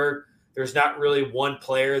Forsberg. There's not really one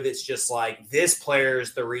player that's just like, this player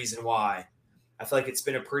is the reason why. I feel like it's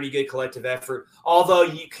been a pretty good collective effort, although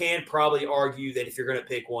you can probably argue that if you're going to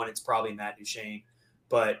pick one, it's probably Matt Duchene.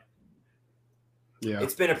 But yeah,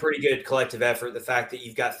 it's been a pretty good collective effort, the fact that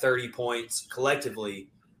you've got 30 points collectively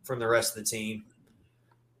from the rest of the team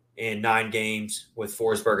in 9 games with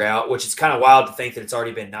Forsberg out, which is kind of wild to think that it's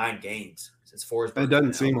already been 9 games since Forsberg. It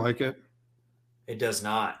doesn't seem like it. It does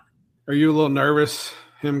not. Are you a little nervous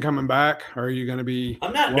him coming back? Or are you going to be?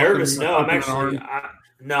 I'm not nervous. No, I'm actually.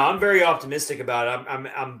 I'm very optimistic about it.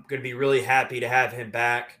 I'm going to be really happy to have him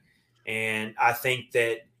back, and I think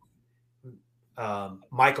that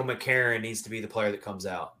Michael McCarron needs to be the player that comes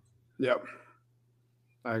out. Yep,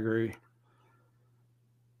 I agree.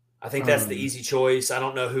 I think that's the easy choice. I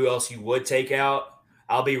don't know who else you would take out.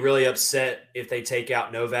 I'll be really upset if they take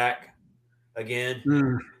out Novak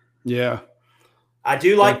again. Yeah. I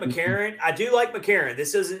do like McCarron.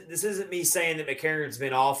 This isn't me saying that McCarron's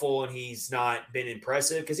been awful and he's not been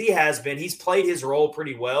impressive, because he has been. He's played his role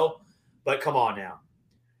pretty well, but come on now.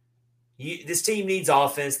 This team needs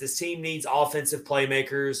offense. This team needs offensive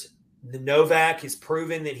playmakers. The Novak has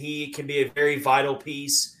proven that he can be a very vital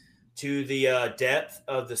piece to the depth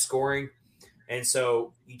of the scoring. And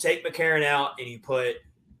so you take McCarron out and you put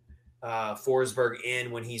Forsberg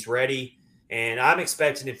in when he's ready. And I'm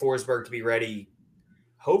expecting Forsberg to be ready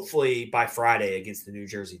hopefully by Friday against the New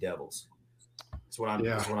Jersey Devils. That's what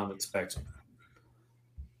I'm expecting.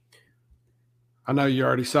 I know you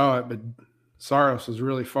already saw it, but Saros was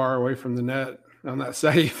really far away from the net on that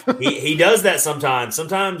save. he does that sometimes.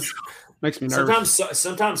 Sometimes makes me nervous.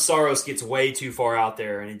 Sometimes Saros gets way too far out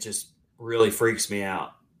there, and it just really freaks me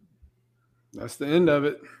out. That's the end of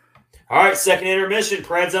it. All right, second intermission.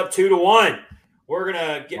 Preds up 2-1. We're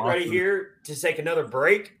gonna get ready here to take another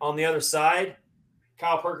break. On the other side,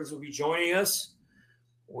 Kyle Perkins will be joining us.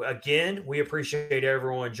 Again, we appreciate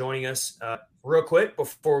everyone joining us. Real quick,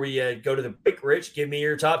 before we go to the break, Rich, give me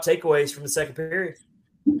your top takeaways from the second period.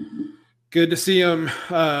 Good to see him.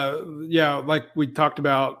 Like we talked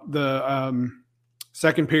about, the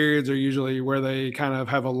second periods are usually where they kind of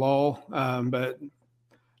have a lull, but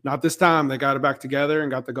not this time. They got it back together and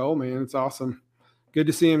got the goal, man. It's awesome. Good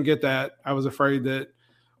to see him get that. I was afraid that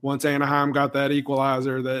once Anaheim got that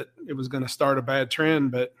equalizer that it was going to start a bad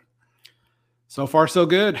trend, but so far so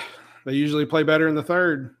good. They usually play better in the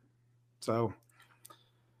third, so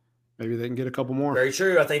maybe they can get a couple more. Very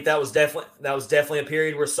true. I think that was definitely a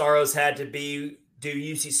period where Saros had to do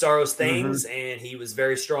UC Saros things, and he was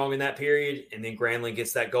very strong in that period. And then Granlund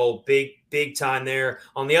gets that goal, big time there.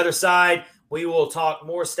 On the other side, we will talk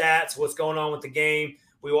more stats, what's going on with the game.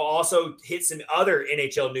 We will also hit some other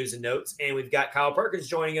NHL news and notes, and we've got Kyle Perkins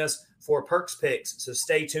joining us for Perks Picks, so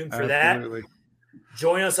stay tuned for that.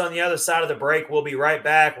 Join us on the other side of the break. We'll be right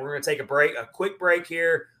back. We're going to take a quick break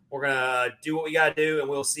here. We're going to do what we got to do, and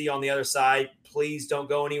we'll see you on the other side. Please don't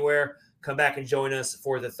go anywhere. Come back and join us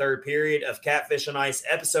for the third period of Catfish on Ice,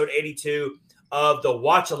 episode 82 of the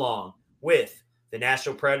Watchalong with the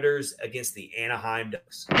Nashville Predators against the Anaheim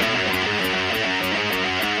Ducks.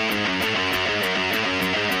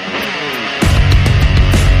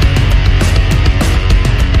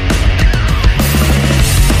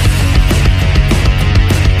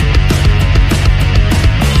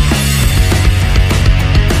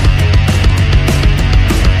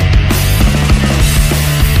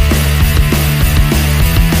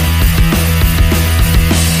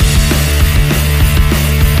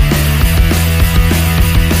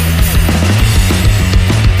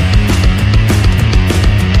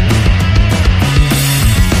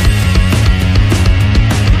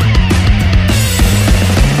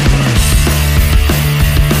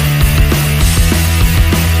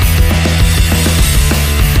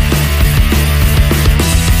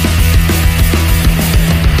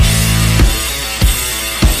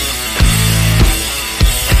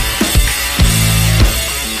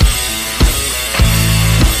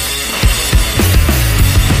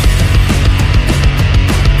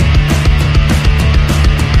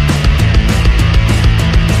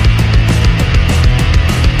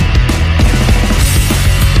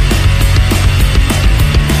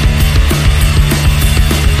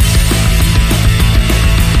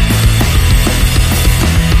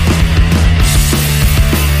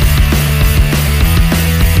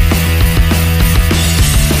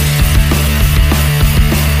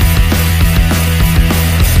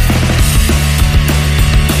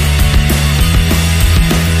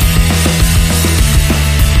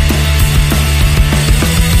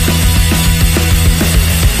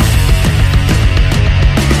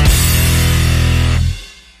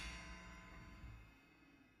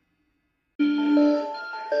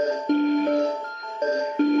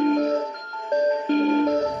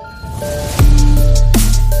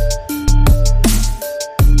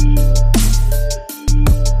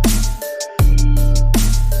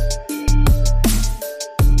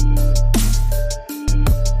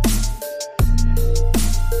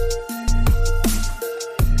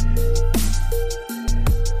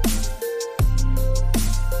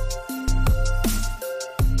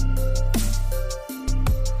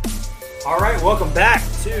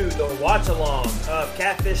 to the Watchalong of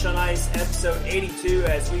Catfish on Ice, episode 82,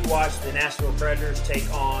 as we watch the Nashville Predators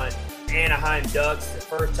take on Anaheim Ducks. The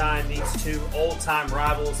first time these two old-time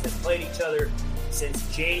rivals have played each other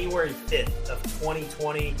since January 5th of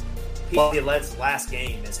 2020. Pete Violette's last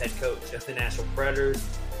game as head coach of the Nashville Predators.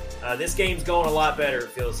 This game's going a lot better, it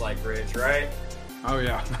feels like, Rich, right? Oh,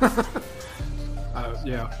 yeah.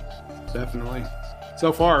 Yeah, definitely.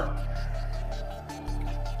 So far.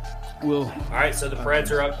 All right, so the Preds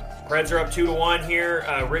are up. Preds are up 2-1 here.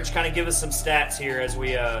 Rich, kind of give us some stats here as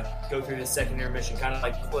we go through this second intermission. Kind of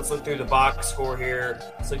like, let's look through the box score here.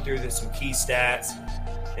 Let's look through some key stats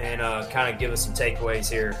and kind of give us some takeaways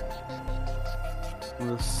here.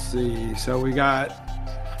 Let's see. So we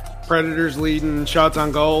got Predators leading shots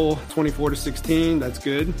on goal 24-16. That's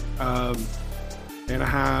good.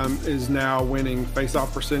 Anaheim is now winning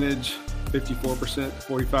faceoff percentage 54% to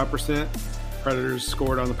 45%. Predators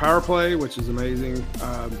scored on the power play, which is amazing.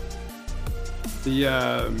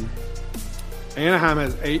 Anaheim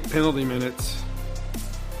has 8 penalty minutes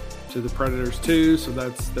to the Predators 2, so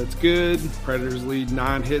that's good. Predators lead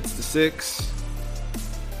 9 hits to 6,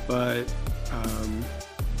 but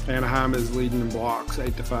Anaheim is leading in blocks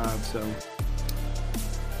 8 to 5. So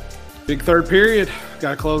big third period.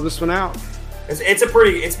 Got to close this one out.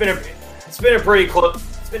 It's been a pretty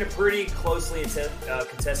closely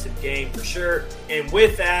contested game for sure. And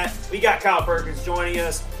with that, we got Kyle Perkins joining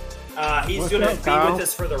us. He's going to be with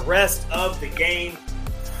us for the rest of the game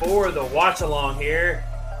for the watch-along here.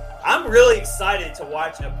 I'm really excited to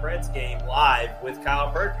watch a Preds game live with Kyle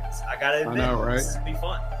Perkins. I got to admit, this will be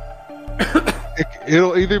fun.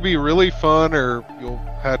 It'll either be really fun or you'll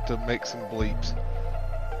have to make some bleeps.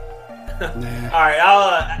 All right,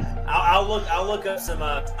 I'll look up some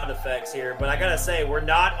sound effects here, but I gotta say we're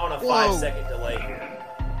not on a 5-second delay here.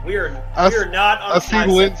 We are not on. I see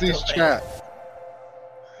Lindsay's chat.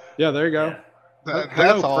 Yeah, there you go. Yeah.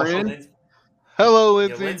 That's awesome. Friend. Hello,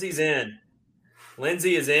 Lindsay. Yeah, Lindsay's in.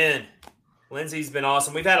 Lindsay is in. Lindsay's been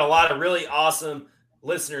awesome. We've had a lot of really awesome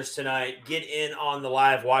listeners tonight get in on the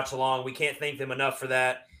live watch along. We can't thank them enough for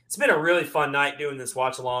that. It's been a really fun night doing this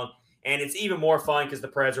watch along. And it's even more fun because the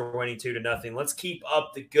Preds are winning 2-0. Let's keep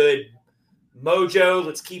up the good mojo.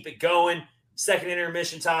 Let's keep it going. Second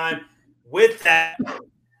intermission time. With that,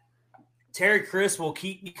 Terry Crisp will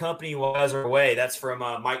keep me company while I was away. That's from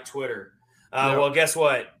Mike Twitter. Well, guess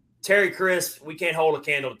what? Terry Crisp, we can't hold a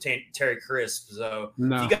candle to Terry Crisp. So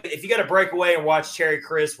no. if you got to break away and watch Terry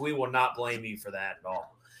Crisp, we will not blame you for that at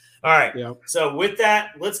all. All right. Yep. So with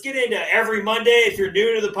that, let's get into every Monday. If you're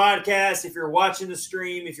new to the podcast, if you're watching the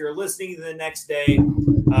stream, if you're listening to the next day,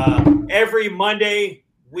 every Monday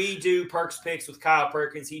we do Perks Picks with Kyle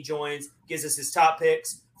Perkins. He joins, gives us his top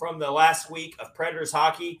picks from the last week of Predators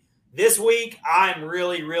hockey. This week, I'm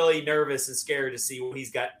really, really nervous and scared to see what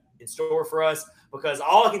he's got in store for us because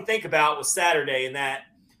all I can think about was Saturday and that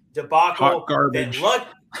debacle. Hot garbage.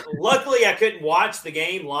 Luckily, I couldn't watch the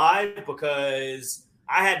game live because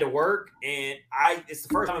I had to work, and it's the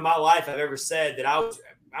first time in my life I've ever said that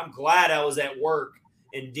I'm glad I was at work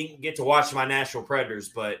and didn't get to watch my Nashville Predators,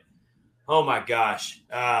 but oh my gosh.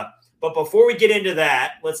 But before we get into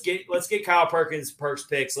that, let's get Kyle Perkins' Perks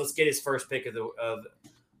picks. Let's get his first pick of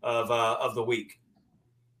the week.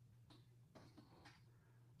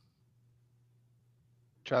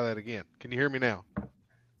 Try that again. Can you hear me now?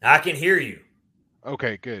 I can hear you.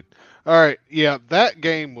 Okay, good. All right. Yeah, that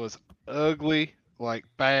game was ugly. Like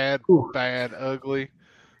bad, ugly.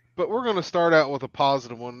 But we're going to start out with a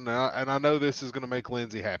positive one now, and I know this is going to make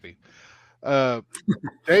Lindsay happy.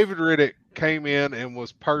 David Riddick came in and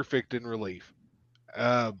was perfect in relief.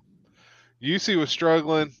 UC was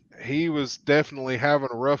struggling. He was definitely having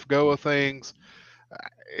a rough go of things.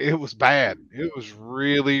 It was bad. It was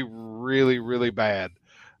really, really, really bad.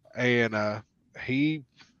 And he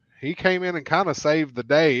came in and kind of saved the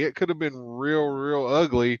day. It could have been real, real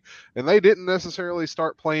ugly, and they didn't necessarily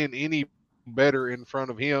start playing any better in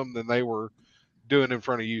front of him than they were doing in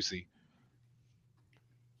front of UC.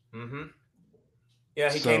 Mm-hmm.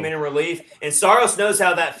 Yeah, he came in relief, and Saros knows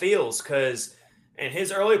how that feels because in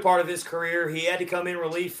his early part of his career, he had to come in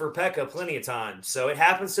relief for Pekka plenty of times. So it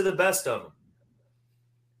happens to the best of them.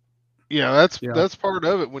 Yeah, that's part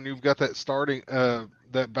of it when you've got that starting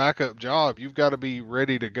that backup job. You've got to be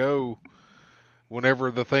ready to go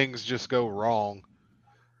whenever the things just go wrong.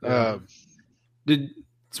 So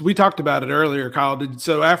we talked about it earlier, Kyle.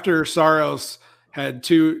 So after Saros had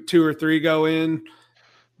two or three go in,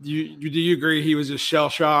 do you agree he was just shell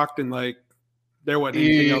shocked and like there wasn't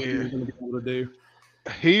anything else he was going to be able to do?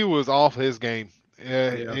 He was off his game.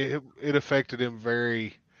 It affected him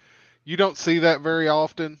very. You don't see that very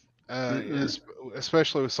often.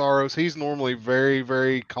 especially with Soros. He's normally very,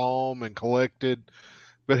 very calm and collected,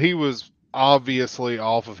 but he was obviously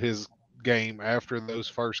off of his game after those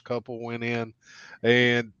first couple went in,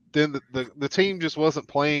 and then the team just wasn't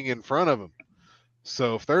playing in front of him.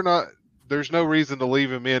 So if they're not, there's no reason to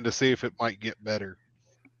leave him in to see if it might get better.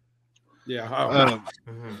 Yeah.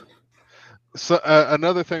 So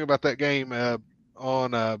another thing about that game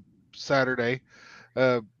on Saturday,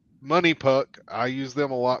 Money Puck, I use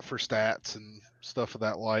them a lot for stats and stuff of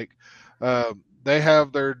that like. They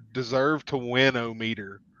have their deserve to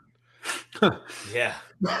win-o-meter. Yeah,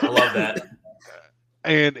 I love that.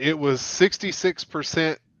 And it was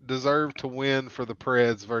 66% deserve to win for the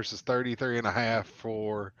Preds versus 33.5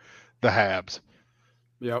 for the Habs.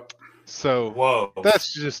 Yep. So Whoa,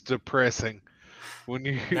 that's just depressing when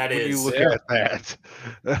you look at that.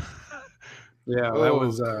 Yeah, that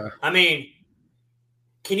was. I mean,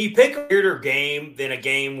 can you pick a weirder game than a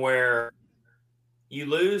game where you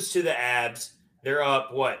lose to the Abs? They're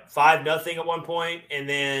up, 5-0 at one point, and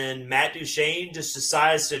then Matt Duchene just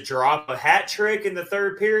decides to drop a hat trick in the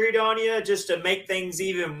third period on you just to make things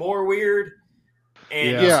even more weird.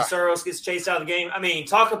 And Soros gets chased out of the game. I mean,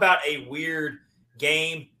 talk about a weird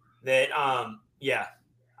game that,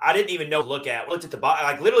 I didn't even know to look at. I looked at the box.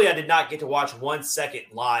 Like, literally, I did not get to watch 1 second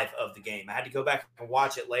live of the game. I had to go back and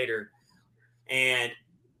watch it later. And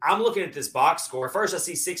I'm looking at this box score. First, I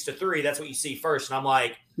see 6-3. That's what you see first. And I'm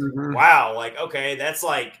like, wow, like, okay, that's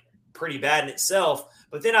like pretty bad in itself.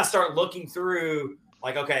 But then I start looking through,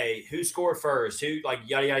 like, okay, who scored first? Who, like,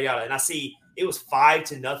 yada, yada, yada. And I see it was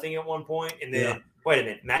 5-0 at one point. And then, wait a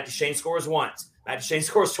minute, Matt Duchene scores once. Matt Duchene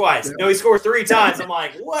scores twice. Yeah. No, he scores 3 times. I'm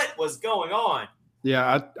like, what was going on?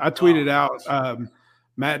 Yeah, I tweeted out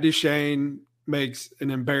Matt Duchene makes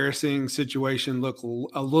an embarrassing situation look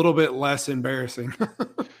a little bit less embarrassing.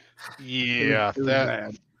 Yeah, it was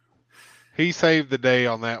bad. He saved the day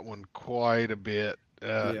on that one quite a bit.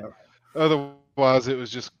 Otherwise, it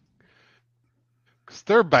was just because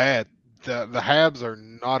they're bad. The Habs are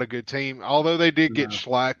not a good team, although they did get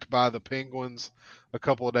shellacked by the Penguins a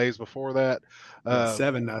couple of days before that.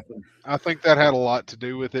 7-0. I think that had a lot to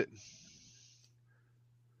do with it.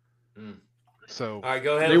 So, all right,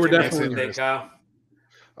 go ahead. They were with your definitely next pick, Kyle.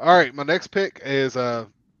 All right, my next pick is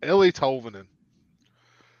Ellie Tolvanen.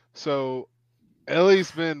 So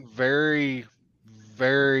Ellie's been very,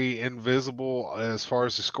 very invisible as far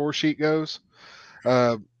as the score sheet goes.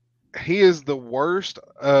 He is the worst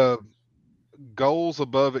goals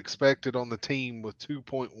above expected on the team with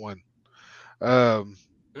 2.1.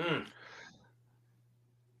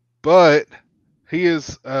 But he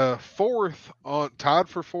is tied for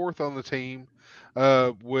fourth on the team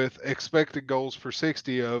with expected goals per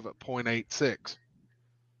 60 of 0.86.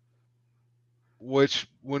 Which,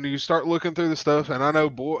 when you start looking through the stuff, and I know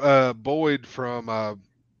Boyd from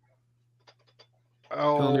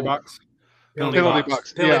Penalty box. Penalty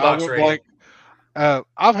box. Yeah, box rating.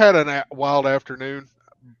 I've had a wild afternoon.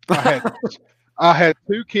 I had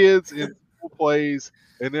 2 kids in school plays,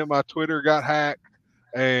 and then my Twitter got hacked,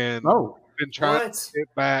 and been trying to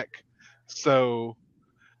get back. So,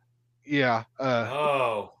 yeah.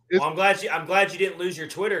 Well, I'm glad you didn't lose your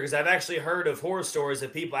Twitter, because I've actually heard of horror stories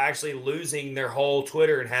of people actually losing their whole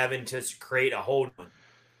Twitter and having to create a whole one.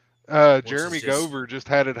 Jeremy Gover just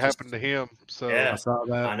had it happen to him. So I saw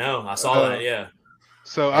that. I know. I saw that. Yeah.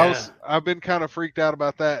 So I've been kind of freaked out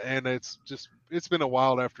about that, and it's been a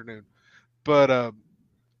wild afternoon. But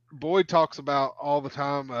Boyd talks about all the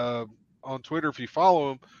time on Twitter, if you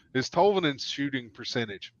follow him, is Tolvanen's shooting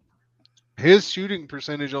percentage. His shooting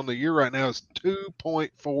percentage on the year right now is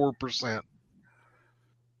 2.4%.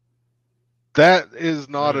 That is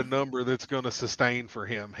not a number that's going to sustain for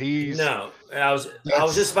him. No. I was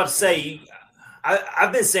just about to say,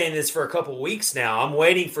 I've been saying this for a couple of weeks now. I'm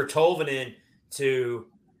waiting for Tolvanen to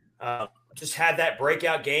just have that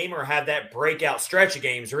breakout game or have that breakout stretch of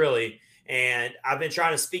games, really. And I've been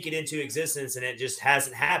trying to speak it into existence, and it just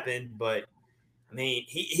hasn't happened. But I mean,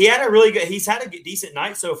 he's had a decent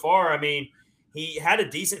night so far. I mean, he had a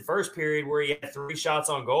decent first period where he had 3 shots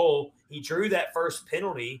on goal. He drew that first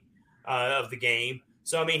penalty of the game.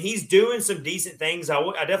 So, I mean, he's doing some decent things. I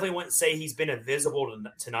definitely wouldn't say he's been invisible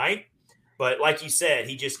tonight. But like you said,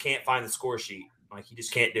 he just can't find the score sheet. Like, he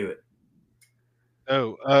just can't do it.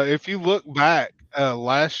 No. If you look back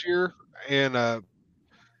last year, and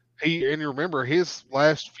you remember his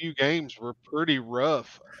last few games were pretty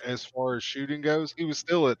rough as far as shooting goes. He was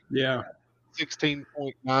still at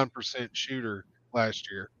 16.9% shooter last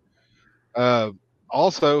year.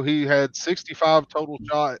 Also, he had 65 total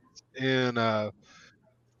shots in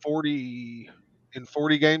 40 in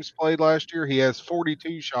 40 games played last year. He has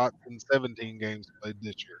 42 shots in 17 games played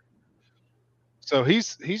this year. So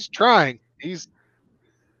he's trying. The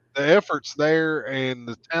effort's there and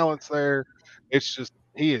the talent's there. It's just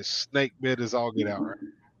he is snake bit as all get out right.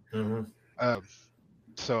 Mm-hmm.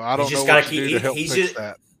 So I He's don't know just what gotta to keep. do to help fix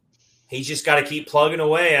that. He's just got to keep plugging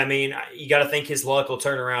away. I mean, you got to think his luck will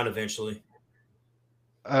turn around eventually.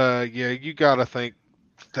 Yeah, you got to think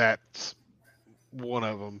that's one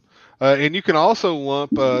of them. And you can also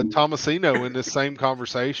lump Tomasino in this same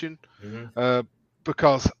conversation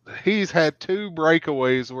because he's had 2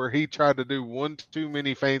 breakaways where he tried to do one too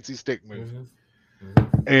many fancy stick moves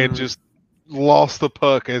and just lost the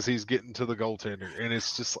puck as he's getting to the goaltender. And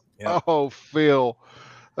it's just, oh, Phil.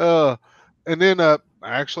 And then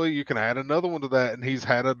actually you can add another one to that, and he's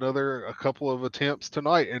had a couple of attempts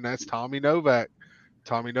tonight, and that's Tommy Novak.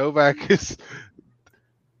 Tommy Novak is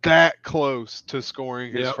that close to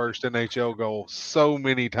scoring his first NHL goal so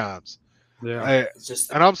many times. Yeah,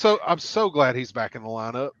 and I'm so glad he's back in the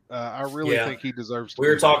lineup. I really think he deserves to. We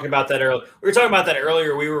were talking about that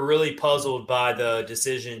earlier. We were really puzzled by the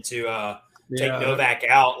decision to take Novak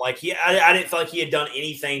out. Like I didn't feel like he had done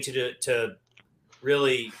anything to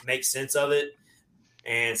really make sense of it.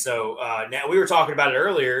 And so now we were talking about it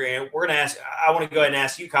earlier, and we're going to ask. I want to go ahead and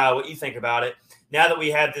ask you, Kyle, what you think about it now that we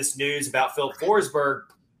have this news about Phil Forsberg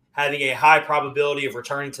having a high probability of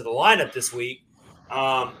returning to the lineup this week.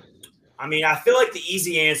 I mean, I feel like the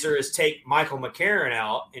easy answer is take Michael McCarron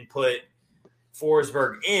out and put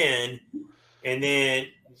Forsberg in, and then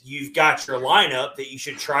you've got your lineup that you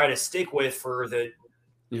should try to stick with for the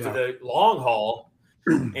long haul.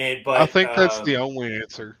 But I think that's the only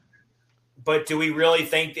answer. But do we really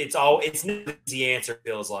think it's not an easy answer?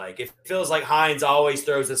 Feels like it feels like Hines always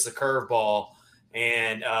throws us a curveball,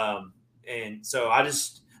 and so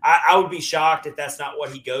I would be shocked if that's not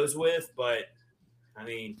what he goes with. But I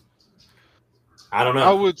mean, I don't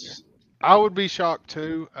know. I would be shocked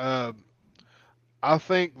too. I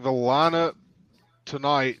think the lineup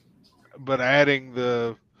tonight, but adding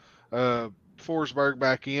the Forsberg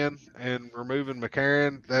back in and removing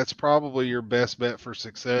McCarron, that's probably your best bet for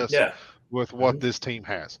success with what this team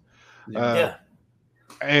has.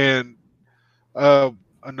 And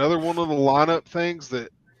another one of the lineup things that,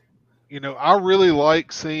 I really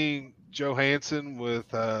like seeing Johansson with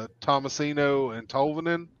Tomasino and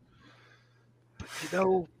Tolvanen.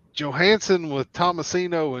 But, Johansson with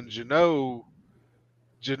Tomasino and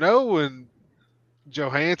Jeannot and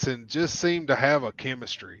Johansson just seem to have a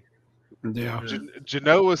chemistry. Yeah.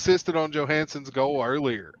 Jeannot assisted on Johansson's goal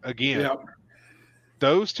earlier again. Yep.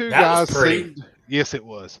 Those two guys seemed – yes, it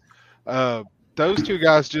was. Those two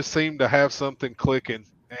guys just seem to have something clicking,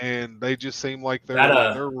 and they just seem like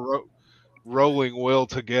they're rolling well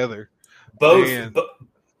together. Both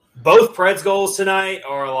Preds goals tonight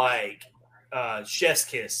are like chef's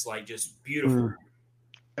kiss, like just beautiful.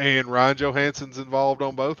 And Ryan Johansson's involved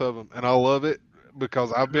on both of them, and I love it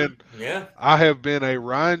because I have been a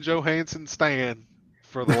Ryan Johansson stan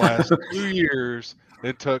for the last 2 years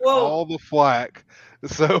and took all the flack.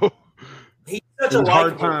 So he's such a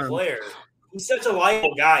likable player. He's such a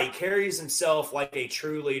likable guy. He carries himself like a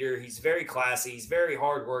true leader. He's very classy. He's very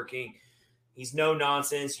hardworking. He's no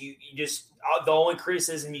nonsense. You just the only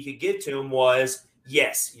criticism you could give to him was,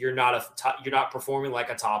 yes, you're not performing like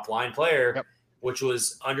a top line player, which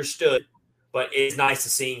was understood. But it's nice to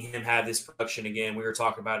seeing him have this production again. We were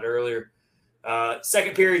talking about it earlier.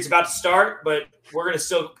 Second period's about to start, but we're going to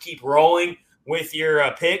still keep rolling with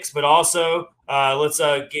your picks. But also, let's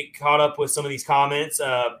get caught up with some of these comments.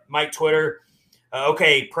 Mike Twitter,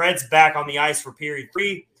 okay, Preds back on the ice for period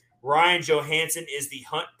 3. Ryan Johansson is the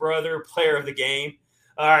Hunt brother player of the game.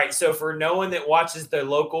 All right, so for no one that watches the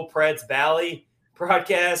local Preds Valley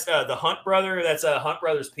broadcast, the Hunt brother, that's Hunt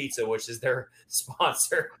Brothers Pizza, which is their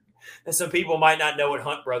sponsor. And some people might not know what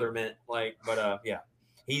Hunt brother meant, but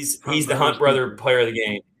he's the Hunt brother player of the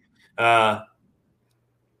game.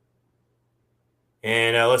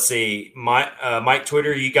 And let's see, Mike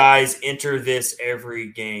Twitter, you guys enter this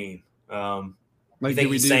every game. You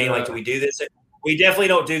think he's saying do we do this? We definitely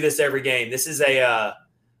don't do this every game. This is we're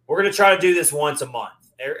going to try to do this once a month.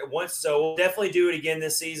 So we'll definitely do it again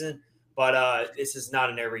this season, but this is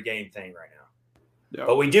not an every game thing right now. Yep.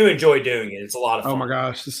 But we do enjoy doing it. It's a lot of fun. Oh my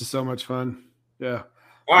gosh, this is so much fun. Yeah.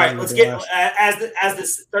 All right, let's get as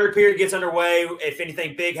this third period gets underway. If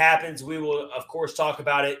anything big happens, we will of course talk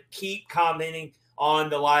about it. Keep commenting on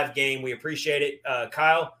the live game. We appreciate it.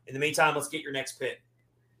 Kyle, in the meantime, let's get your next pick.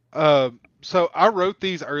 So I wrote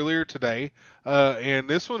these earlier today, and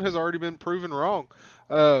this one has already been proven wrong.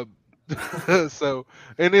 And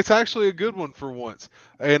it's actually a good one for once.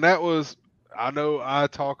 And that was I know I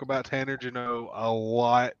talk about Tanner Jeannot a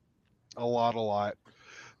lot,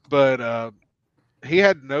 but he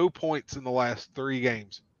had no points in the last 3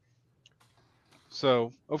 games.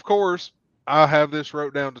 So, of course, I have this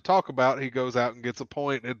wrote down to talk about. He goes out and gets a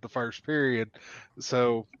point at the first period.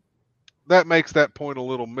 So that makes that point a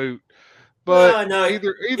little moot. But no,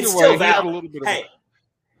 either it's way, still he had a valid. little bit of Hey,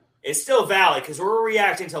 it's still valid because we're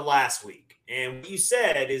reacting to last week. And what you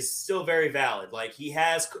said is still very valid. Like he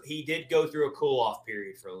did go through a cool off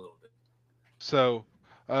period for a little bit. So,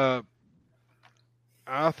 I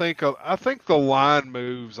think the line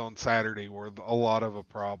moves on Saturday were a lot of a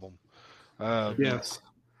problem. Yes.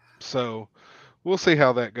 So we'll see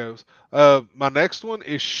how that goes. My next one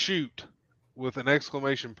is shoot with an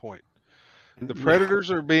exclamation point. The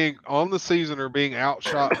Predators are being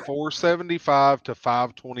outshot 475 to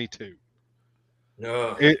 522.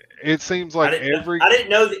 No, it seems like I didn't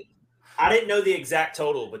know the exact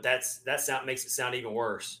total, but that makes it sound even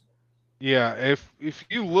worse. Yeah, if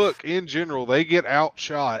you look in general, they get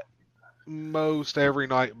outshot most every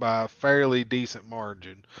night by a fairly decent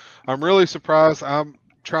margin. I'm really surprised. I'm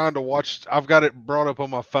trying to watch. I've got it brought up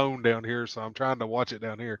on my phone down here, so I'm trying to watch it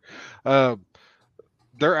down here.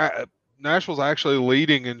 Nashville's actually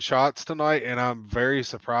leading in shots tonight, and I'm very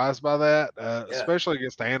surprised by that, especially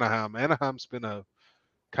against Anaheim. Anaheim's been a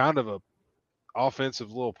kind of a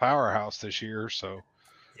offensive little powerhouse this year, so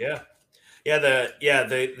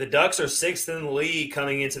the Ducks are 6th in the league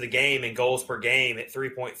coming into the game in goals per game at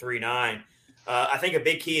 3.39. I think a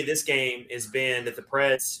big key of this game has been that the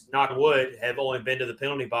Preds, knock on wood, have only been to the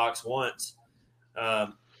penalty box once.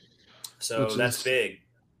 So that's big.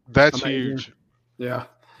 That's huge. Yeah.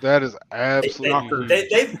 That is absolutely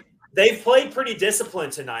huge. They've played pretty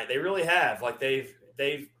disciplined tonight. They really have. Like they've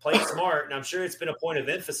played smart, and I'm sure it's been a point of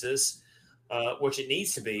emphasis, which it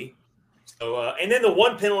needs to be. So, and then the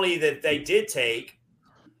one penalty that they did take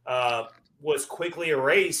was quickly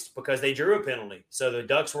erased because they drew a penalty. So the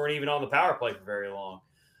Ducks weren't even on the power play for very long.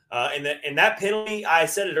 And that penalty, I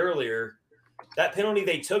said it earlier, that penalty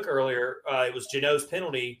they took earlier, it was Jeannot's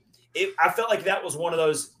penalty. I felt like that was one of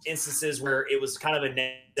those instances where it was kind of a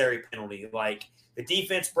necessary penalty. Like the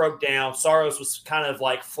defense broke down. Saros was kind of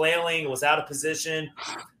like flailing, was out of position.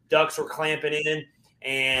 Ducks were clamping in.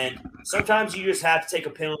 And sometimes you just have to take a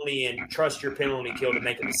penalty and trust your penalty kill to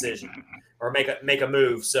make a decision or make a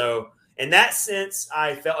move. So in that sense,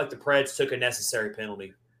 I felt like the Preds took a necessary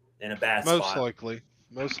penalty in a bad spot. Most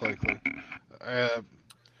likely.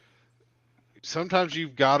 Sometimes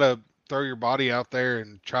you've got to throw your body out there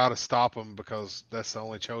and try to stop them because that's the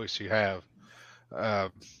only choice you have.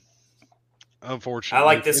 Unfortunately, I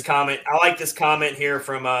like this comment here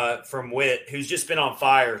from Witt, who's just been on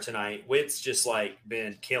fire tonight. Witt's just like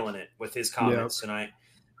been killing it with his comments tonight.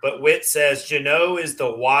 But Witt says Jeannot is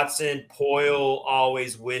the Watson Poyle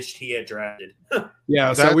always wished he had drafted.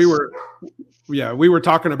 Yeah, so we were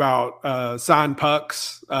talking about signed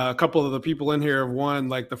pucks. A couple of the people in here have won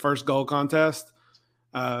like the first goal contest.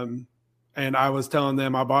 And I was telling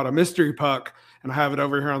them I bought a mystery puck and I have it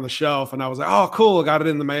over here on the shelf. And I was like, oh, cool. I got it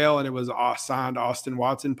in the mail. And it was a signed Austin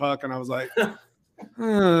Watson puck. And I was like,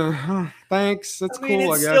 thanks. That's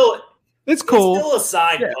cool, I guess. It's cool. It's still a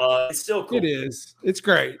signed puck. It's still cool. It is. It's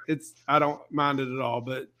great. I don't mind it at all,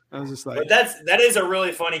 but I was just like. But that is a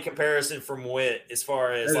really funny comparison from Witt as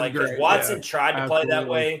far as like, because Watson tried to play that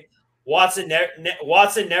way. Watson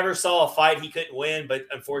never saw a fight he couldn't win, but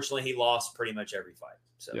unfortunately he lost pretty much every fight.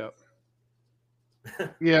 So. Yep.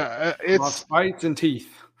 Yeah, it's lost fights and teeth.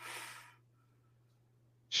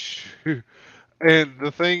 And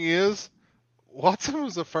the thing is, Watson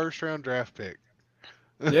was a first-round draft pick.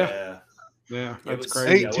 Yeah, that's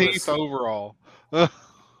crazy. 18th overall.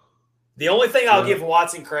 The only thing I'll give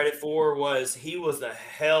Watson credit for was he was a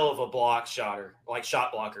hell of a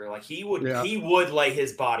shot blocker. Like he would lay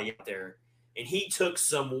his body out there, and he took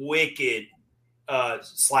some wicked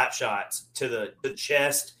slap shots to the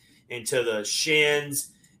chest and to the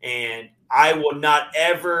shins. And I will not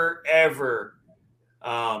ever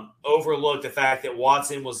overlook the fact that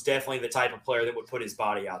Watson was definitely the type of player that would put his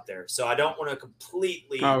body out there. So I don't want to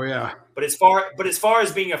completely. Oh yeah. But as far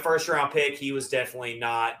as being a first round pick, he was definitely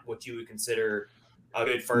not what you would consider a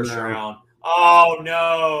good first round. Oh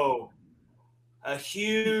no! A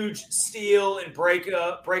huge steal and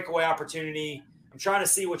breakaway opportunity. I'm trying to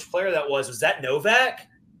see which player that was. Was that Novak?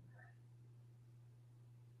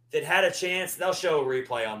 That had a chance. They'll show a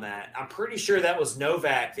replay on that. I'm pretty sure that was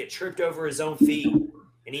Novak that tripped over his own feet,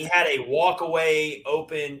 and he had a walk-away,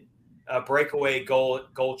 open, breakaway goal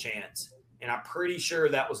chance. And I'm pretty sure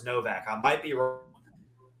that was Novak. I might be wrong,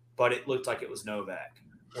 but it looked like it was Novak.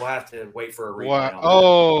 We'll have to wait for a replay. Wow. On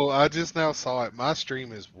Oh, I just now saw it. My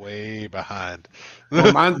stream is way behind.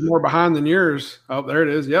 Well, mine's more behind than yours. Oh, there it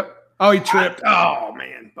is. Yep. Oh, he tripped. Oh,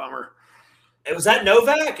 man. Bummer. Was that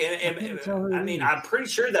Novak? I mean, I'm pretty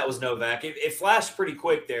sure that was Novak. It flashed pretty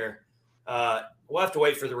quick there. We'll have to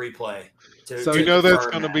wait for the replay. So you know that's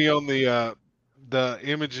going to be on the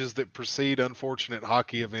images that precede unfortunate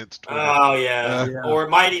hockey events. Twitter. Oh yeah. Or it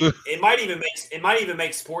might even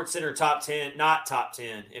make Sports Center top 10, not top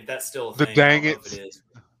 10, if that's still a thing. Dang it. If it is.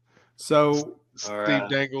 So Steve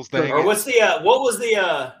Dangle's dang or it. what's the what was the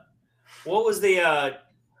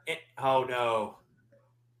oh no.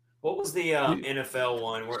 What was the NFL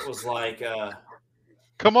one where it was like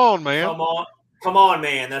come on, man. Come on,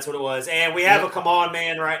 man. That's what it was. And we have a come on,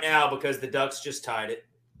 man right now because the Ducks just tied it.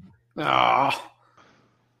 Oh.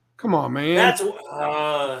 Come on, man.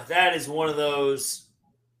 That is one of those.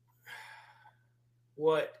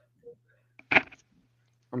 What?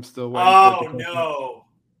 I'm still waiting. Oh no!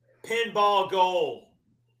 Pinball goal.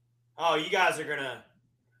 Oh, you guys are gonna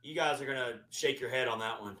shake your head on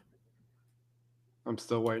that one. I'm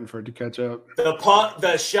still waiting for it to catch up. The puck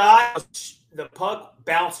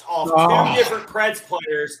bounced off two different Preds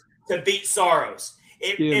players to beat Saros.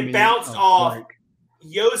 It bounced off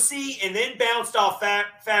Yossi and then bounced off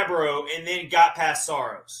Fabro and then got past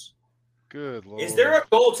Saros. Good Lord. Is there a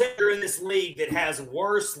goaltender in this league that has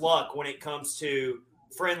worse luck when it comes to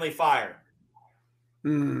friendly fire?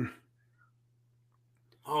 Hmm.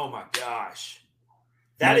 Oh my gosh.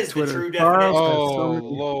 That is the true definition. Oh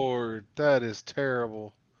Lord, that is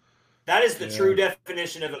terrible. That is the true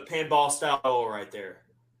definition of a pinball style goal right there.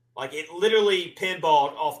 Like it literally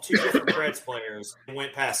pinballed off two different Preds players and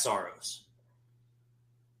went past Saros.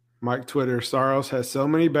 Mike Twitter, Saros has so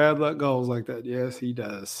many bad luck goals like that. Yes, he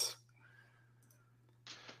does.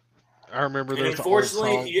 I remember and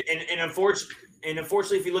unfortunately,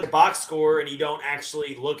 if you look at box score and you don't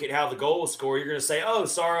actually look at how the goal was scored, you're going to say, "Oh,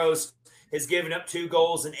 Saros has given up 2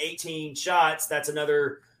 goals and 18 shots. That's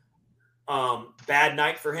another bad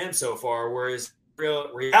night for him so far." Whereas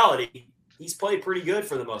reality, he's played pretty good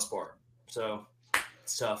for the most part. So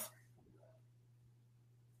it's tough.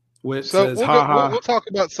 Which says, we'll talk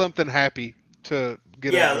about something happy to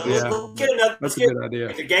get out of this. Let's get another. That's a good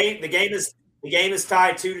idea. The game is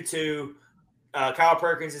tied 2-2. Kyle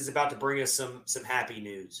Perkins is about to bring us some happy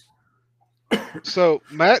news. So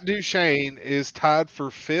Matt Duchene is tied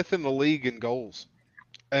for 5th in the league in goals,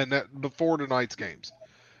 and that before tonight's games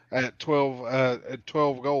at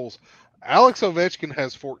 12 goals. Alex Ovechkin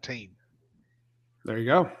has 14. There you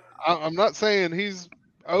go. I'm not saying he's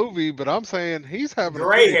Ovi, but I'm saying he's having a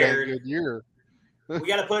good year. We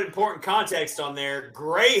got to put important context on there.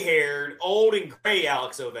 Gray-haired, old and gray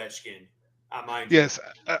Alex Ovechkin. Mind you. Yes,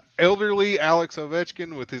 elderly Alex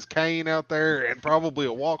Ovechkin with his cane out there and probably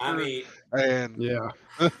a walker. I mean, gray-haired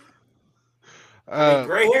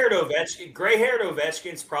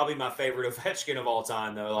Ovechkin's probably my favorite Ovechkin of all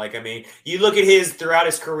time, though. Like, I mean, you look at his throughout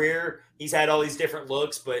his career, he's had all these different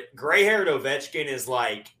looks, but gray-haired Ovechkin is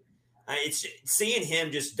like, it's seeing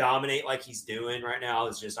him just dominate like he's doing right now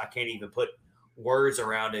is just, I can't even put words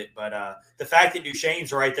around it. But the fact that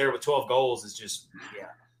Duchene's right there with 12 goals is just,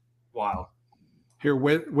 wild. Here,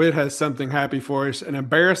 Whit has something happy for us. An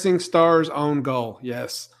embarrassing Stars own goal.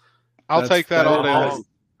 Yes. I'll take that all day.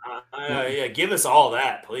 Give us all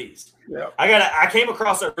that, please. Yeah. I came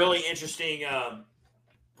across a really interesting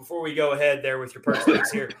before we go ahead there with your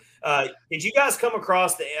picks here. Did you guys come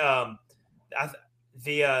across the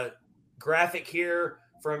graphic here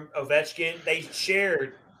from Ovechkin? They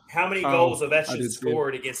shared how many goals Ovechkin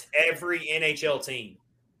scored against every NHL team.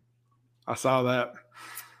 I saw that.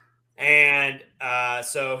 And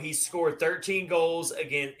so he scored 13 goals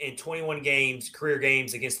again in 21 games, career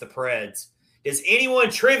games against the Preds. Does anyone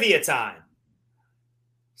trivia time?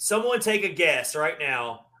 Someone take a guess right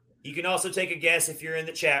now. You can also take a guess if you're in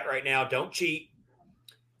the chat right now. Don't cheat.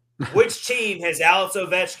 Which team has Alex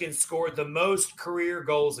Ovechkin scored the most career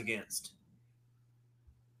goals against?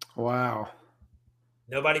 Wow.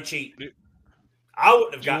 Nobody cheat. I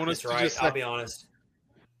wouldn't have gotten this right. I'll be honest.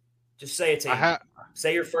 Just say a team.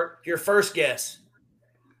 Say your first guess.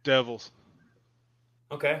 Devils.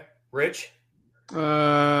 Okay. Rich?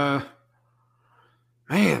 Man,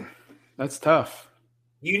 that's tough.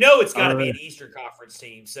 You know it's got to be an Eastern Conference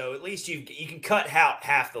team, so at least you can cut out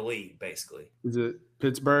half the league, basically. Is it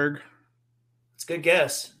Pittsburgh? It's a good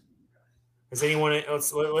guess. Has anyone?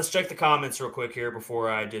 Let's check the comments real quick here before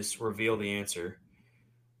I just reveal the answer.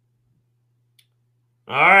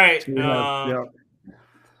 All right.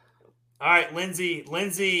 All right,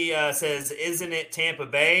 Lindsay says, isn't it Tampa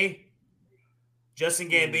Bay? Justin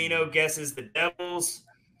Gambino guesses the Devils.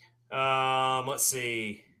 Let's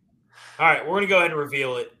see. All right, we're going to go ahead and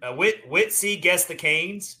reveal it. Whitsey guessed the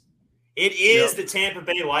Canes. It is the Tampa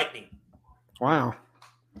Bay Lightning. Wow.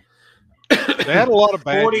 They had a lot of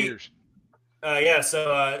bad years.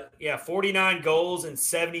 49 goals in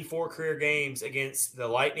 74 career games against the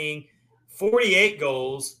Lightning, 48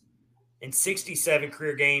 goals in 67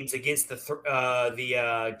 career games against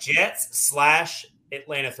the Jets /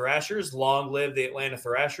 Atlanta Thrashers. Long live the Atlanta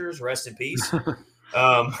Thrashers. Rest in peace.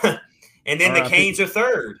 And then the Canes are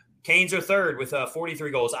third. Canes are third with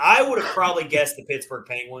 43 goals. I would have probably guessed the Pittsburgh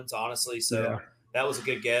Penguins, honestly. So that was a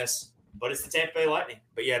good guess. But it's the Tampa Bay Lightning.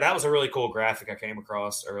 But, yeah, that was a really cool graphic I came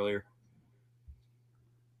across earlier.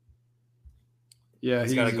 Yeah,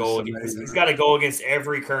 he's got a goal. He's got a goal against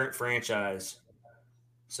every current franchise.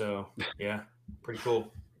 So, yeah, pretty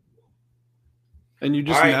cool. And you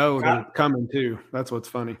just know they're coming, too. That's what's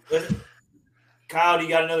funny. Kyle, do you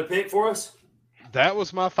got another pick for us? That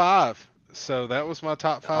was my 5. So that was my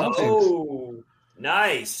top 5 teams. Oh,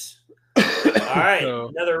 nice. All right.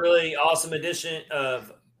 Another really awesome edition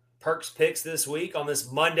of Perks Picks this week on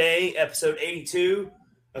this Monday, episode 82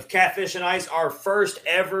 of Catfish and Ice, our first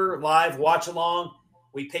ever live watch-along.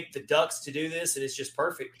 We picked the Ducks to do this, and it's just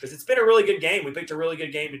perfect because it's been a really good game. We picked a really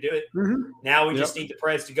good game to do it. Mm-hmm. Now we just need the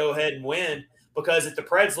Preds to go ahead and win because if the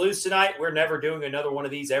Preds lose tonight, we're never doing another one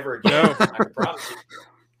of these ever again. I can promise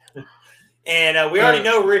you. And we already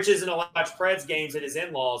know Rich isn't allowed to watch Preds games at his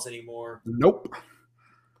in-laws anymore. Nope.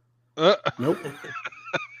 Nope.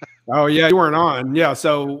 Oh, yeah, you weren't on. Yeah,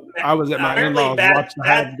 so I was at my in-laws watching the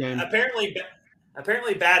Habs game.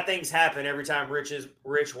 Apparently bad things happen every time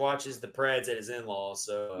Rich watches the Preds at his in-laws.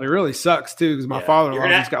 So it really sucks, too, because my father-in-law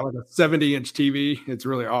just got like a 70-inch TV. It's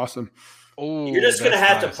really awesome. Oh, you're just going to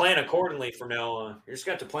have to plan accordingly from now on. You're just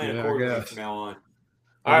going to have to plan accordingly from now on.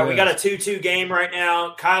 All right, we got a 2-2 game right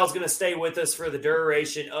now. Kyle's going to stay with us for the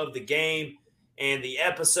duration of the game and the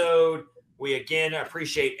episode. We, again,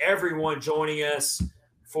 appreciate everyone joining us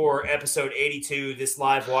for episode 82, this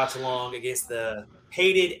live watch-along against the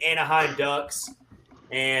hated Anaheim Ducks.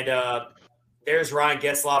 And there's Ryan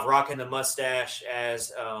Getzlaf rocking the mustache as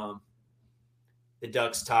the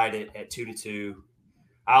Ducks tied it at 2-2.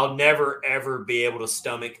 I'll never, ever be able to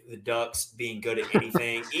stomach the Ducks being good at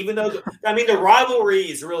anything, even though, the rivalry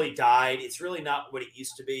has really died. It's really not what it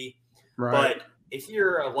used to be. Right. But if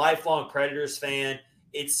you're a lifelong Predators fan,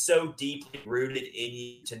 it's so deeply rooted in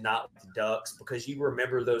you to not like the Ducks because you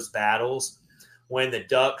remember those battles when the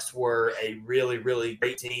Ducks were a really, really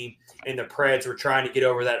great team and the Preds were trying to get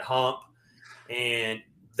over that hump. And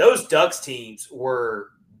those Ducks teams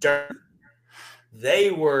were dirty.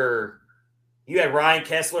 You had Ryan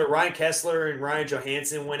Kessler. Ryan Kessler and Ryan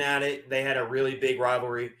Johansson went at it. They had a really big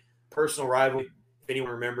rivalry, personal rivalry, if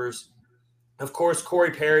anyone remembers. Of course,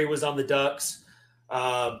 Corey Perry was on the Ducks.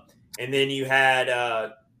 And then you had,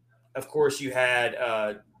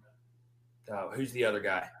 who's the other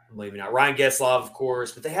guy? I'm leaving out. Ryan Getzlaf, of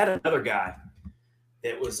course. But they had another guy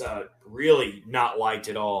that was really not liked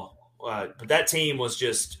at all. But that team was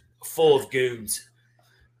just full of goons.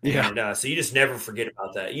 Yeah. And so you just never forget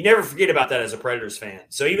about that. You never forget about that as a Predators fan.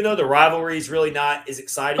 So even though the rivalry is really not as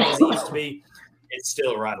exciting as it used to be, it's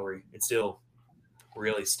still a rivalry. It still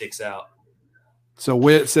really sticks out. So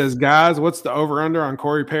Witt says, guys, what's the over-under on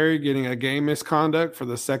Corey Perry getting a game misconduct for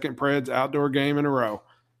the second Preds outdoor game in a row?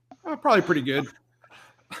 Probably pretty good.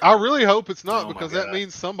 I really hope it's not because that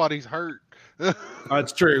means somebody's hurt.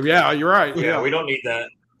 That's true. Yeah, you're right. Yeah, we don't need that.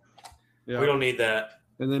 Yeah. We don't need that.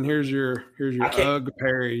 And then here's your Ugg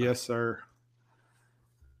Perry. Yes, sir.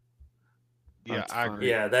 Yeah, I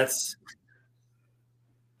agree. Yeah, that's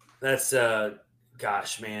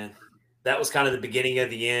gosh, man. That was kind of the beginning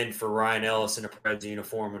of the end for Ryan Ellis in a Preds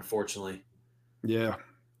uniform, unfortunately. Yeah,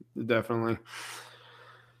 definitely.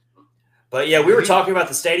 But, yeah, we were talking about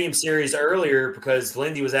the Stadium Series earlier because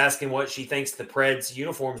Lindy was asking what she thinks the Preds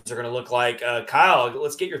uniforms are going to look like. Kyle,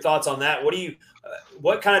 let's get your thoughts on that.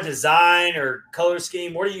 What kind of design or color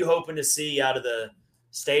scheme, what are you hoping to see out of the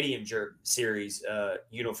Stadium Series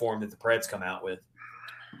uniform that the Preds come out with?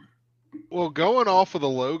 Well, going off of the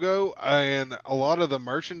logo and a lot of the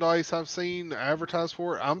merchandise I've seen advertised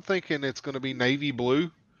for it, I'm thinking it's going to be navy blue.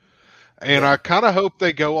 And I kind of hope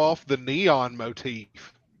they go off the neon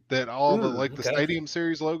motif that all the Stadium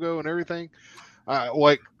Series logo and everything,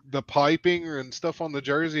 like the piping and stuff on the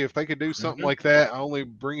jersey. If they could do something like that, only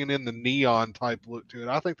bringing in the neon type look to it,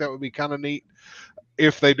 I think that would be kind of neat.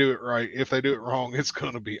 If they do it right, if they do it wrong, it's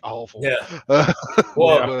going to be awful. Yeah.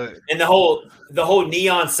 And the whole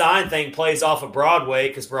neon sign thing plays off of Broadway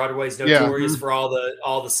because Broadway's notorious for all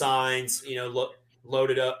the signs,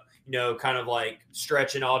 loaded up, kind of like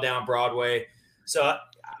stretching all down Broadway. So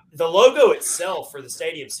the logo itself for the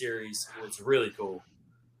Stadium Series was really cool.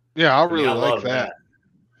 Yeah, I really like love that.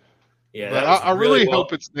 Yeah, but that was I really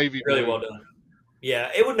hope it's navy blue. Really well done. Yeah,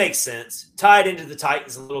 it would make sense. Tie it into the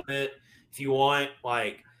Titans a little bit if you want,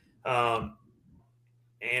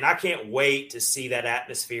 and I can't wait to see that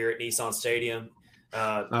atmosphere at Nissan Stadium.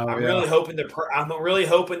 Really hoping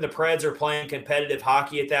the Preds are playing competitive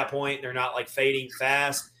hockey at that point. They're not fading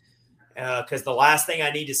fast. Because the last thing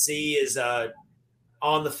I need to see is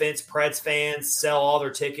on the fence Preds fans sell all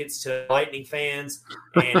their tickets to Lightning fans,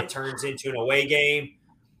 and it turns into an away game.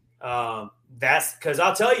 That's because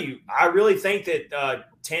I'll tell you, I really think that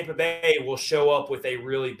Tampa Bay will show up with a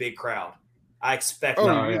really big crowd. I expect.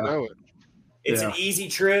 Oh, you know it. It's an easy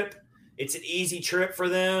trip. It's an easy trip for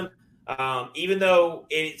them. Even though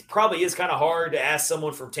it probably is kind of hard to ask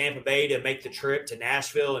someone from Tampa Bay to make the trip to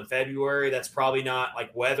Nashville in February. That's probably not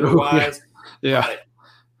weather-wise. Yeah.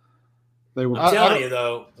 I'm telling you,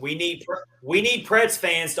 though, we need Preds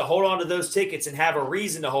fans to hold on to those tickets and have a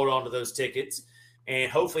reason to hold on to those tickets.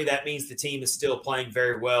 And hopefully that means the team is still playing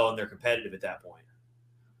very well and they're competitive at that point.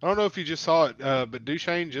 I don't know if you just saw it, but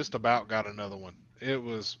Duchesne just about got another one.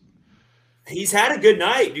 He's had a good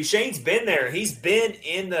night. Duchesne's been there. He's been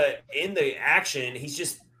in the action. He's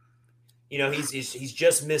just, he's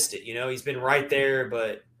just missed it. He's been right there,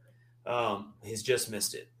 but he's just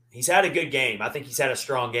missed it. He's had a good game. I think he's had a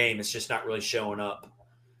strong game. It's just not really showing up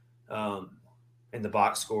in the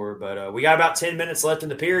box score. But we got about 10 minutes left in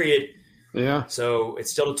the period. Yeah. So it's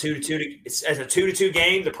still a 2-2. It's a 2-2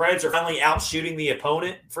 game. The Preds are finally out shooting the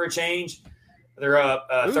opponent for a change. They're up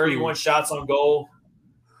 31 shots on goal.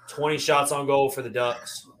 20 shots on goal for the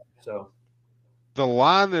Ducks. So the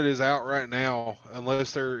line that is out right now,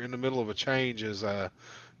 unless they're in the middle of a change, is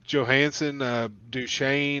Johansson,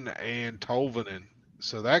 Duchesne, and Tolvanen.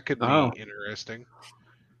 So that could be interesting.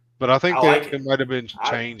 But I think it might have been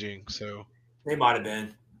changing. So they might have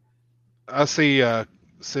been. I see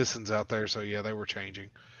Sissons out there, so yeah, they were changing.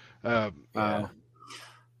 Oh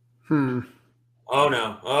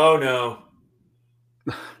no.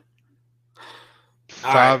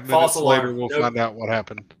 5 minutes later, we'll find out what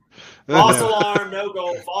happened. False alarm, no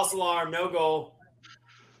goal. False alarm, no goal.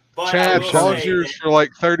 But Chad, pause yours for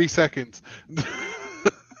 30 seconds.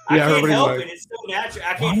 I can't help it. It's so natural.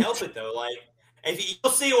 I can't help it, though.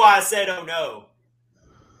 You'll see why I said, oh, no.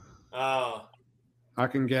 I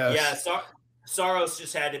can guess. Yeah, Saros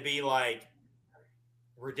just had to be,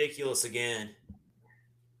 ridiculous again.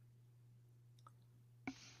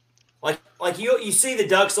 You see the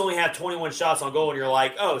Ducks only have 21 shots on goal, and you're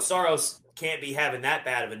like, oh, Saros can't be having that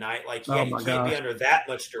bad of a night. He can't be under that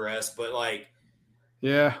much duress, but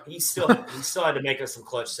yeah, he still had to make us some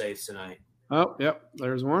clutch saves tonight. Oh, yep,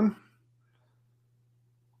 there's one.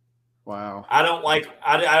 Wow. I don't like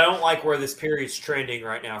where this period's trending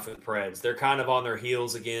right now for the Preds. They're kind of on their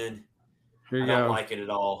heels again. I don't like it at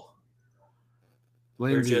all.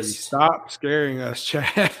 Lindsay, stop scaring us,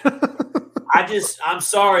 Chad. I'm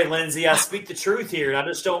sorry, Lindsay. I speak the truth here. I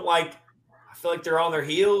just don't I feel like they're on their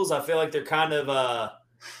heels. I feel like they're kind of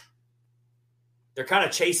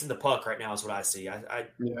chasing the puck right now is what I see.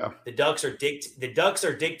 The Ducks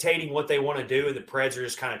are dictating what they want to do, and the Preds are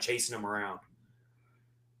just kind of chasing them around.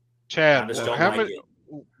 Chad,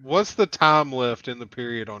 what's the time left in the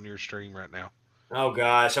period on your stream right now? Oh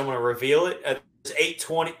gosh, I'm going to reveal it. It's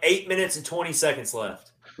 8 minutes and 20 seconds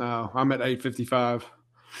left. No, I'm at 8:55.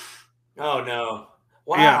 Oh no!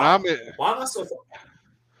 Wow. Yeah, why am I so?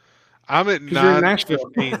 I'm at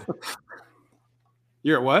 9:15.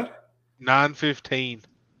 You're at what? 9:15.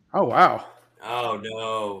 Oh wow! Oh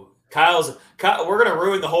no, Kyle. We're gonna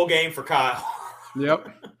ruin the whole game for Kyle. Yep.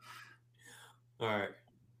 All right.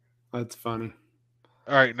 That's funny.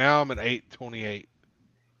 All right, now I'm at 8:28.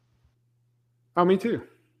 Oh, me too.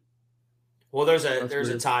 Well, there's a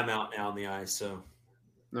timeout now on the ice, so.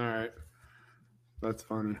 All right. That's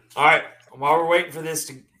funny. All right. While we're waiting for this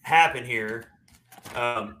to happen here,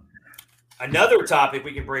 another topic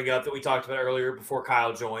we can bring up that we talked about earlier before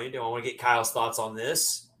Kyle joined, and I want to get Kyle's thoughts on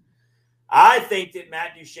this. I think that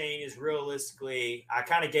Matt Duchesne is realistically – I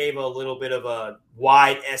kind of gave a little bit of a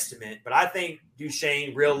wide estimate, but I think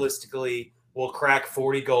Duchesne realistically will crack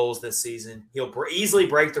 40 goals this season. He'll easily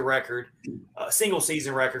break the record,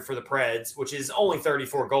 single-season record for the Preds, which is only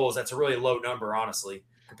 34 goals. That's a really low number, honestly,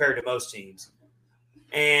 compared to most teams.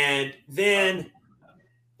 And then,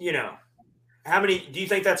 how many – do you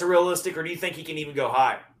think that's a realistic, or do you think he can even go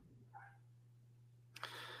higher?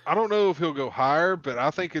 I don't know if he'll go higher, but I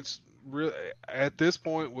think it's really at this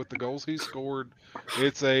point with the goals he scored,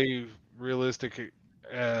 it's a realistic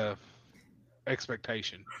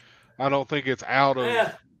expectation. I don't think it's out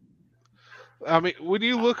of I mean, when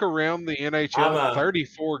you look around the NHL, I'm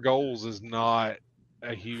 34 goals is not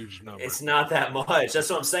a huge number. It's not that much. That's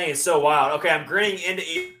what I'm saying. It's so wild. Okay, I'm grinning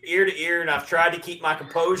ear to ear, and I've tried to keep my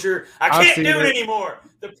composure. I can't do it anymore.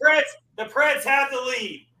 The Preds have the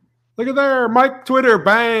lead. Look at there, Mike Twitter,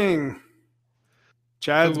 bang.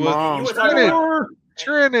 Chad's mom.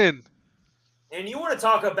 Trennan. And you want to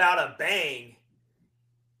talk about a bang?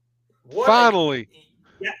 Finally.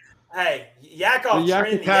 Hey, Yakov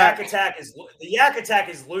Trennan, the Yak Attack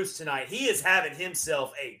is loose tonight. He is having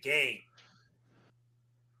himself a game.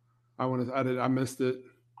 I missed it.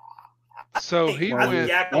 So he went.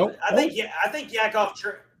 I think Yakov.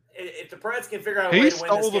 If the Preds can figure out a way to win this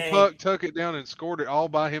game, he stole the puck, took it down, and scored it all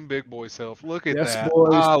by him, big boy self. Look at that!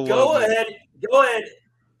 Boys. Go ahead.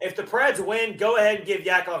 If the Preds win, go ahead and give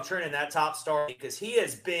Yakov Trennan that top star because he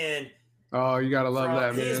has been. Oh, you gotta love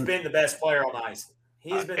that, man. He's been the best player on ice.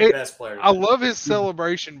 He's been the best player. I love his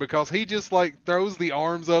celebration because he just throws the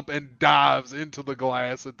arms up and dives into the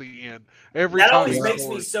glass at the end. That always makes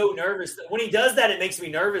me so nervous. When he does that, it makes me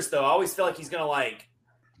nervous though. I always feel like he's gonna like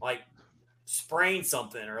sprain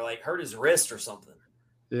something or hurt his wrist or something.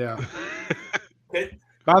 Yeah.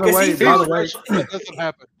 By the way, that doesn't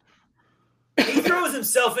happen. He throws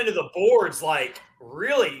himself into the boards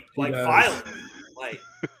really violently.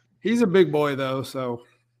 He's a big boy though, so.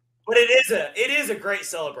 But it is a great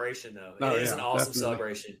celebration though. It is an awesome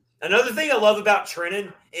celebration. Another thing I love about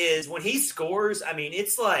Trennan is when he scores, I mean,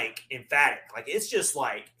 it's emphatic. It's just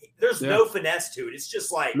there's no finesse to it. It's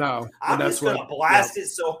just I'm just gonna blast it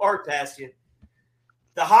so hard past you.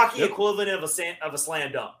 The hockey equivalent of a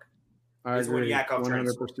slam dunk. I agree. When Yakov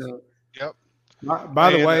 100%. Yep.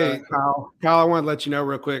 By the way, Kyle, I want to let you know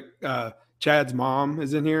real quick. Chad's mom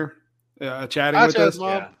is in here, chatting with us.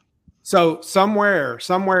 Mom. So somewhere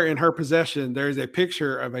in her possession, there's a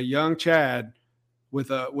picture of a young Chad with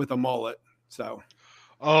a mullet. So,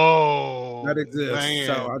 that exists. Man.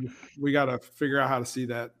 So we got to figure out how to see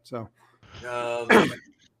that. So, all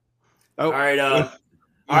right.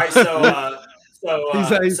 So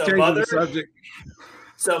mother, the subject.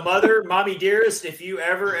 So mommy dearest, if you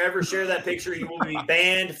ever share that picture, you will be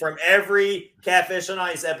banned from every Catfish on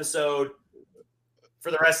Ice episode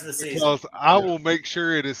for the rest of the season. Because I will make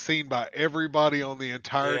sure it is seen by everybody on the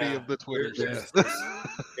entirety of the Twitter.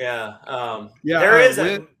 There is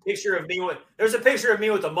a picture of me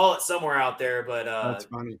with a mullet somewhere out there, but that's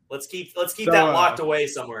funny. Let's keep that locked away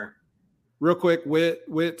somewhere. Real quick,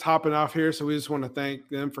 Whit's hopping off here, so we just want to thank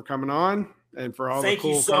them for coming on and for all the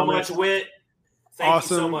cool comments. Thank you so much, Whit. Thank you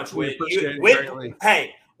so much, Whit.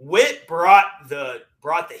 Whit brought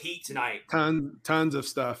the heat tonight. Tons of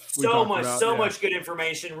stuff. So much good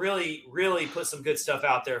information. Really, really put some good stuff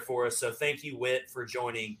out there for us. So thank you, Whit, for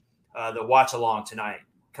joining the watch along tonight.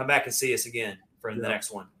 Come back and see us again for the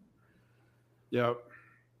next one. Yep.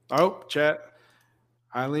 Oh, chat.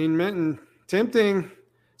 Eileen Minton. Tempting.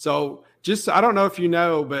 So I don't know if you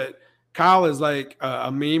know, but Kyle is like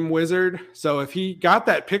a meme wizard. So if he got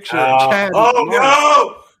that picture of Chad,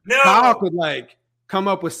 no, Kyle could come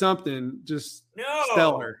up with something just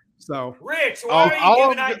stellar. So Rich, why are you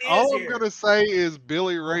giving ideas all here? I'm gonna say is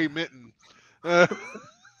Billy Ray Minton. What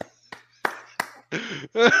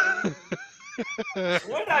did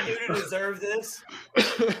I do to deserve this?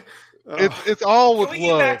 It's all with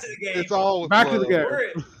love. Back to the game? It's all with back love. to the game.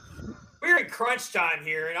 We're in crunch time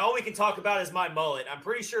here, and all we can talk about is my mullet. I'm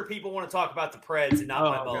pretty sure people want to talk about the Preds and not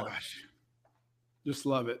my mullet. Gosh. Just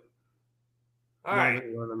love it. All right.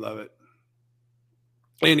 Love it.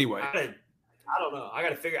 Anyway. I don't know. I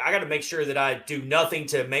got to make sure that I do nothing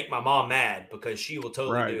to make my mom mad because she will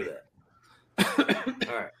totally do that.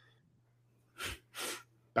 All right.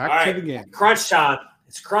 Back to the game. Crunch time.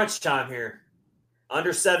 It's crunch time here.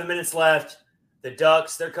 Under 7 minutes left. The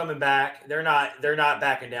Ducks, they're coming back. They're not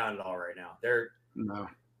backing down at all right now. The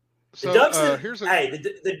Ducks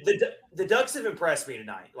the Ducks have impressed me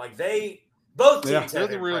tonight. Both teams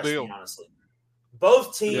have impressed me, honestly.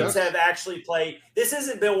 Both teams have actually played. This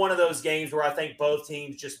hasn't been one of those games where I think both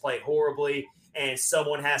teams just played horribly and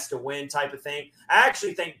someone has to win type of thing. I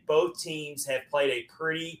actually think both teams have played a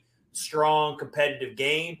pretty strong competitive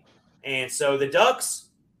game. And so the Ducks,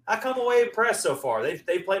 I come away impressed so far.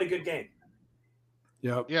 They've played a good game.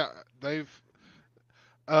 Yep. Yeah, they've.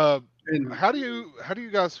 How do you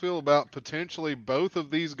guys feel about potentially both of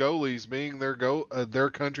these goalies being their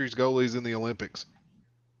country's goalies in the Olympics?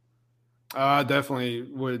 Definitely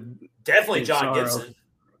would. Definitely John Gibson.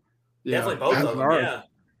 Yeah. Definitely both of them.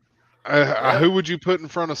 Yeah. Who would you put in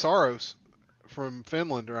front of Saros from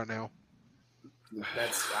Finland right now?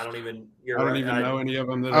 I don't even know any of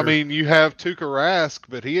them. I mean, you have Tuukka Rask,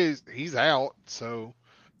 but he's out. So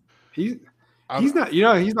He's not.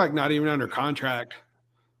 He's like not even under contract.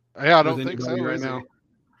 Yeah, I don't think so right now.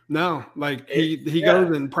 No, like he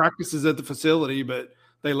goes and practices at the facility, but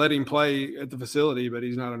they let him play at the facility, but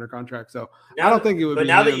he's not under contract. So I don't think it would be. But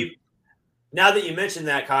now that you mentioned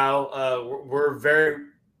that, Kyle, we're very,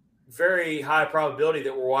 very high probability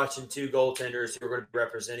that we're watching two goaltenders who are going to be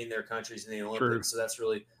representing their countries in the Olympics. True. So that's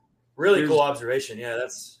really, really cool observation. Yeah,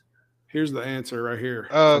 here's the answer right here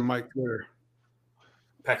from Mike Twitter.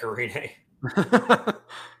 Pecorine.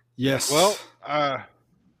 Yes. Well,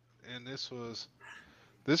 and this was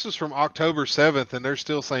from October 7th, and they're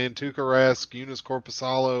still saying Tuukka Rask, Eunice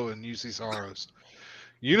Korpisalo, and UC Saros.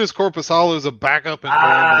 Eunice Korpisalo is a backup in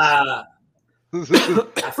Columbus.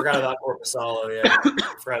 I forgot about Korpisalo. Yeah,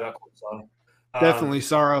 I forgot about Korpisalo. Definitely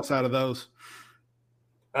Saros out of those.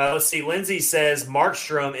 Let's see. Lindsay says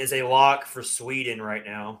Markstrom is a lock for Sweden right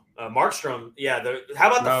now. Markstrom, yeah. How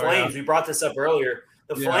about the Flames? Yeah. We brought this up earlier.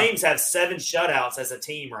 The Flames have 7 shutouts as a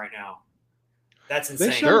team right now. That's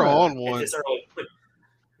insane. They're on one.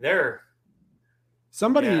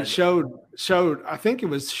 Somebody showed. I think it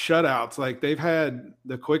was shutouts. Like they've had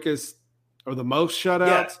the quickest or the most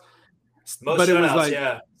shutouts. Yeah. It was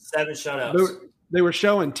like 7 shutouts. They were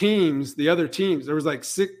showing teams, the other teams. There was like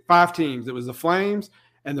 5 teams. It was the Flames,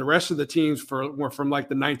 and the rest of the teams were from like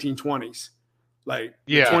the 1920s, like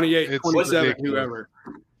 28, 27, whoever.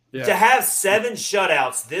 Yeah. To have 7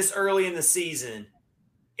 shutouts this early in the season,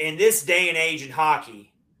 in this day and age in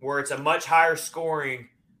hockey, where it's a much higher scoring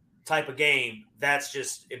type of game,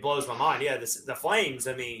 it blows my mind. Yeah, the Flames.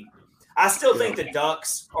 I mean, I still think the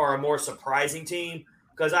Ducks are a more surprising team.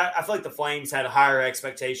 Because I feel like the Flames had higher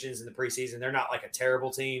expectations in the preseason. They're not like a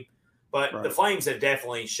terrible team, but the Flames have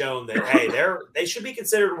definitely shown that hey, they should be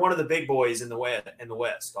considered one of the big boys in the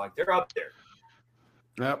West. Like they're up there.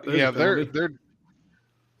 Yep, they're.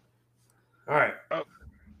 All right.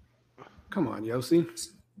 Come on, Yossi.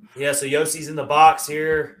 Yeah, so Yossi's in the box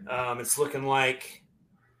here. It's looking like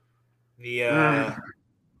the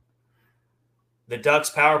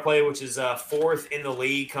Ducks power play, which is 4th in the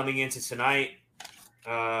league coming into tonight.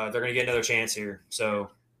 They're going to get another chance here. So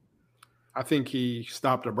I think he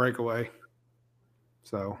stopped a breakaway.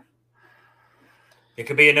 So it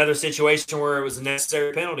could be another situation where it was a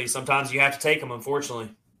necessary penalty. Sometimes you have to take them,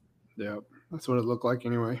 unfortunately. Yeah, that's what it looked like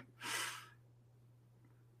anyway.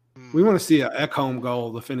 We want to see an Ekholm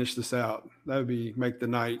goal to finish this out. That would make the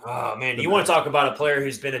night. Oh, man. You want to talk about a player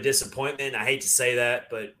who's been a disappointment? I hate to say that,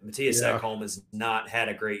 but Matthias Ekholm has not had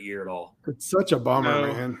a great year at all. It's such a bummer,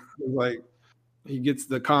 man. It's like, he gets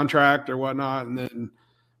the contract or whatnot, and then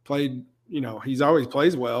played. He's always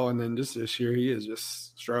plays well, and then just this year he is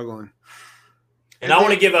just struggling. And I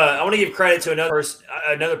want to give credit to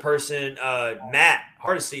another person, Matt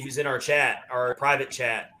Hardesty, who's in our chat, our private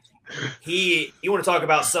chat. You want to talk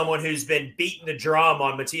about someone who's been beating the drum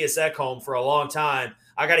on Matthias Ekholm for a long time?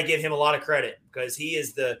 I got to give him a lot of credit because he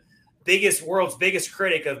is the world's biggest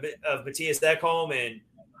critic of Matthias Ekholm, and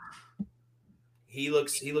he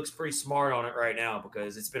looks pretty smart on it right now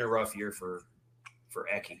because it's been a rough year for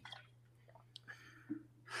Eki.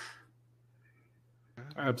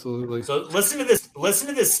 Absolutely. So listen to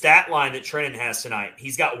this stat line that Trennan has tonight.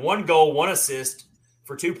 He's got 1 goal, 1 assist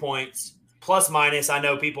for 2 points, plus minus. I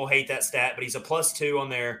know people hate that stat, but he's a +2 on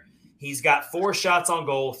there. He's got 4 shots on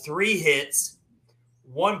goal, 3 hits,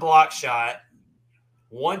 1 block shot,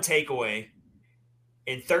 1 takeaway,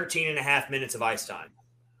 and 13 and a half minutes of ice time.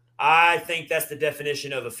 I think that's the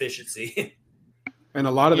definition of efficiency. And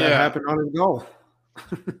a lot of that happened on his goal.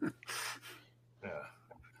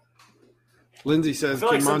 Lindsay says,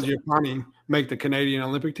 can Mangiapane make the Canadian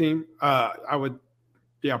Olympic team? I would,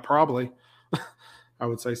 probably. I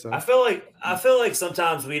would say so. I feel like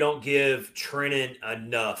sometimes we don't give Trennan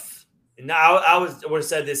enough. And I would have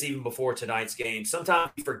said this even before tonight's game.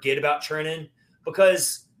 Sometimes we forget about Trennan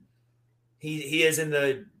because he is in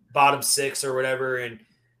the bottom 6 or whatever, and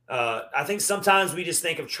I think sometimes we just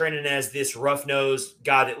think of Trennan as this rough-nosed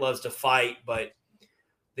guy that loves to fight, but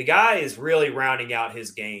the guy is really rounding out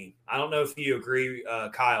his game. I don't know if you agree,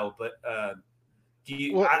 Kyle, but I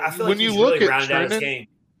feel like he's really rounded out his game.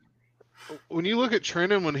 When you look at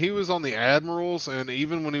Trennan, when he was on the Admirals and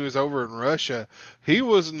even when he was over in Russia, he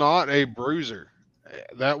was not a bruiser.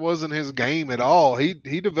 That wasn't his game at all. He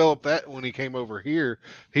developed that when he came over here.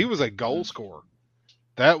 He was a goal scorer.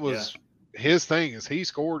 That was his thing, is he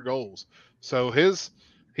scored goals. So he's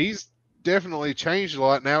definitely changed a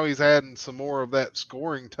lot. Now he's adding some more of that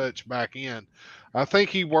scoring touch back in. I think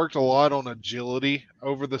he worked a lot on agility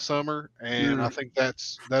over the summer, and I think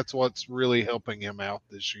that's what's really helping him out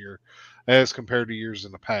this year as compared to years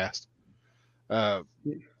in the past.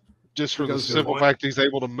 Just for the simple fact he's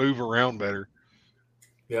able to move around better.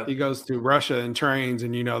 Yeah. He goes to Russia and trains,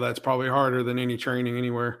 and that's probably harder than any training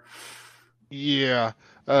anywhere. Yeah.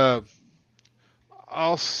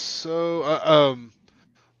 Also,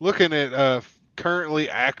 looking at currently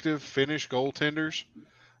active Finnish goaltenders,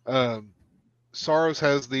 Saros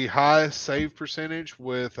has the highest save percentage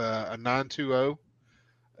with a 920,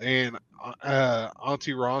 and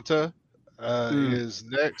Antti Ranta is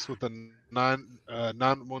next with a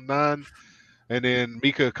 919, and then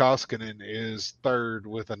Mika Koskinen is third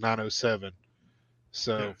with a 907.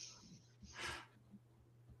 So,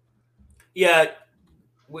 yeah,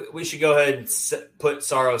 we should go ahead and put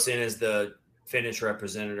Saros in as the Finnish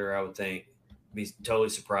representative. I would think. Be totally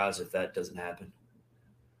surprised if that doesn't happen.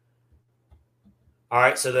 All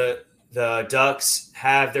right, so the Ducks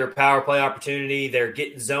have their power play opportunity. They're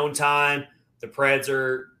getting zone time. The Preds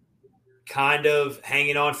are kind of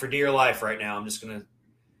hanging on for dear life right now. I'm just going to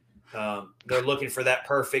they're looking for that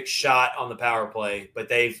perfect shot on the power play, but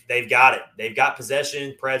they've got it. They've got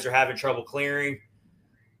possession. Preds are having trouble clearing.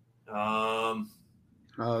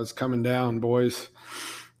 It's coming down, boys.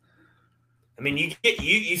 I mean,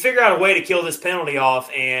 you figure out a way to kill this penalty off,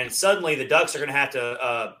 and suddenly the Ducks are going to have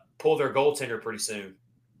to pull their goaltender pretty soon.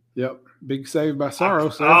 Yep. Big save by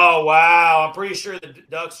Saros. Oh, wow. I'm pretty sure the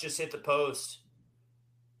Ducks just hit the post.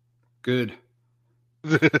 Good.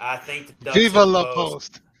 I think the Ducks Viva la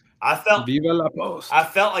post. Viva la post. I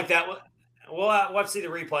felt like that was – well, I want to see the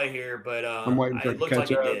replay here, but I'm waiting for it looked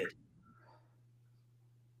like up. it did.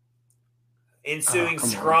 Ensuing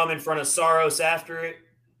scrum in front of Saros after it.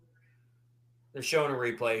 They're showing a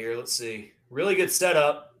replay here. Let's see. Really good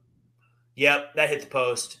setup. Yep, that hit the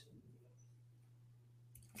post.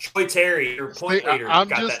 Troy Terry, your point leader. I'm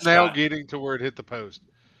just now getting to where it hit the post.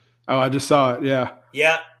 Oh, I just saw it. Yeah.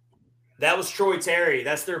 Yeah. That was Troy Terry.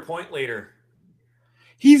 That's their point leader.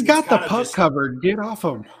 He's got the puck covered. Get off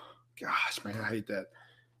him. Gosh, man, I hate that.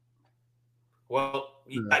 Well,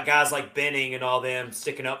 you got guys like Benning and all them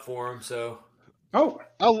sticking up for him. So, I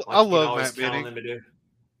love Matt Benning. Them to do.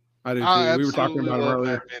 I do too. We were talking about it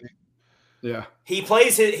earlier. Yeah.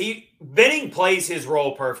 Benning plays his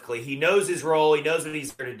role perfectly. He knows his role. He knows what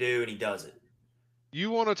he's there to do, and he does it.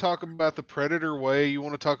 You want to talk about the Predator way? You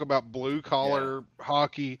want to talk about blue-collar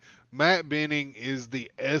hockey? Matt Benning is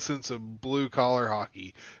the essence of blue-collar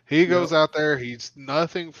hockey. He goes out there. He's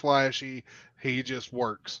nothing flashy. He just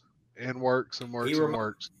works and works and works and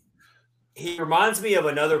works. He reminds me of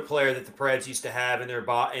another player that the Preds used to have in their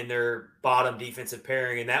bottom defensive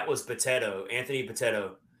pairing, and that was Potato. Anthony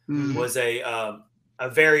Potato was a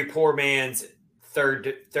very poor man's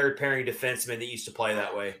third pairing defenseman that used to play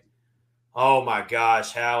that way. Oh my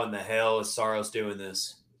gosh, how in the hell is Saros doing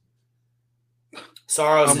this?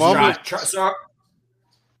 Saros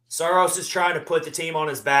is trying to put the team on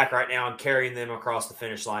his back right now and carrying them across the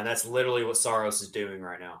finish line. That's literally what Saros is doing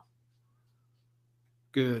right now.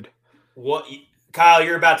 Good. What, Kyle,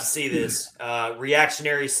 you're about to see this.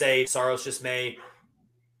 Reactionary save Saros just made.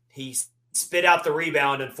 He spit out the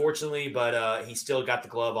rebound, unfortunately, but he still got the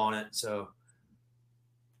glove on it. So,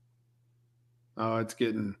 it's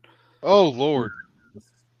getting. Oh Lord.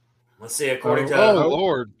 Let's see. According to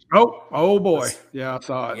Lord. Oh boy. Yeah, I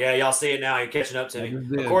saw it. Yeah, y'all see it now. You're catching up to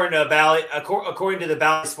me. According to the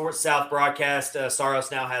Valley Sports South broadcast,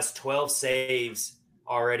 Saros now has 12 saves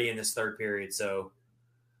already in this third period. So.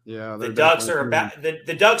 Yeah, the Ducks are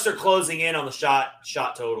the Ducks are closing in on the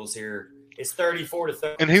shot totals here. It's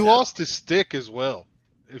 34-30. And he lost his stick as well.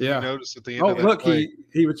 If you notice at the end of that play.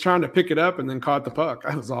 he was trying to pick it up and then caught the puck.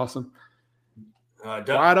 That was awesome.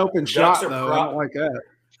 Wide open shot though. I don't like that.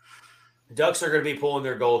 Ducks are going to be pulling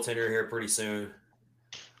their goaltender here pretty soon.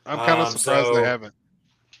 I'm kind of surprised they haven't.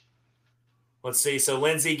 Let's see. So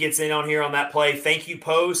Lindsay gets in on here on that play. Thank you,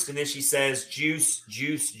 post, and then she says juice.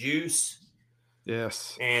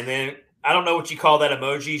 Yes. And then I don't know what you call that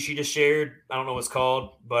emoji she just shared. I don't know what it's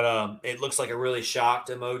called, but it looks like a really shocked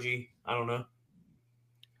emoji. I don't know.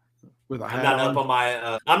 With a I'm not up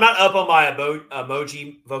on my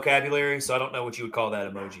emoji vocabulary, so I don't know what you would call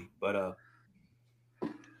that emoji. But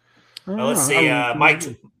let's see.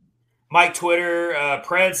 Mike Twitter,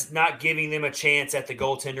 Preds not giving them a chance at the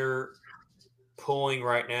goaltender pulling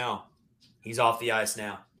right now. He's off the ice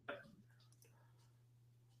now.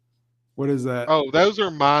 What is that? Oh, those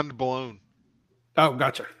are mind blown. Oh,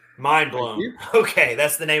 gotcha. Mind blown. Okay,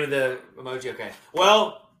 that's the name of the emoji. Okay.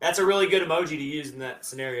 Well, that's a really good emoji to use in that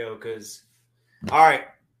scenario because, all right,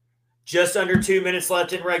 just under 2 minutes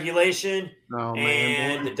left in regulation,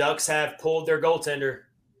 and the Ducks have pulled their goaltender.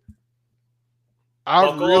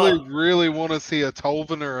 I really want to see a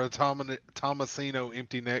Tolvin or a Tomasino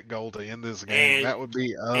empty net goal to end this game. That would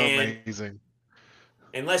be amazing.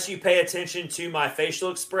 unless you pay attention to my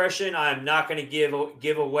facial expression, I'm not going to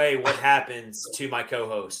give away what happens to my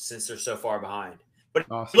co-hosts since they're so far behind. But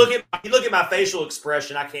Awesome. look at my facial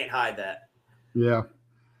expression. I can't hide that. Yeah.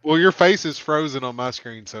 Well, your face is frozen on my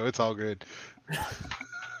screen, so it's all good.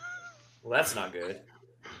 Well, that's not good.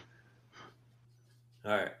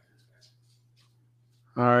 All right.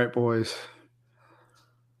 All right, boys.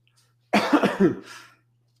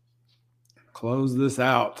 Close this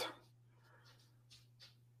out.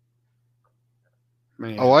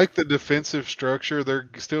 Man. I like the defensive structure. They're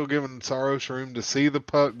still giving Saros room to see the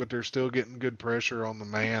puck, but they're still getting good pressure on the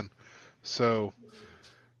man. So,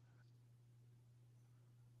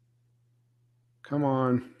 come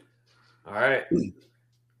on. All right.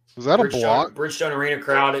 was that a block? Bridgestone Arena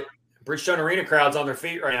crowd's on their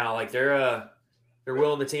feet right now. Like they're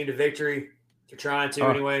willing the team to victory. They're trying to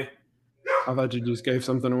anyway. I thought you just gave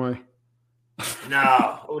something away. No,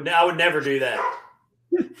 I would never do that.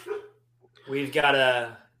 We're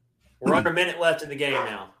under a minute left in the game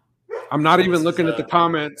now. I'm not even looking at the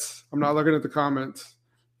comments. I'm not looking at the comments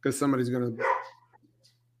because somebody's going to.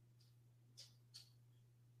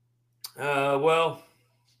 Well,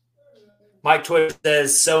 Mike Twitter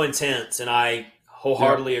says so intense, and I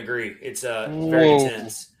wholeheartedly agree. It's very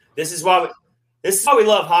intense. This is why we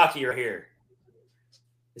love hockey right here.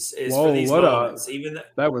 Is for these moments.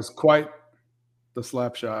 That was quite the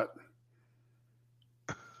slap shot.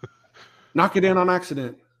 Knock it in on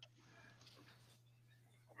accident.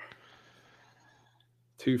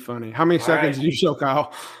 Too funny. How many seconds did you show,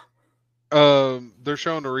 Kyle? They're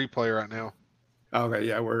showing a replay right now. Okay,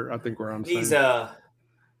 yeah, I think we're on. He's all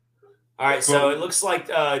right. So it looks like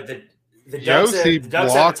the Ducks Yossi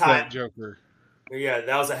blocked that Joker. Yeah,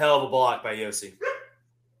 that was a hell of a block by Yossi.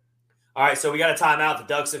 All right, so we got a timeout. The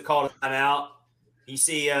Ducks have called a timeout. You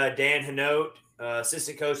see Dan Hanote,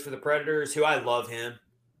 assistant coach for the Predators, who I love him.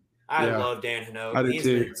 I love Dan Hanote. I do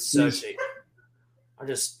too. Been such a.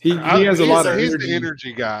 He has a lot of energy. He's the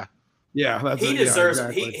energy guy. Yeah, he deserves.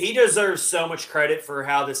 He deserves so much credit for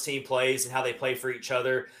how this team plays and how they play for each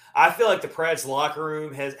other. I feel like the Preds locker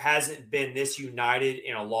room hasn't been this united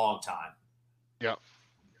in a long time. Yeah,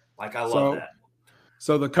 like I love that.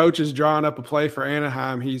 So the coach is drawing up a play for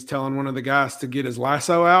Anaheim. He's telling one of the guys to get his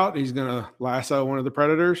lasso out. He's going to lasso one of the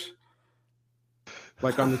Predators.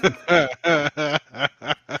 Like on the.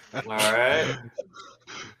 All right.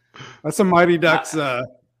 That's a Mighty Ducks. Is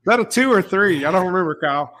that a 2 or 3? I don't remember,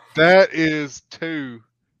 Kyle. That is 2.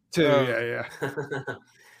 2, yeah.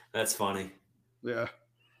 That's funny. Yeah.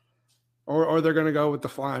 Or they're going to go with the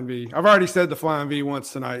Flying V. I've already said the Flying V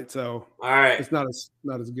once tonight, so all right. It's not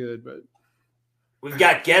as good, but. We've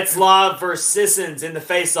got Getzlaf versus Sissons in the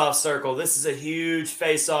face-off circle. This is a huge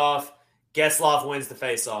face-off. Getzlaf wins the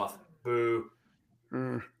face-off. Boo.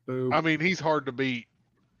 Boo. I mean, he's hard to beat.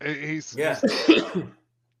 He's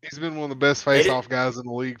been one of the best face-off guys in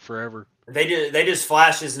the league forever. They just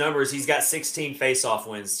flashed his numbers. He's got 16 face-off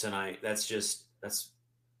wins tonight. That's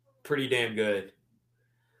pretty damn good.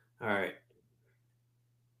 All right.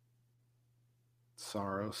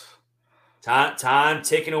 Saros. Time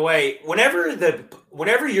ticking away. Whenever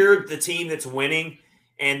you're the team that's winning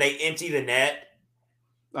and they empty the net,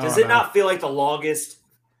 does it not feel like the longest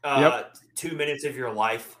 2 minutes of your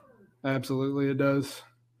life? Absolutely, it does.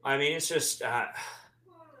 I mean, it's just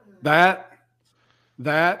that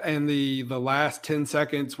and the last 10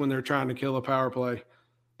 seconds when they're trying to kill a power play.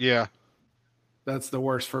 Yeah, that's the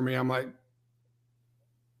worst for me. I'm like,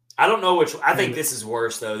 I don't know which. I think this is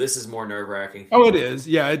worse though. This is more nerve-wracking. Oh, it is.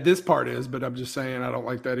 Yeah, this part is, but I'm just saying I don't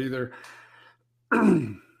like that either.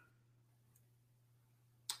 All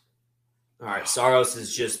right, Saros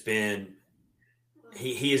has just been.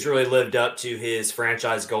 He has really lived up to his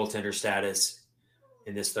franchise goaltender status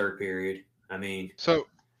in this third period. I mean, so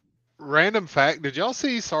random fact: did y'all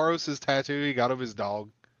see Saros' tattoo he got of his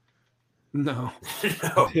dog? No,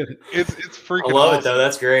 no. It's freaking. I love awesome. it though.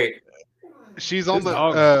 That's great. She's on his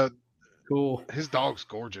the cool. His dog's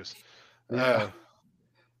gorgeous. Yeah.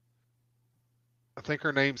 I think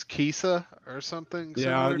her name's Kisa or something.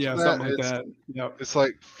 Yeah, something like that. Yep. It's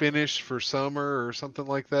like Finnish for summer or something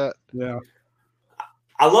like that. Yeah.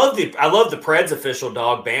 I love the Preds official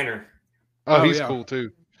dog Banner. Oh, he's cool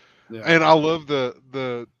too. Yeah. And I love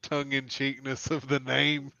the tongue in cheekness of the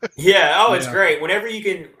name. Yeah. Oh, it's great. Whenever you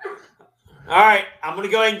can. All right, I'm gonna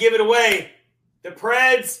go ahead and give it away. The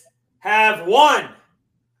Preds have won.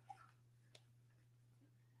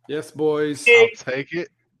 Yes, boys. I'll take it.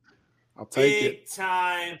 I'll take it. Big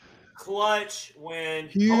time clutch win.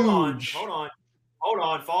 Huge. Hold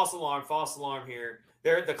on. False alarm here.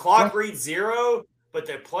 The clock reads 0. but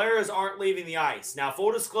the players aren't leaving the ice. Now,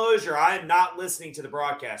 full disclosure, I am not listening to the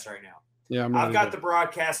broadcast right now. Yeah, I've got the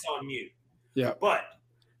broadcast on mute. Yeah. But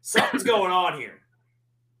something's going on here.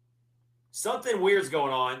 Something weird's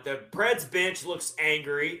going on. The Preds bench looks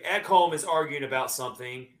angry. Ekholm is arguing about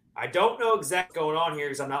something. I don't know exactly what's going on here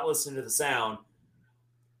because I'm not listening to the sound.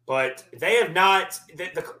 But they have not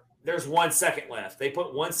there's 1 second left. They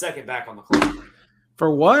put 1 second back on the clock. For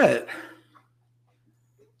what?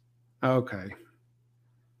 Okay.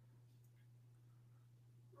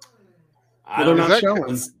 They're not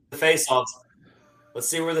showing. The face-offs. Let's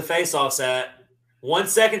see where the face-off's at. 1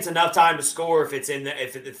 second's enough time to score if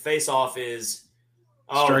the face-off is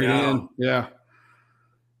straight in. Yeah.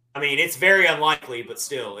 I mean, it's very unlikely, but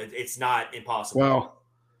still, it's not impossible. Well,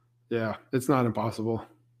 yeah, it's not impossible.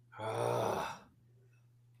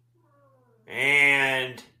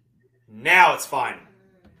 And now it's final.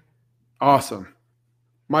 Awesome.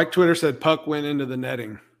 Mike Twitter said puck went into the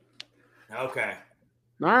netting. Okay.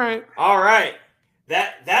 All right.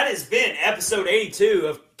 That has been episode 82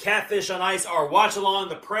 of Catfish on Ice, our watch-along.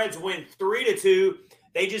 The Preds win 3-2.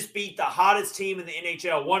 They just beat the hottest team in the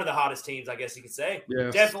NHL, one of the hottest teams, I guess you could say.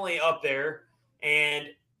 Yes. Definitely up there. And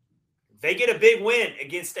they get a big win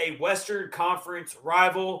against a Western Conference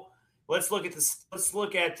rival. Let's look at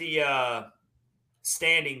the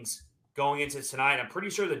standings going into tonight. I'm pretty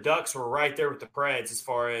sure the Ducks were right there with the Preds as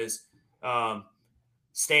far as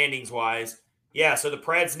standings-wise. Yeah, so the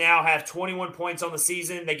Preds now have 21 points on the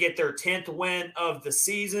season. They get their 10th win of the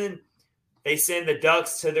season. They send the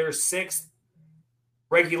Ducks to their 6th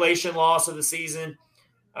regulation loss of the season.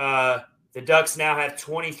 The Ducks now have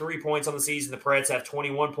 23 points on the season. The Preds have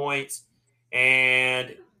 21 points.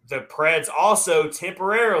 And the Preds also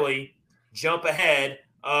temporarily jump ahead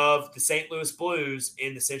of the St. Louis Blues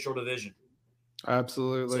in the Central Division.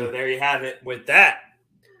 Absolutely. So there you have it with that.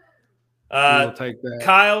 We'll take that.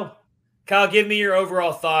 Kyle, give me your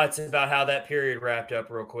overall thoughts about how that period wrapped up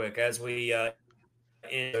real quick as we end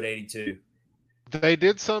episode 82. They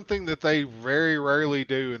did something that they very rarely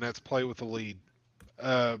do, and that's play with the lead.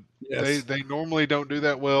 Yes. They normally don't do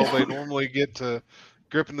that well. They normally get to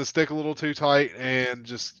gripping the stick a little too tight and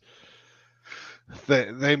just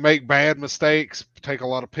they make bad mistakes, take a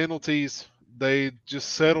lot of penalties. They just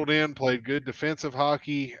settled in, played good defensive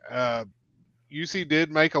hockey. UC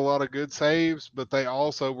did make a lot of good saves, but they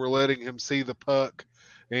also were letting him see the puck.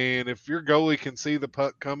 And if your goalie can see the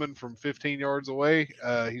puck coming from 15 yards away,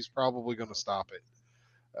 he's probably going to stop it.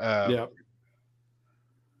 Yeah.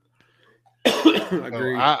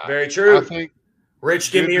 Agreed. Very true. I think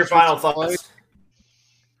Rich, give me your final thoughts.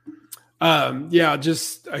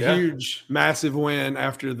 Just a huge, massive win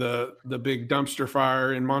after the big dumpster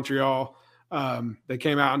fire in Montreal. They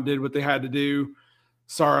came out and did what they had to do.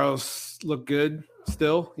 Saros looked good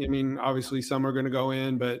still. I mean, obviously some are going to go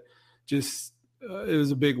in, but just it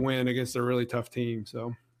was a big win against a really tough team.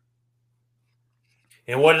 So,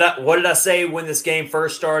 and what did I say when this game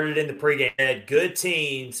first started in the pregame? That good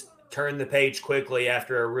teams turn the page quickly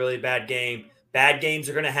after a really bad game. Bad games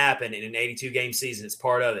are going to happen in an 82-game season. It's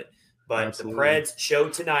part of it. But Absolutely. The Preds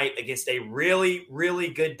showed tonight against a really, really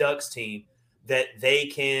good Ducks team that they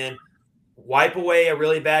can wipe away a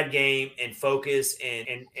really bad game and focus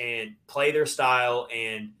and play their style.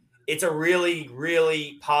 And it's a really,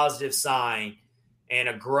 really positive sign and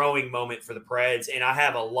a growing moment for the Preds. And I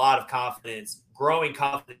have a lot of confidence, growing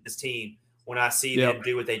confidence in this team when I see them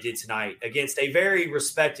do what they did tonight against a very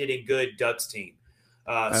respected and good Ducks team.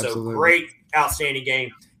 So great, outstanding game.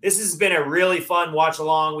 This has been a really fun watch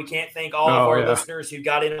along. We can't thank all of our listeners who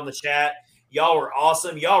got in on the chat. Y'all were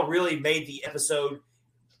awesome. Y'all really made the episode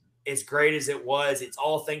as great as it was. It's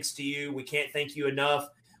all thanks to you. We can't thank you enough.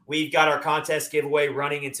 We've got our contest giveaway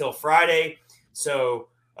running until Friday. So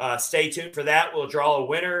stay tuned for that. We'll draw a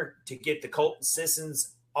winner to get the Colton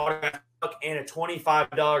Sissons autograph book and a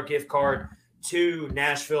 $25 gift card to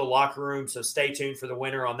Nashville Locker Room. So stay tuned for the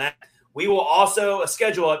winner on that. We will also, a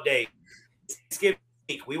schedule update. Thanksgiving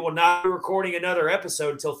week. We will not be recording another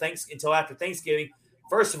episode until after Thanksgiving.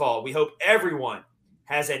 First of all, we hope everyone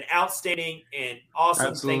has an outstanding and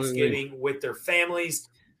awesome Thanksgiving with their families.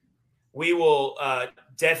 We will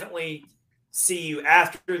definitely see you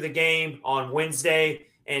after the game on Wednesday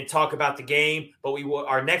and talk about the game. But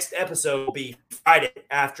our next episode will be Friday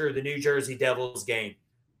after the New Jersey Devils game.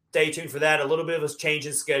 Stay tuned for that. A little bit of a change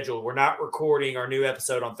in schedule. We're not recording our new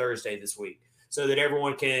episode on Thursday this week so that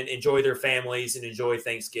everyone can enjoy their families and enjoy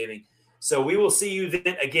Thanksgiving. So we will see you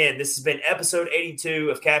then. Again, this has been episode 82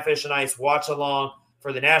 of Catfish and Ice Watch Along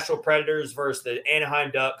for the Nashville Predators versus the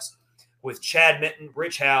Anaheim Ducks with Chad Minton,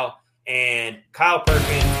 Rich Howe, and Kyle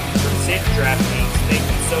Perkins from Center DraftKings. Thank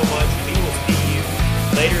you so much. We will see you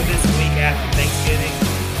later this week after Thanksgiving.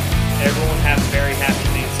 Everyone have a very happy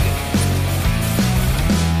Thanksgiving.